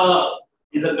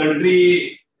is a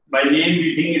country, by name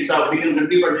we think it's an African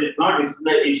country, but it's not. It's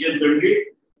the Asian country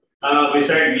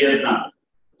beside Vietnam.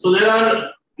 So there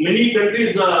are many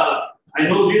countries. I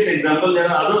know this example. There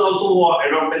are others also who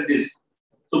adopted this.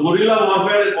 So guerrilla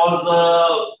warfare was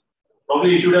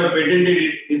probably you should have patented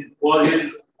it. It was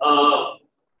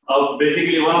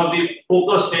basically one of the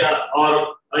focused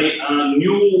or a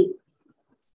new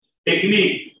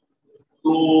technique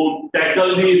to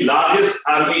tackle the largest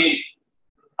army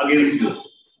against you.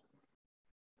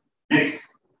 Next.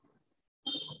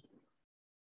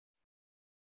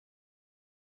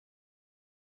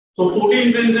 So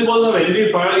 14 principles of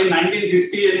Henry Fayol in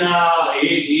 1960, and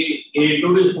he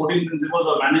introduced 14 principles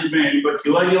of management, but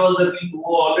Shivaji was the king who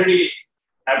already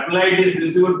applied this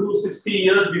principle 260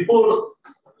 years before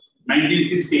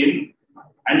 1916,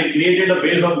 and he created a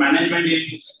base of management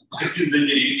in 16th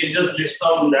century. You can just list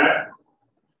down that.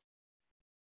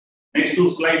 Next two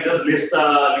slides just list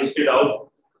it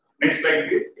out. Next slide,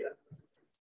 please. Yeah.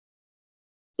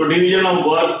 So division of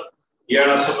work, he had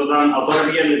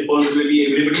authority and responsibility.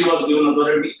 Everybody was given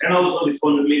authority and also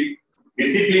responsibility.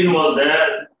 Discipline was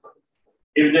there.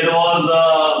 If there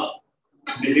was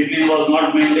discipline was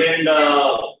not maintained,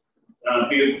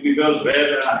 people's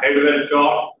head were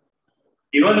chopped.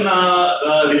 Even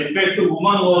respect to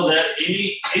women was there.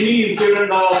 Any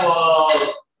incident of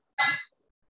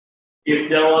if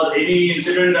there was any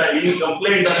incident, any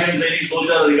complaint against any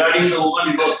soldier regarding the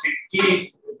woman, it was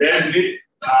strictly dealt with,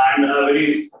 and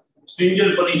very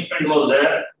stringent punishment was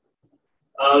there.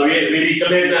 We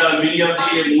recollect many of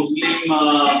the Muslim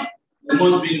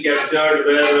women being captured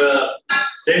were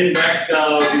sent back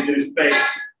with respect.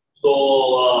 So,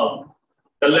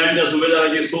 Kalyan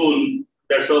Subedar soon,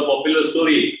 that's a popular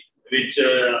story, which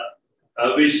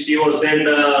she was sent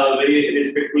very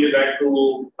respectfully back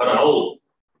to her house.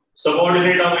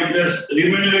 Subordinate of interest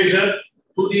remuneration,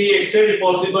 to the extent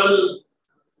possible,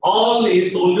 all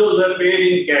his soldiers were paid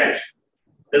in cash.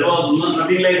 There was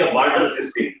nothing like a barter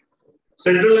system.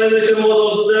 Centralization was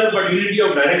also there, but unity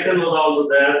of direction was also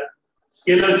there.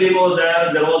 Scalar chain was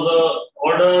there. There was the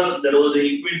order. There was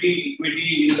the equity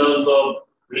in terms of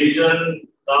religion,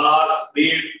 caste,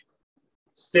 creed,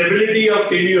 stability of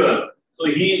tenure. So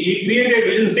he created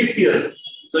within 6 years.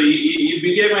 So he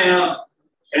became a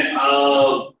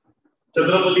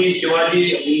Chhatrapati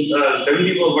Shivaji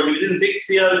 74, but within 6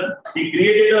 years he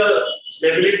created a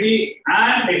stability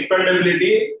and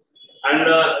expandability, and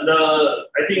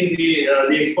I think the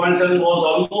expansion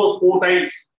was almost 4 times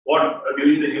what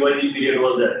during the Shivaji period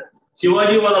was there.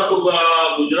 Shivaji was up to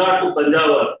Gujarat to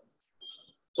Tanjavur.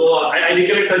 So I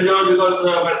recollect Tanjavur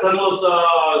because my son was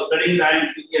studying the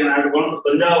IMC and I had gone to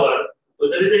Tanjavur. So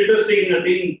that is an interesting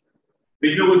thing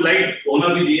which you would like to.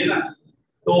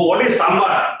 So what is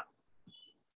Sambar?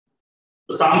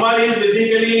 Sambar is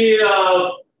basically the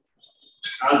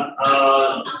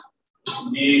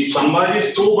Sambhaji's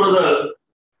two brother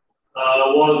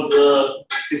was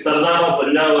the Sardar of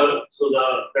Tanjavur. So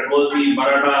that was the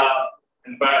Maratha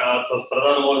Empire.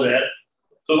 Sardar was there.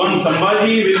 So when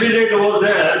Sambhaji visited over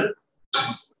there,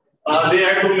 they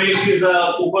had to make his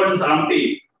Kukan's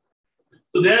Amti.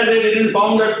 So there they didn't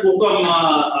found that Kukam,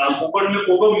 Kukan mein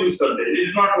Kukam use karte. They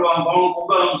did not found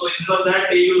Kukam. So instead of that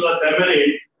they used a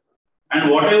tamarind. And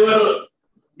whatever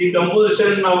the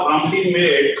composition of Amti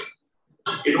made,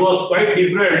 it was quite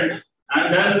different.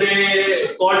 And then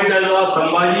they called it as a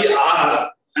Sambhaji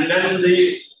R. And then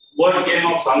the word came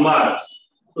of Sambar.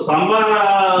 So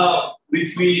Sambar,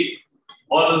 which we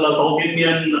all the South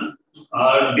Indian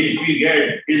dish we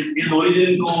get, is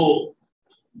origin to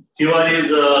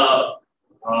Shivaji's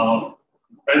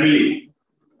family.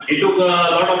 He took a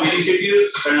lot of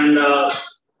initiatives and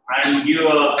give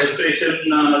aspiration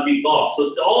the top. So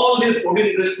all these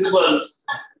 14 principles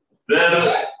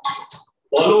were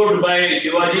followed by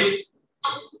Shivaji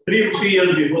 350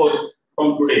 years before from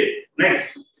today.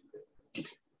 Next.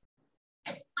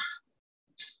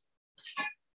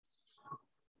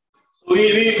 So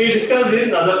we discussed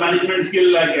this other management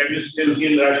skill like administration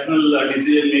skill, rational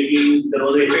decision making. There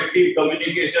was effective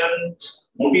communication,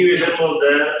 motivation was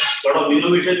there. A lot of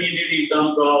innovation needed in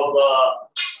terms of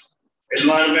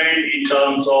environment, in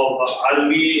terms of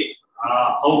army,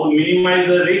 how to minimize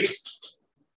the risk.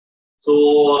 So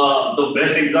the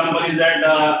best example is that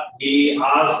he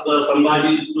asked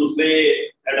Sambhaji to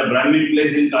stay at a Brahmin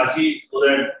place in Kashi so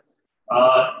that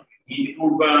it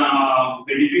would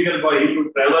be difficult for him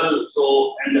to travel.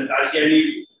 So and the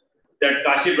Kashyani, that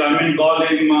Kashi Brahmin called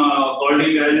him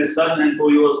as his son, and so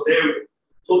he was saved.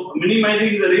 So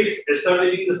minimizing the risk,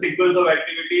 establishing the sequence of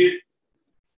activities.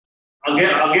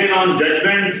 Again on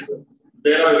judgment,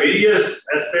 there are various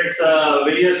aspects,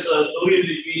 various stories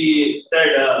which we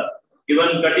said.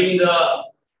 Even cutting the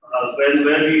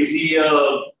when we see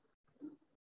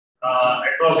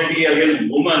atrocity against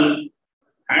women,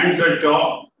 hands were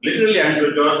chopped, literally hands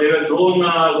were chopped. They were thrown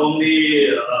from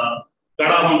the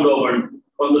Kadamam government,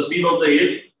 from the steep of the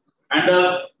hill, and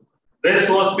the rest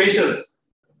was patience.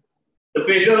 The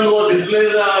patience was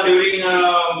displayed during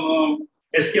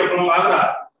escape from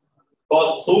Agra.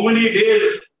 For so many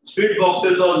days, sweet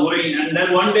boxes were going, and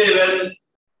then one day when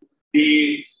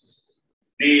the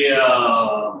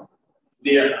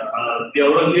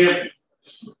Aurangzeb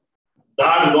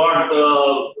guard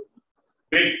got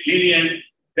bit lenient,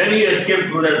 then he escaped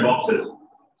through that boxes.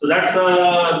 So that's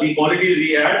the qualities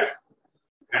he had.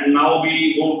 And now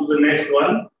we go to the next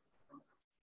one.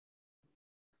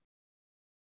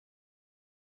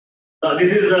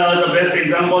 This is the best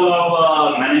example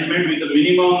of management with the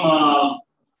minimum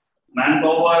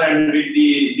manpower and with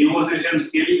the negotiation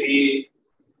skill. He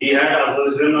had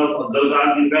association of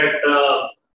Dalgan. In fact,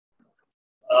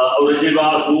 Aurangzeb,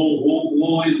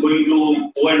 who is going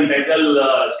to go and tackle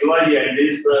Shivaji, and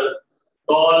this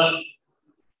tall,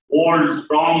 old,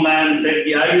 strong man said,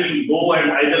 I will go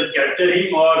and either capture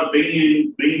him or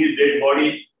bring his dead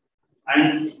body.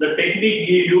 And the technique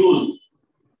he used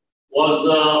was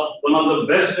one of the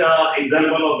best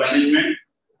example of management.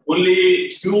 Only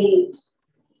few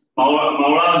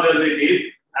Maulas were with him,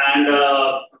 and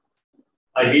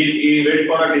he went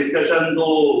for a discussion to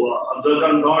observe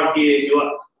and thought कि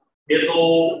ये तो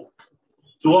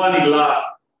चूहा निकला,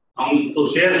 हम तो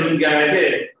शेर सुन के आए थे,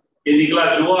 ये निकला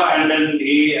चूहा, and then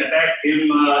he attacked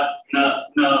him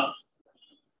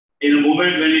in a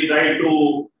moment when he tried to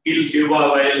kill Shiva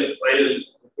while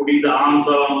putting the arms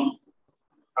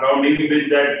around him with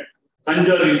that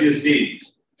conjure which is seen.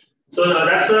 So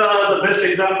that's the best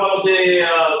example of the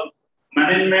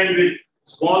management with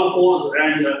small force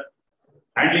and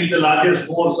handling the largest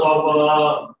force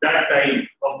of that time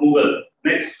of Mughal.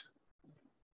 Next.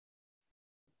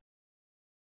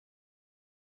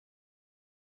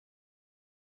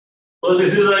 So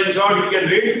this is in short you can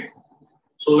read.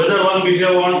 So whether one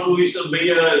Bishop wants to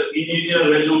be an engineer,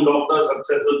 well-known doctor,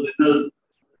 successful business,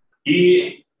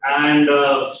 he and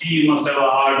she must have a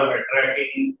heart of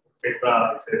attracting,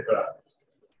 etc., etc.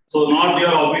 So not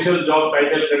your official job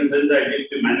title concerns the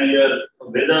executive manager,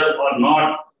 whether or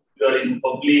not you are in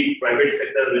public, private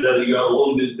sector, whether your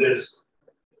own business,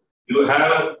 you should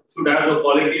have the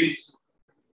qualities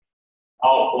of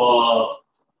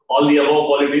all the above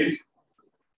qualities.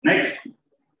 Next.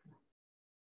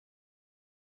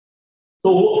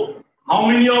 So, how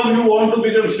many of you want to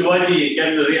become Shivaji?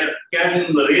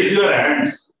 Can raise your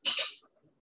hands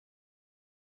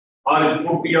or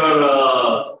put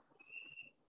your.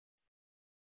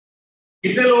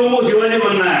 कितने लोगों को शिवाजी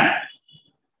बनना है?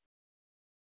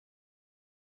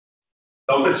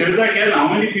 Dr. Sekkizhar, how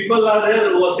many people are there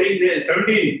who are saying they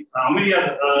 17? How many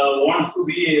wants to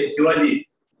be Shivaji?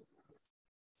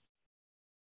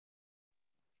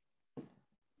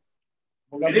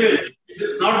 Anyway, this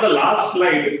is not the last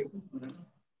slide.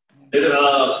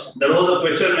 There was a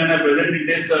question when I presented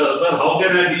this, sir, how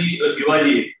can I be a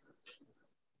Shivaji?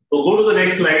 So go to the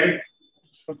next slide.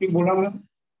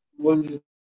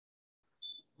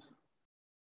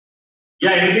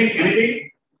 Yeah,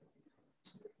 anything?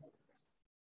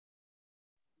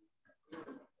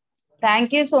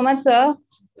 Thank you so much, sir.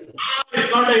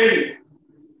 It's not the end.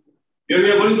 We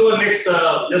are going to the next,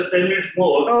 just 10 minutes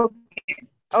more.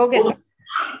 Okay.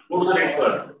 Go to the next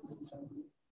one.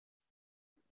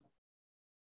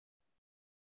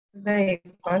 Right.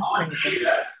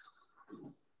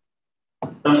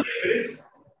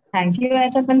 Thank you,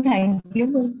 Aitapan. Thank you.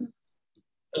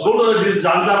 Go to this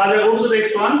Janta Raja. Go to the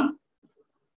next one.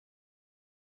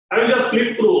 I will just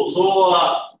flip through. So,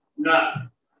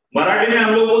 Marathi में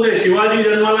हम लोग बोलते हैं शिवाजी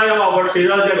जन्माला या वापट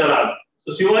शेजारच्या घरात.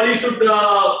 So Shivaji should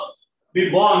be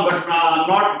born, but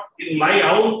not in my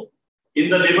house, in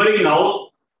the neighboring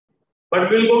house. But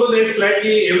we'll go to the next slide.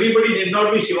 Everybody need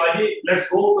not be Shivaji. Let's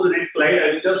go to the next slide.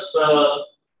 I will just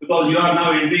because you are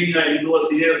now entering into a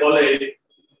senior college.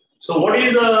 So what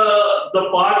is the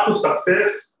path to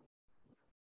success?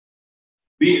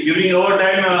 During our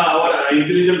time, our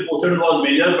intelligence quotient was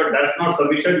measured, but that's not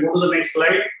sufficient. Go to the next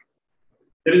slide.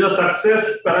 There is a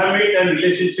success pyramid and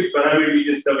relationship pyramid which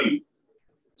is coming.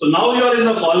 So now you are in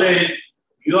the college,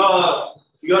 your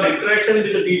interaction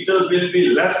with the teachers will be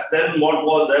less than what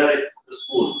was there in the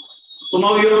school. So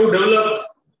now you have to develop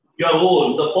your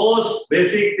own. The first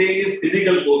basic thing is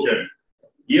physical quotient.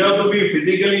 You have to be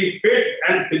physically fit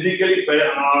and physically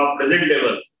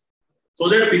presentable so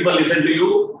that people listen to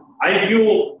you.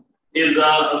 IQ is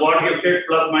God gifted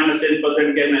plus minus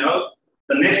 10% can have.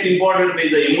 The next important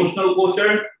is the emotional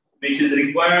quotient, which is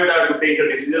required to take a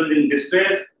decision in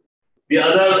distress. The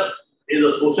other is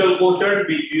a social quotient,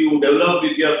 which you develop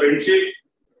with your friendship.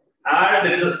 And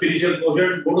there is a spiritual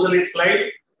quotient. Go to the next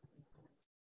slide.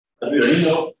 Are we running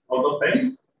out of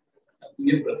time?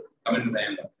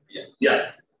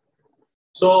 Yeah.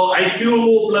 So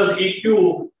IQ plus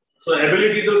EQ, so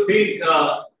ability to think,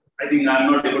 I think I'm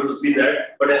not able to see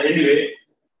that, but anyway,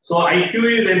 so IQ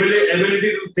is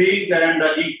ability to think and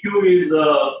EQ is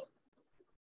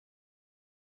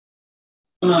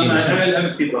I will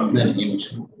see from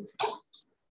emotion.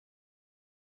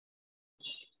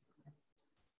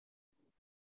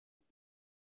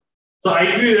 So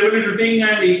IQ is ability to think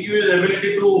and EQ is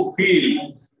ability to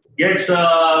feel. Gets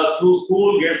through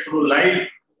school, gets through life.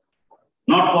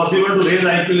 Not possible to raise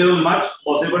IQ level much,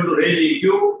 possible to raise EQ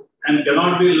and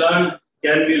cannot be learned,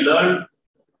 can be learned.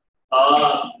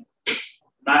 I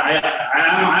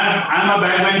am a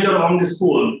backbencher from the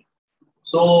school.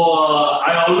 So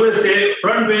I always say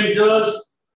front bencher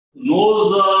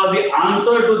knows the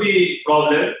answer to the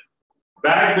problem.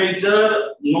 Back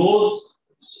bencher knows,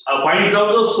 finds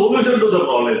out the solution to the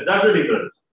problem. That's the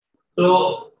difference.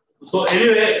 So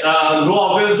anyway,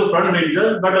 no offense to front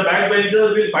benchers, but the back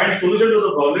benchers will find solution to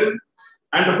the problem,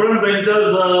 and the front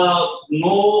benchers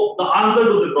know the answer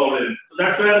to the problem. So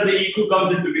that's where the EQ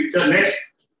comes into picture.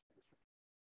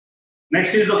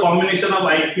 Next is the combination of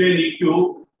IQ and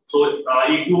EQ. So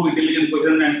EQ, intelligent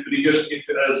quotient, and spiritual. If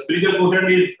spiritual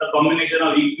quotient is a combination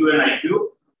of EQ and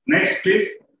IQ. Next, please.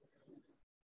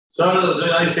 So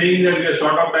I'm saying that we are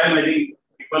short of time. I think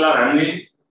people are hungry.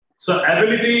 So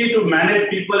ability to manage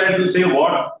people and to say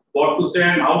what to say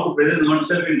and how to present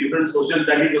oneself in different social,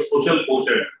 that is the social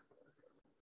quotient.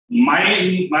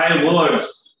 My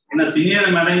words, in a senior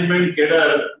management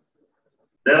cadre,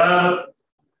 there are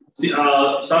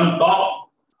some top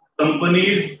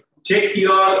companies check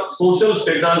your social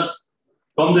status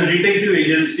from the detective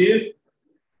agencies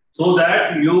so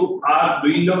that you are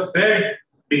doing a fair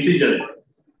decision.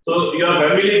 So your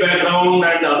family background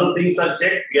and other things are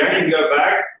checked behind your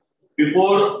back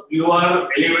before you are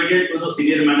elevated to the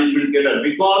senior management cadre,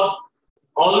 because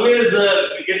always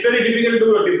it's very difficult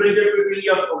to differentiate between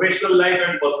your professional life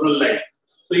and personal life.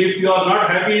 So if you are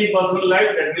not happy in personal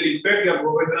life, that will impact your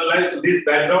professional life. So these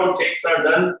background checks are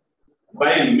done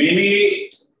by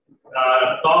many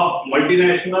top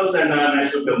multinationals and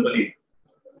national companies.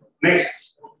 Next.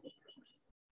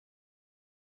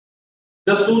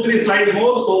 Just 2-3 slides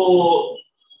more. So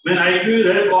when IQ is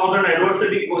very constant,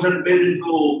 adversity quotient plays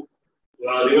into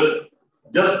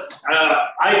just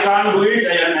I can't do it,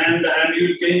 and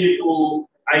you change it to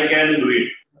I can do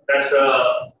it. That's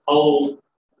how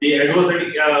the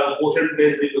adversity quotient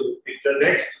plays into the picture.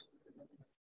 Next.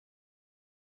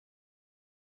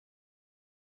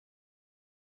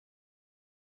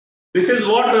 This is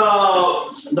what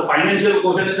the financial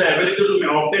quotient is: the ability to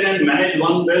obtain and manage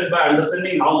one's wealth by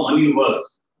understanding how money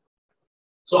works.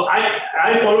 So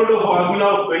I followed a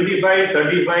formula of 25,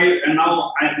 35, and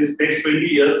now this takes 20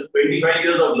 years, 25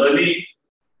 years of learning,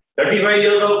 35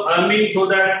 years of earning, so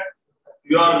that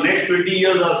your next 20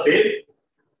 years are safe.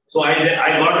 So I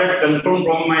got that confirmed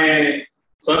from my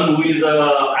son, who is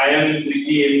IIM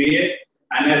 3G MBA,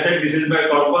 and I said, this is my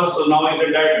corpus. So now I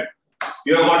said that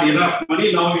you have got enough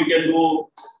money, now you can do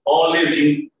all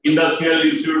these industrial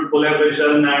institute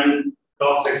collaboration and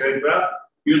talks, etc.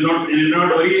 You will not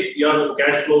worry, your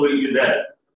cash flow will be there.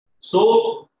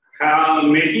 So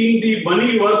making the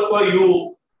money work for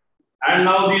you, and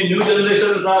now the new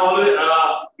generations are always,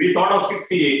 we thought of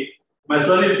 60. My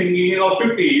son is thinking of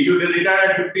 50. He should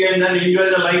retire at 50 and then enjoy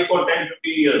the life for 10, 15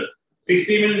 years.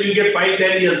 60 means you get 5,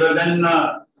 10 years, but then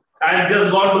I had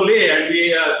just gone to lay, and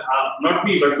we, not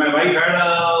me, but my wife had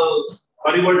a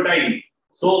horrible time.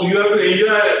 So you have to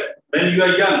enjoy when you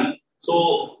are young.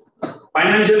 So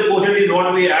financial quotient is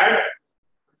what we add.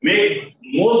 Make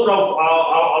most of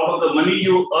out of the money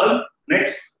you earn.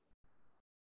 Next.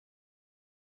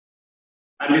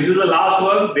 And this is the last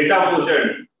one, data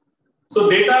quotient. So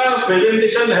data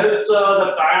presentation helps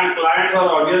the clients or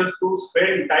audience to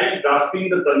spend time grasping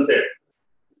the concept.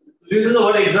 This is the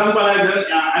one example I've done.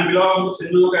 I belong to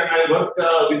Sindhu and I work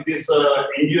with this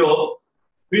NGO.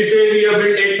 We say we have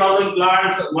built 8,000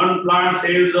 plants. One plant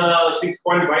saves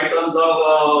 6.5 tons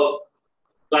of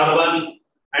carbon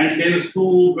and saves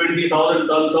 20,000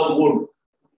 tons of wood.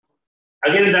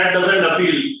 Again, that doesn't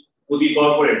appeal to the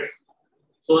corporate.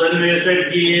 So then we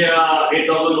said 8,000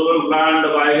 rural plant, the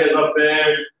biogas are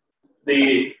fed,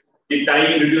 the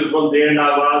time reduced from 3.5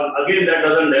 hours. Again, that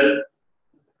doesn't help.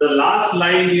 The last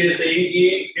line we are saying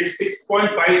is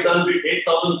 6.5 tons with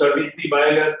 8,033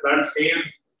 biogas plants saved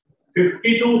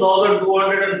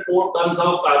 52,204 tons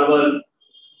of carbon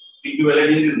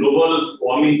equivalent in the global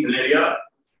warming scenario.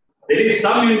 There is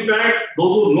some impact,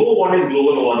 those who know what is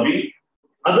global warming.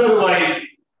 Otherwise,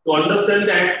 to understand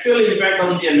the actual impact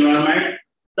on the environment,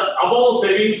 the above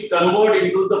savings convert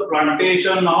into the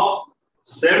plantation of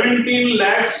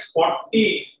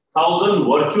 17,40,000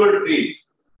 virtual trees.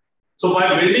 So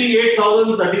by building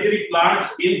 8,033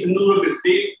 plants in Sindhu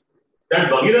district, that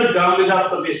Bhagirath Vilas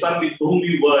Pratishthan with whom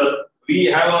we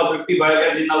have a 50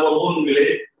 biogas in our own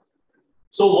village.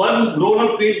 So one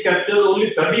grown-up tree captures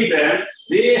only 30 grams.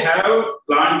 They have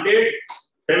planted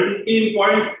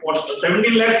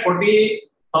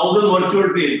 17,40,000 virtual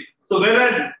trees. So when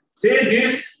I say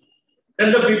this,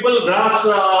 then the people grasp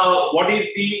what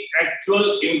is the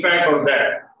actual impact of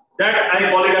that. That I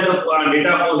call it as a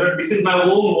data quotient. This is my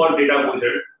own word, data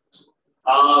quotient.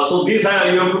 So this you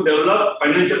have to develop.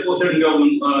 Financial quotient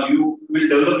you will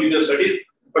develop in your studies.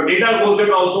 But data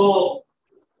quotient also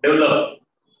develop.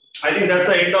 I think that's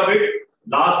the end of it.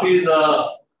 Last is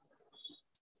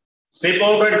step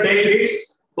out and take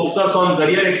risks, focus on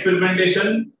career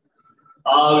experimentation.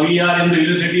 We are in the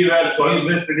university where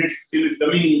choice-based credit still is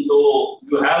coming, so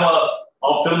you have a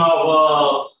option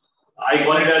of I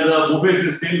call it as a buffet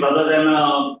system rather than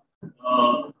a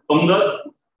hunger.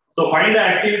 So find the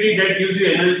activity that gives you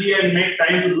energy and make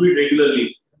time to do it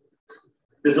regularly.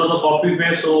 This was a copy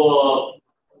paste, so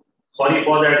sorry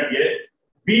for that. Yeah.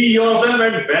 Be yourself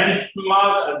and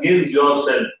benchmark against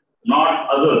yourself, not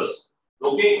others.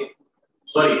 Okay?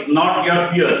 Sorry, not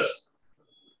your peers.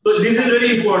 So this is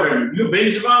very important. You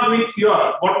benchmark with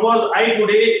your, what was I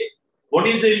today, what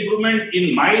is the improvement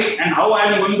in my, and how I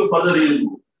am going to further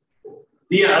improve.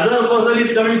 The other person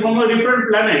is coming from a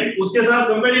different planet. उसके साथ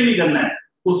compare नहीं करना है.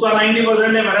 उसका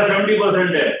 90% है, मेरा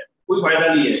 70% है. कोई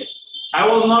फायदा नहीं है. I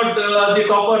was not the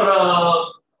topper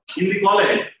in the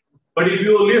college, but if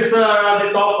you list the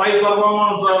top 5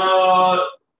 performers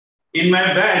in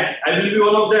my batch, I will be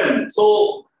one of them.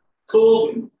 So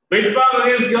benchmark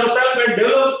against yourself and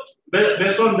develop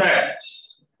based on that.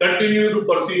 Continue to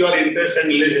pursue your interest and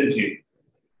relationship.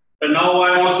 And now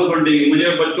I am also continuing.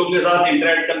 मुझे बच्चों के साथ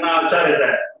interact करना अच्छा रहता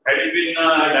है. Had it been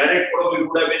direct program, it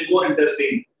would have been more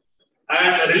interesting.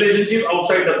 And a relationship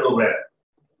outside the program.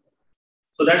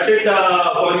 So that's it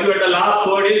for you. And the last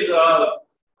word is,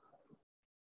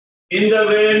 in the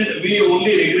end, we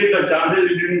only regret the chances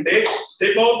we didn't take.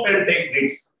 Step out and take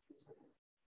risks.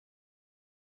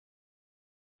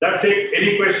 That's it.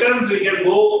 Any questions? We can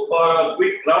go for a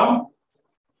quick round.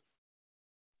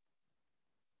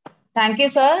 Thank you,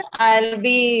 sir. I'll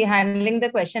be handling the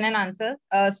question and answers.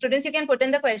 Students, you can put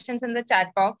in the questions in the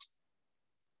chat box.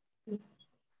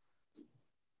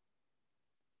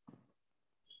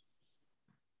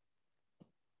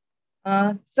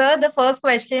 Sir, the first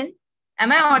question.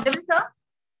 Am I audible, sir?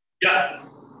 Yeah.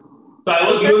 So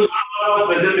I was given 1 hour of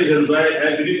presentation, so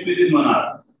I finished within 1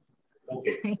 hour.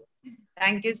 Okay.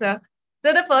 Thank you, sir.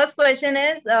 So the first question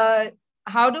is,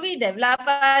 how do we develop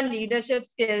our leadership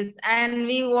skills? And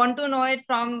we want to know it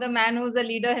from the man who's a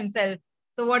leader himself.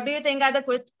 So what do you think are the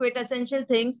quintessential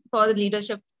things for the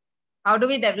leadership? How do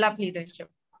we develop leadership?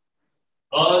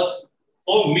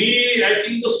 For me, I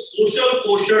think the social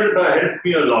quotient helped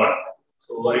me a lot.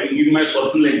 So I will give you my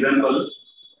personal example.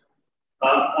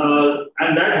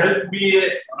 And that helped me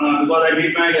because I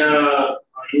did my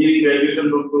engineering graduation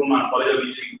from Pune, College of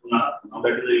Engineering, Pune. Now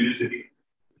that is the university.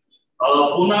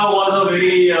 Pune was a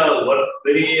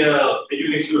very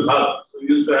educational hub. So we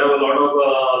used to have a lot of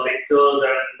lectures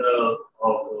and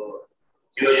of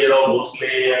Sekkizhar,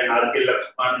 Bhosle and R.K.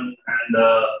 Lakshman and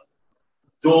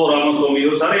Joe Ramaswamy.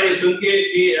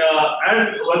 And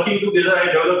working together, I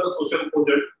developed a social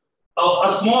project. A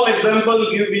small example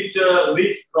which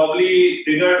probably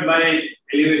triggered my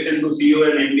elevation to CEO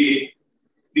and MD.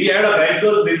 We had a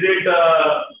banker visit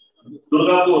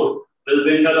Durgapur, West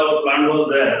Bengal. Our plant was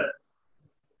there.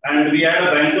 And we had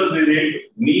a banker's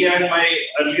visit, me and my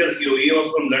earlier CEO, he was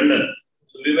from London.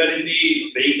 So we were in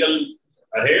the vehicle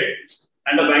ahead,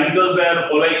 and the bankers were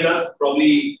following us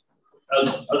probably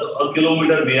a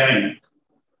kilometer behind.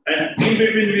 And in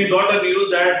between, we got a view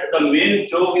that the main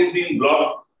choke is being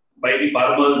blocked by the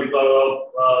farmers because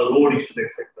of road issues,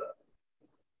 etc.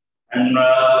 And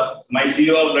my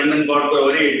CEO of London got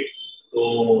worried.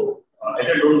 So I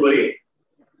said, don't worry.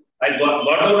 I got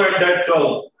over at that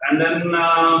choke. And then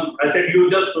I said, you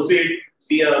just proceed.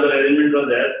 See, other arrangement was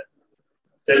there.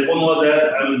 Cell phone was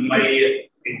there. And my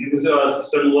executive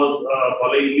assistant was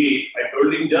following me. I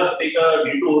told him, just take a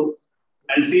detour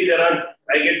and see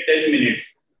I get 10 minutes.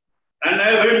 And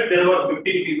I went, there were 15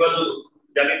 people.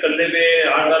 जाके कंधे पे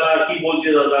हाथ डाला की बोल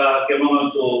चीज़ था कि मामा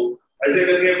चो ऐसे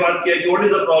करके बात किया कि what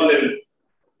is the problem?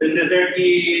 Then they said कि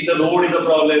the road is the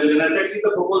problem. Then I said कि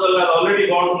the proposal has already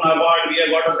gone to NABARD. We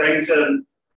have got a sanction.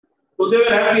 So they were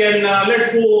happy and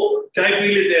let's go चाय P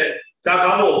लेते हैं. चाय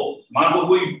खाओ. माँ को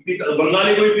कोई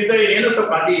बंगाली कोई पीता ही नहीं ना सब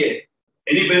खाती है.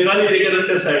 Any Bengali they can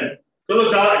understand. चलो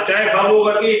चाय खाओ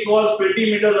करके it was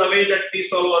 20 meters away that tea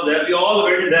stall was there. We all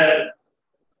went there,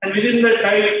 and within that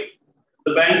time.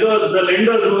 The bankers, the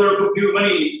lenders who were to give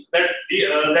money, that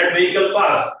vehicle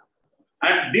passed.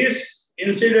 And this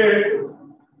incident,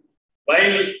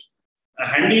 while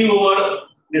handing over,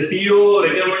 the CEO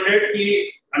recommended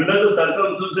that under the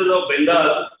circumstances of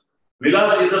Bengal,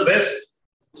 Vilas is the best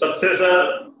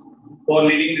successor for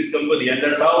leading this company. And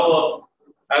that's how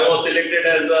I was selected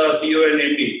as a CEO and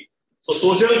MD. So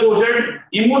social quotient,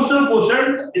 emotional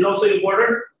quotient is also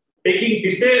important. Taking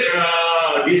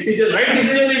right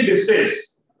decision in distress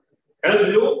helps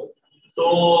you. So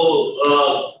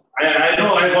I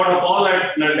know I got a call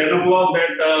at 10 o'clock was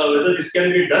that whether this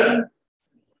can be done.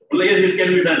 Well, yes, it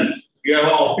can be done. You have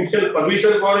an official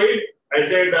permission for it. I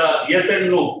said yes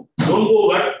and no. Don't go,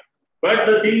 but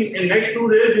the thing in next 2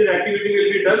 days this activity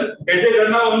will be done. कैसे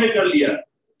करना हमने कर लिया.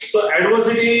 So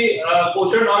adversity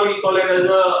quotient, or we call it as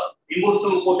a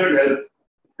emotional quotient health.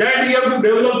 That we have to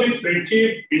develop with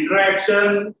friendship,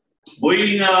 interaction,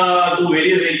 going to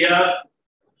various areas.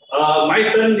 My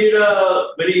son did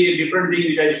a very different thing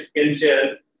which I can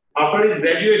share. After his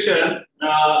graduation,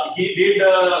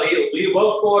 he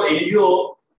worked for NGO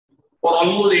for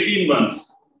almost 18 months.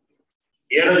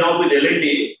 He had a job with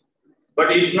L&D,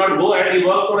 but he did not go ahead. He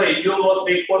worked for an NGO called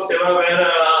Take for Seva,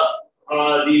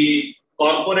 where the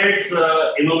corporates,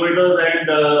 innovators, and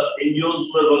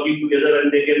NGOs were working together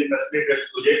and they can facilitate that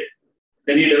project.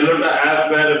 Then he developed an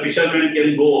app where fishermen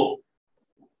can go.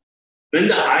 When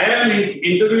the IIM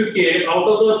interview came, out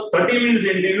of the 30 minutes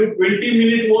interview, 20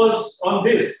 minutes was on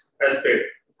this aspect.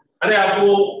 अरे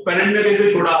आपको panel में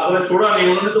कैसे छोड़ा? अगर छोड़ा नहीं,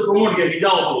 उन्होंने तो प्रमोट किया कि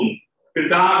जाओ तुम. फिर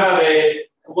कहाँ गए?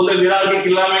 तो बोले विरार के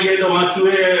किला में गए तो वहाँ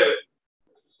चूहे,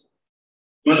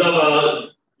 मतलब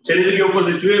शरीर के ऊपर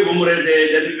से चूहे घूम रहे थे.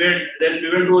 Then we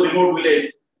went to a remote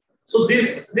village. So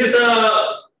this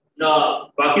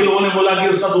बाकी लोगों ने बोला कि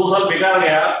उसका 2 साल बेकार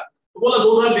गया. तो बोला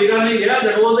 2 साल बेकार नहीं गया.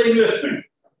 That was the investment.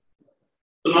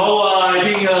 So now I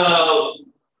think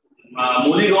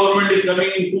Modi government is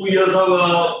coming in 2 years of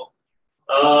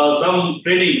some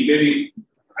training, maybe.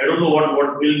 I don't know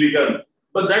what will become.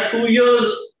 But that 2 years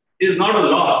is not a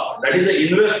loss. That is the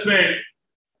investment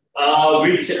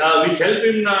which helped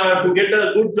him to get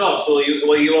a good job. So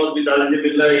he was with Aditya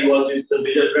Birla, he was with the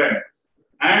major brand.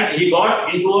 And he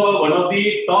got into one of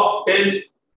the top 10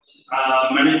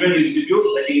 management institutes.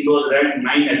 I think it was ranked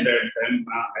 9 at that time,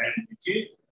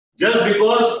 just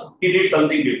because he did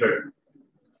something different.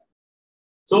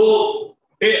 So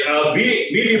be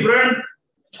different,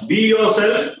 be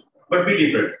yourself, but be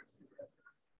different.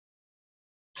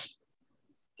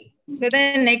 So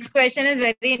the next question is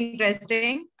very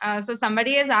interesting. So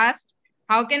somebody has asked,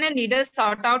 how can a leader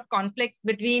sort out conflicts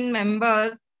between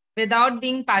members without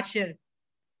being partial?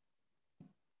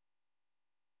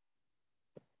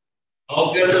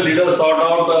 How can the leader sort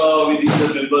out with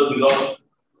his members? Because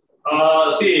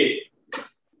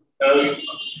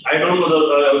I don't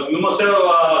know, you must have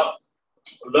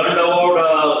learned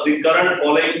about the current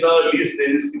following the least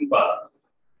resisting path.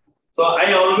 So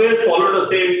I always follow the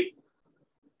same.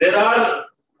 There are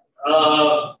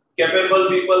capable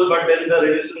people, but then the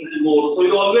resistance is more. So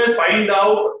you always find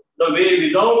out the way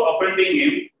without offending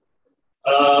him,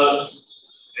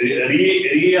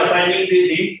 reassigning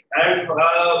the things, and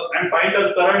find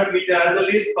a current which has the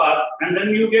least path, and then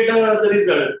you get the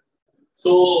result.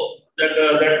 So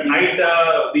that night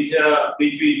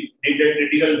which we did that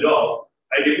critical job,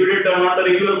 I deputed not a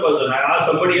regular person. I asked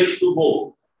somebody else to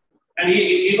go, and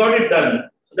he got it done.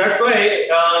 That's why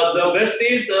the best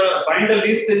is find the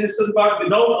least resistant part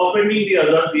without offending the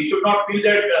other. We should not feel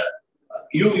that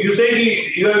you say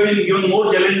you have been given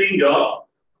more challenging job,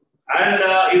 and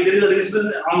if there is a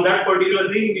resistance on that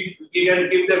particular thing, you can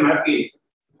keep them happy.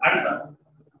 And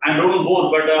I don't know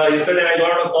both, but yesterday I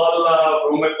got a call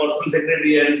from my personal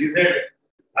secretary, and she said,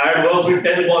 I had worked with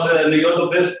 10 bosses and you are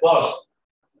the best boss.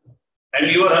 And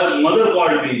her mother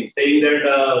called me saying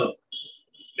that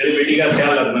मेरे बेटी का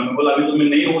ख्याल रखना. मैं बोला अभी तो मैं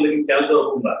नहीं हूँ, लेकिन ख्याल तो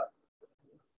रखूंगा.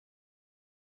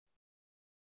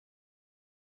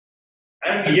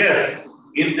 And yes,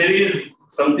 if there is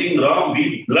something wrong,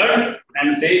 be blunt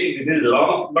and say this is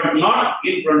wrong, but not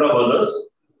in front of others.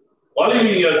 Call him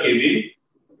in your cabin,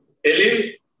 tell him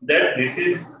that this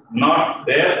is not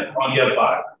fair on your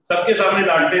part. सबके सामने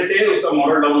डांटने से उसका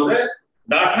moral down है.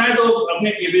 डांटना है तो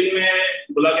अपने cabin में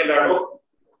बुला के डांटो.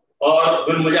 और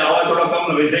फिर मुझे आवाज थोड़ा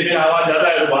कम, वैसे भी आवाज ज्यादा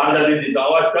है तो बाहर जाती थी, तो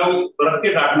आवाज कम रख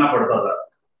के डांटना पड़ता था.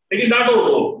 लेकिन डांटो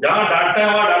उसको, जहां डांटना है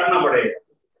वहां डांटना पड़ेगा.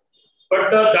 But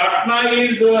डांटना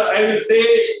is I will say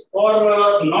for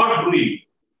not doing.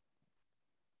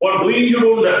 For doing you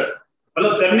don't डर.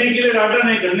 मतलब करने के लिए डांटा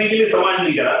नहीं, करने के लिए समाज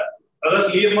नहीं करा.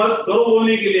 अगर ये मत करो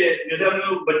बोलने के लिए, जैसे हमने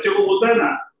बच्चे को बोलता है ना,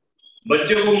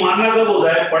 बच्चे को मारना कब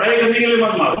होता है? पढ़ाई करने के लिए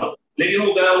मत मारो. लेकिन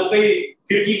वो कहीं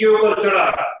खिड़की के ऊपर चढ़ा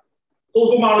तो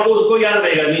उसको मारो तो उसको याद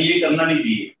रहेगा नहीं, ये करना नहीं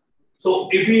चाहिए. So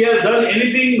if he has done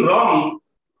anything wrong,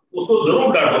 उसको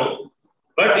जरूर डांटो.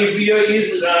 But if he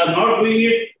is not doing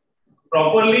it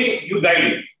properly, you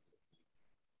guide.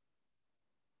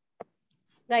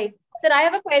 Right. Sir, I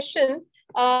have a question.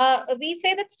 We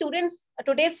say that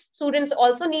today's students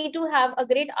also need to have a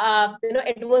great,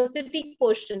 adversity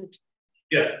quotient.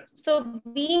 Yeah. So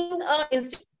being an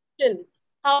institution,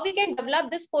 how we can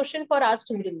develop this quotient for our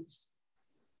students?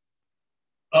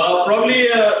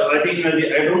 Probably, I think, I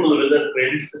don't know whether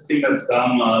credit system has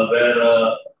come where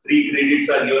 3 credits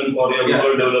are given for your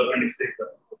rural development, etc.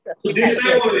 So this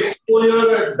type of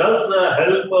exposure does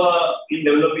help in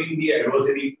developing the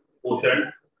adversity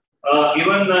quotient.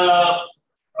 Even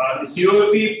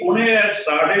COP Pune has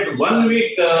started 1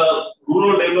 week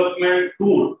rural development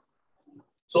tour.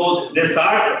 So they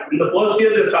start in the first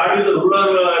year they start with the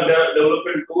rural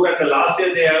development tour, and the last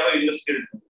year they have an industrial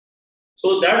tour.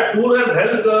 So that tour has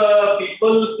helped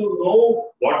people to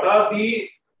know what are the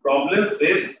problems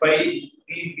faced by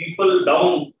the people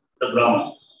down the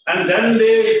ground. And then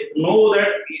they know that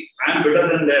I am better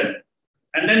than them.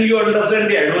 And then you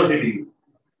understand the adversity.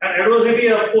 And adversity,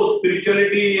 of course,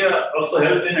 spirituality also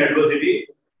helps in adversity.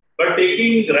 But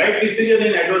taking right decision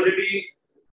in adversity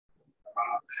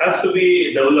has to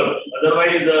be developed.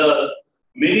 Otherwise,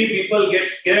 many people get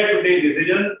scared to take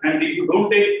decision. And if you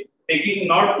don't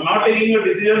not taking a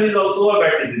decision is also a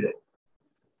bad decision.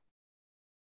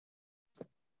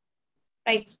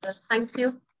 Right, sir. Thank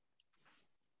you.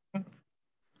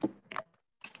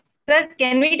 Sir,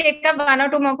 can we take up 1 or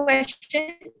 2 more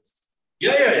questions?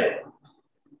 Yeah.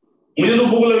 मुझे तो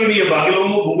भूख लगी नहीं है, बाकी लोगों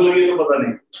को भूख लगी है तो पता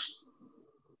नहीं.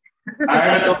 I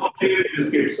had a cup of tea with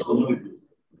biscuits. So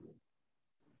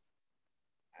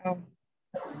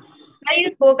Now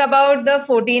you spoke about the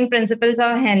 14 principles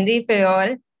of Henry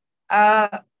Fayol.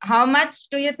 How much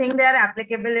do you think they are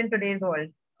applicable in today's world?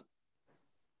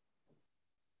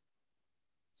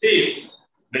 See,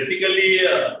 basically,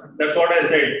 that's what I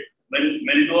said.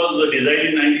 When it was designed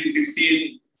in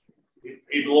 1916,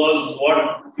 it was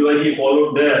what he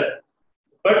followed there.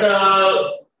 But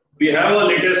we have a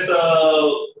latest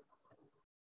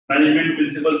management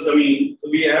principles coming, so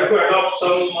we have to adopt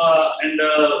some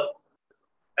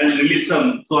and release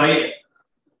some. So I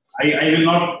will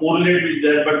not correlate with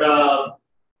that, but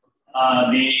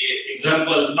the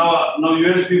example now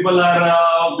US people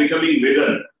are becoming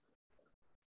vegan.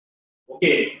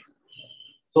 Okay,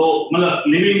 so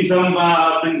leaving some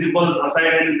principles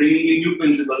aside and bringing in new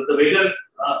principles. The vegan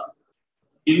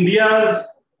India's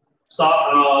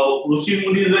Rishi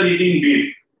Munis were eating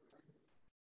beef,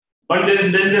 but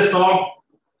then they stopped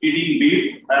eating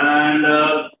beef and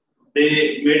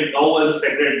they made cow as a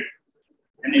sacred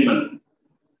animal.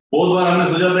 बहुत बार हमने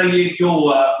सोचा था कि क्यों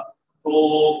हुआ, तो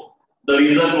the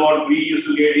reason what we used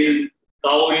to get is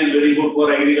cow is very good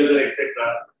for agriculture, etc.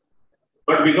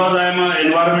 But because I am an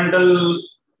environmental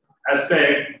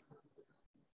aspect,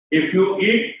 if you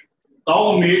eat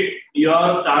cow meat,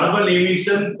 your carbon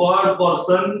emission per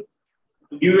person,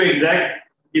 to give you exact,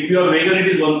 if you are vegan, it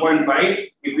is 1.5.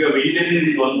 If you are vegetarian, it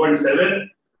is 1.7.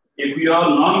 If you are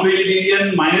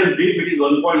non-vegetarian minus beef, it is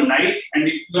 1.9. And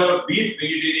if you are beef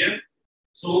vegetarian,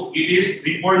 so it is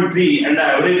 3.3. And the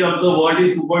average of the world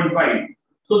is 2.5.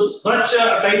 So such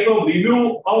a type of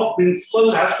review of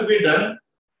principle has to be done.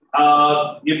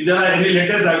 If there are any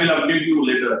letters, I will update you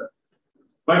later.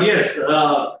 But yes,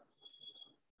 a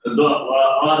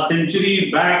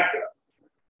century back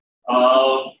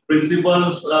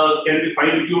principles can be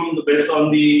fine-tuned based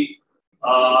on the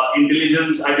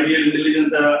intelligence, artificial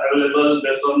intelligence available,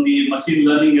 based on the machine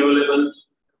learning available.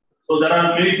 So there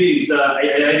are many things.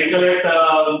 I recollect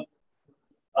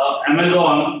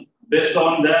Amazon, based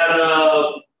on their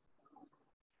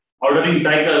ordering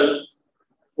cycle,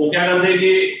 वो क्या करते हैं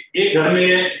कि एक घर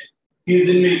में 30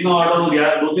 दिन में इतना ऑर्डर हो गया,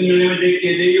 2-3 महीने में देख के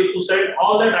they used to send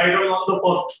all that item on the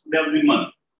first day of the month,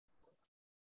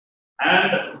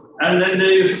 and then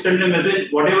they used to send a message,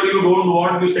 whatever you don't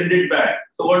want, you send it back.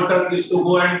 So one truck used to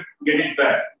go and get it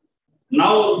back.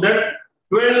 Now that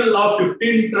 12 or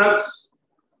 15 trucks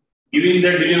giving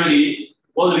that delivery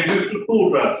was reduced to 2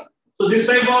 trucks. So this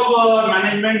type of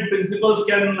management principles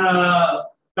can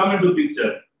come into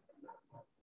picture.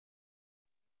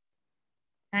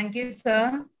 Thank you,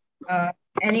 sir.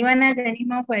 Anyone has any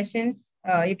more questions?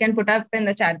 You can put up in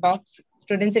the chat box.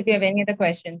 Students, if you have any other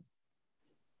questions.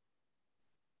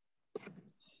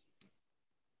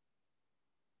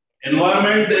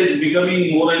 Environment is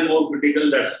becoming more and more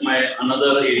critical. That's my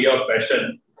another area of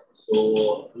passion.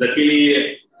 So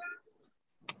luckily,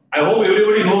 I hope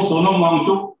everybody knows Sonam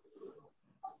Wangchuk.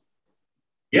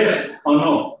 Yes or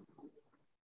no?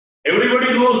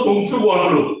 Everybody knows Wangchuk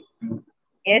Wangchuk.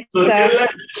 Yes, so sir.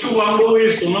 Wangchuk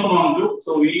is Sonam Wangchuk.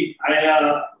 So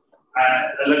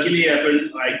luckily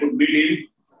I could meet him,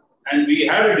 and we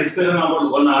had a discussion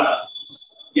about 1 hour.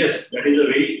 Yes, that is a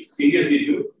very serious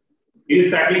issue. He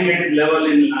is tackling at his level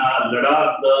in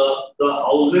Ladakh. The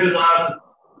houses are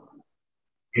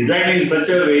designed in such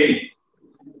a way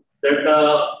that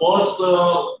first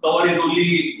cover is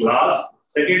only glass,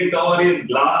 second cover is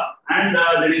glass, and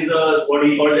there is what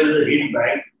he called as a heat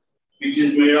bag, which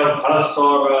is made of husk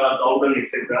or Tawde,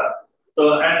 etc.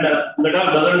 So, and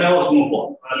Ladakh doesn't have a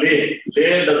snowfall.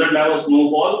 Leh doesn't have a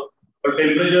snowfall, but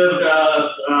temperature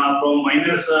from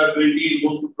minus 20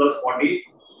 goes to plus 40.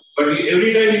 But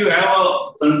every time you have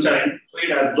a sunshine, so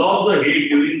it absorbs the heat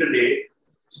during the day.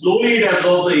 Slowly it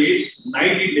absorbs the heat.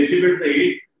 Night it dissipates the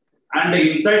heat, and the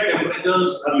inside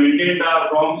temperatures are maintained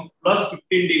from plus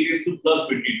 15 degrees to plus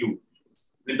 22,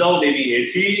 without any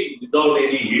AC, without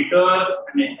any heater,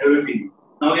 and everything.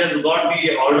 Now he has got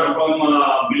the order from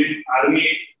army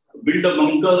to build the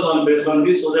bunkers on based on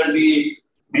this, so that the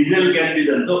diesel can be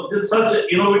done. So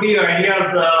such innovative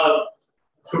ideas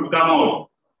should come out.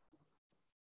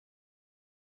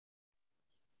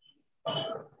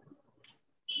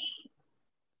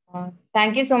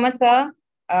 Thank you so much, sir.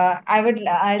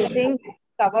 I think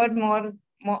covered more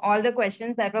all the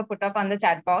questions that were put up on the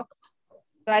chat box.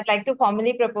 So I'd like to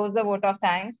formally propose the vote of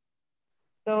thanks.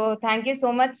 So thank you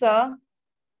so much, sir.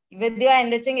 With your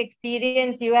enriching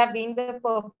experience, you have been the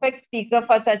perfect speaker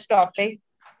for such topics.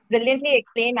 Brilliantly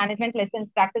explained management lessons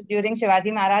practiced during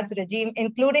Shivaji Maharaj's regime,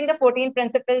 including the 14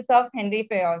 principles of Henry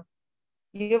Fayol.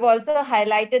 You've also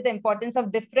highlighted the importance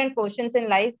of different quotients in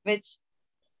life, which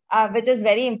is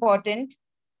very important.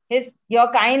 Your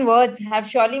kind words have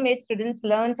surely made students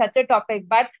learn such a topic,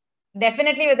 but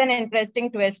definitely with an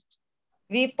interesting twist.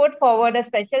 We put forward a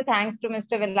special thanks to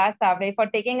Mr. Vilas Tawde for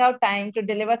taking out time to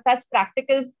deliver such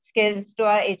practical skills to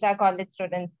our HR college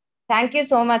students. Thank you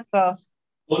so much, sir.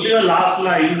 Only a last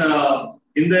line.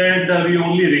 In the end, we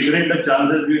only regret the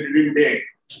chances we didn't take.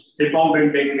 Step out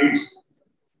and take risks.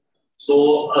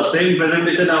 So, same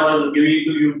presentation I was giving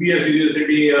to UPS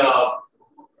University,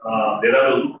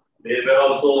 Dehradun. They were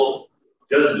also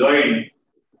just joined.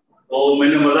 तो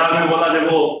मैंने मजाक में बोला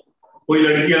देखो कोई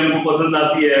लड़की हमको पसंद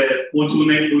आती है पूछू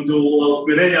नहीं पूछू वो उस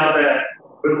पे जाता है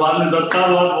फिर बाद में 10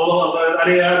 साल बाद बोलो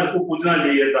अरे यार उसको पूछना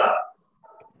चाहिए था.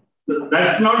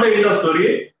 That's not the end of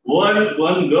story.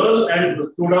 One girl and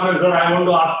stood up and said, I want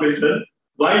to ask question.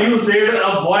 Why you said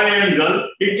a boy and girl?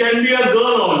 It can be a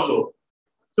girl also.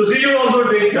 So she will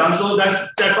also take chance. So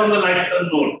that's on the light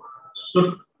note.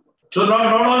 So not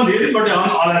on this, but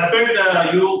on aspect,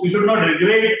 you should not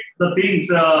regret the things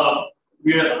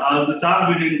the chance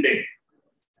we didn't take.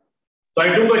 So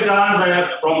I took a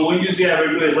chance. From ONGC I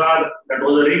went to SR. That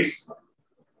was a risk,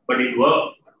 but it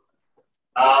worked.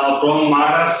 From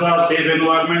Maharashtra Safe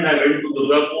Environment, I went to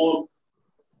Durgapur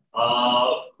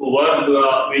to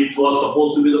work, which was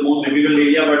supposed to be the most difficult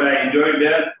area, but I enjoyed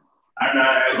there, and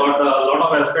I got a lot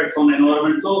of aspects on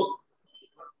environment. So,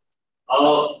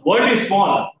 world is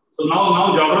small. So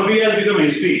now geography has become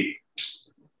history.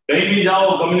 कहीं भी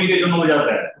जाओ communication हो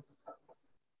जाता है.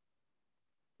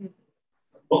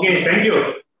 Okay, thank you.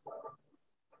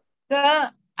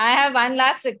 Sir, I have one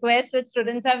last request which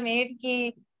students have made.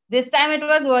 Ki this time it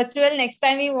was virtual. Next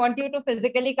time we want you to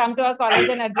physically come to our college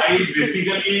and address. I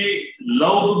basically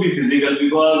love to be physical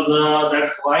because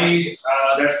that's why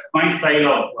that's my style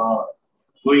of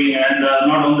going and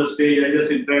not on the stage. I just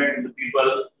interact with the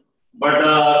people.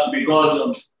 But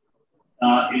because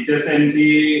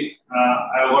HSNC,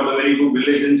 I got a very good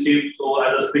relationship. So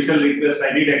as a special request,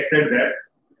 I did accept that.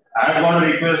 I have got a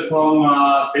request from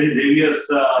St. Xavier's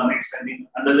next, I think,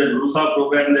 under the RUSA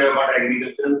program, they have got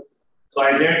agriculture. So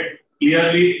I said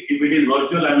clearly, if it is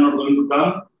virtual, I am not going to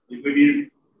come. If it is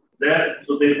there,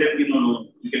 so they said, no,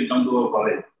 you can come to our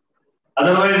college.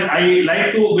 Otherwise, I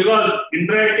like to, because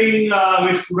interacting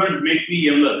with students make me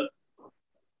younger.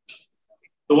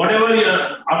 So whatever,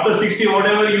 after 60,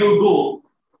 whatever you do,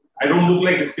 I don't look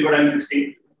like 60, but I am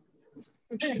 60.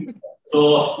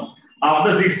 So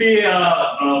after 60,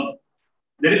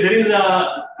 there is a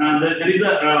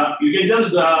you can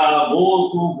just go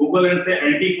to Google and say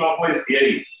anti-clockwise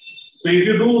theory. So if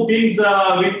you do things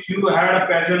which you had a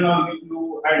passion or which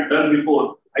you had done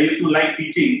before, I used to like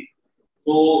teaching.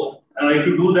 So if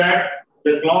you do that,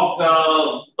 the clock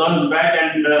turns back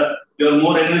and you are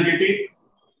more energetic.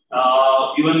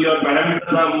 Even your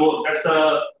parameters are more. That's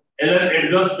a Alan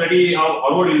Edgar's study of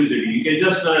Harvard University. You can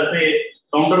just say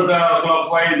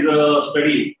counterclockwise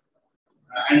study,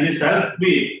 and this helps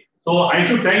me. So I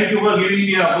should thank you for giving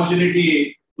me the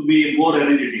opportunity to be more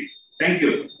energetic. Thank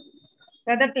you.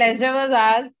 Sir, the pleasure was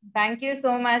ours. Thank you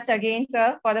so much again,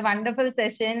 sir, for the wonderful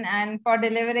session and for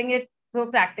delivering it so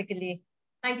practically.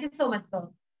 Thank you so much, sir.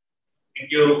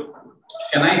 Thank you.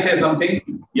 Can I say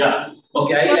something? Yeah.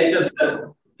 Okay, I just,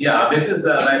 this is,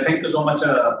 thank you so much,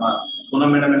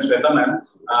 Poonam Madam and Shweta Ma'am.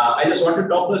 I just want to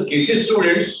talk to the KC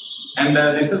students, and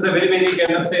this is a very, very,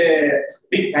 kind of say,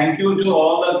 big thank you to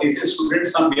all the KC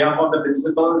students on behalf of the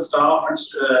principal, staff, and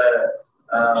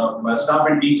staff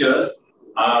and teachers.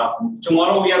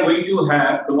 Tomorrow we are going to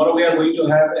have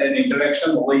an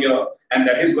interaction over here, and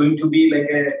that is going to be like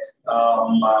a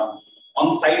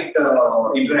on-site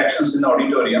interactions in the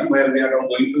auditorium, where we are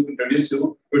going to introduce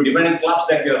you to different clubs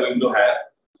that we are going to have.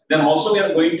 Then also we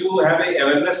are going to have a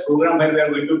awareness program where we are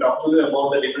going to talk to you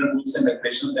about the different rules and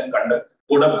regulations and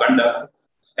code of conduct.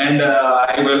 And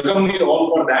I welcome you all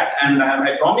for that. And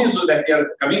I promise you that we are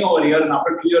coming over here, and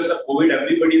after 2 years of COVID,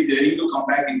 everybody is ready to come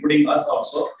back, including us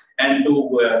also, and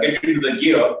to get into the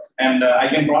gear. And I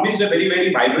can promise you a very,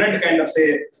 very vibrant kind of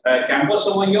campus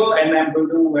over here. And I'm going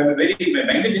to have a very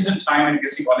magnificent time at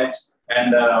KC College.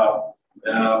 And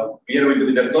we are going to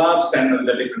be the clubs and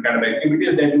the different kind of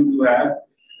activities that you do have.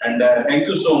 And thank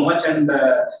you so much. And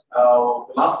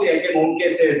lastly, I can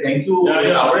only say thank you,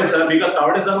 Tawde sir, because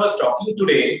Tawde sir was talking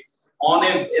today on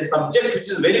a subject which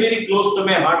is very, very close to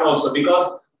my heart also,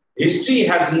 because history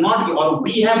has not, or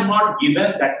we have not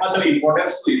given that much of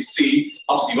importance to history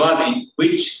of Shivaji,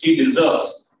 which he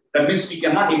deserves. That means we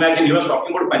cannot imagine. He was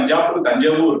talking about Punjab to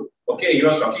Tanjavur. Okay, he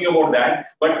was talking about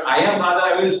that. But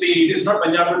I will say it is not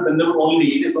Punjab to Tanjavur only.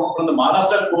 It is from the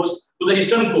Maharashtra coast to the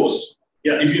eastern coast.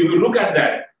 Yeah, if you look at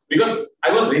that. Because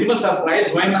I was very much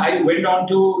surprised when I went on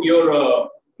to your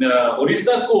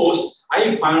Orissa coast,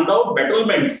 I found out naval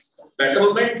battlements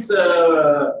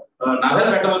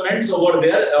over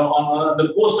there on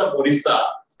the coast of Orissa.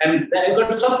 And I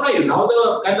got surprised how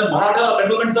the kind of Maratha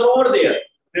battlements are over there.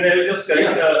 Then I will just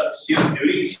correct,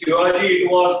 during Shivaji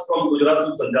it was from Gujarat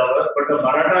to Tanjavur, but the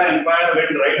Maratha Empire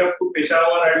went right up to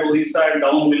Peshawar and Orissa and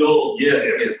down below. Yes.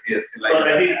 Like so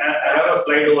I think I have a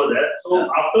slide over there. So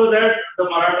after that, the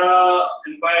Maratha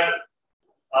Empire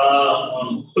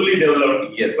fully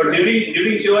developed. Yes. But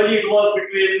during Shivaji, it was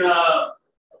between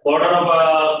border of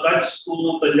Kutch to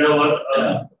Tanjavur,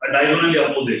 diagonally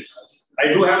opposite. I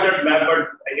do have that map, but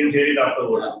I can share it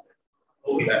afterwards.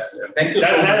 Okay, thank you so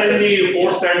much. That is the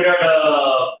fourth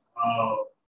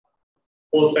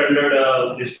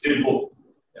standard history book.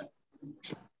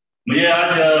 मुझे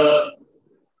आज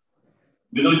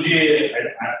Vinod ji,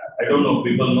 I don't know,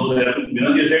 people know that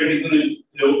Vinod ji said कि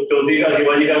चौथी का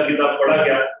शिवाजी का किताब पढ़ा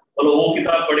क्या? बोलो वो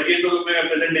किताब पढ़ के तो मैं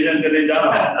presentation करने जा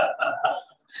रहा हूँ.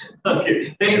 Okay,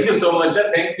 thank you so much, sir.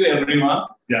 Thank you everyone.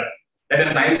 Yeah. Had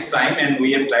a nice time, and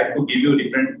we have tried to give you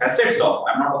different facets of.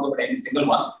 I'm not talking about any single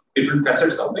one. Different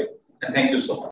facets of it. And thank you so much.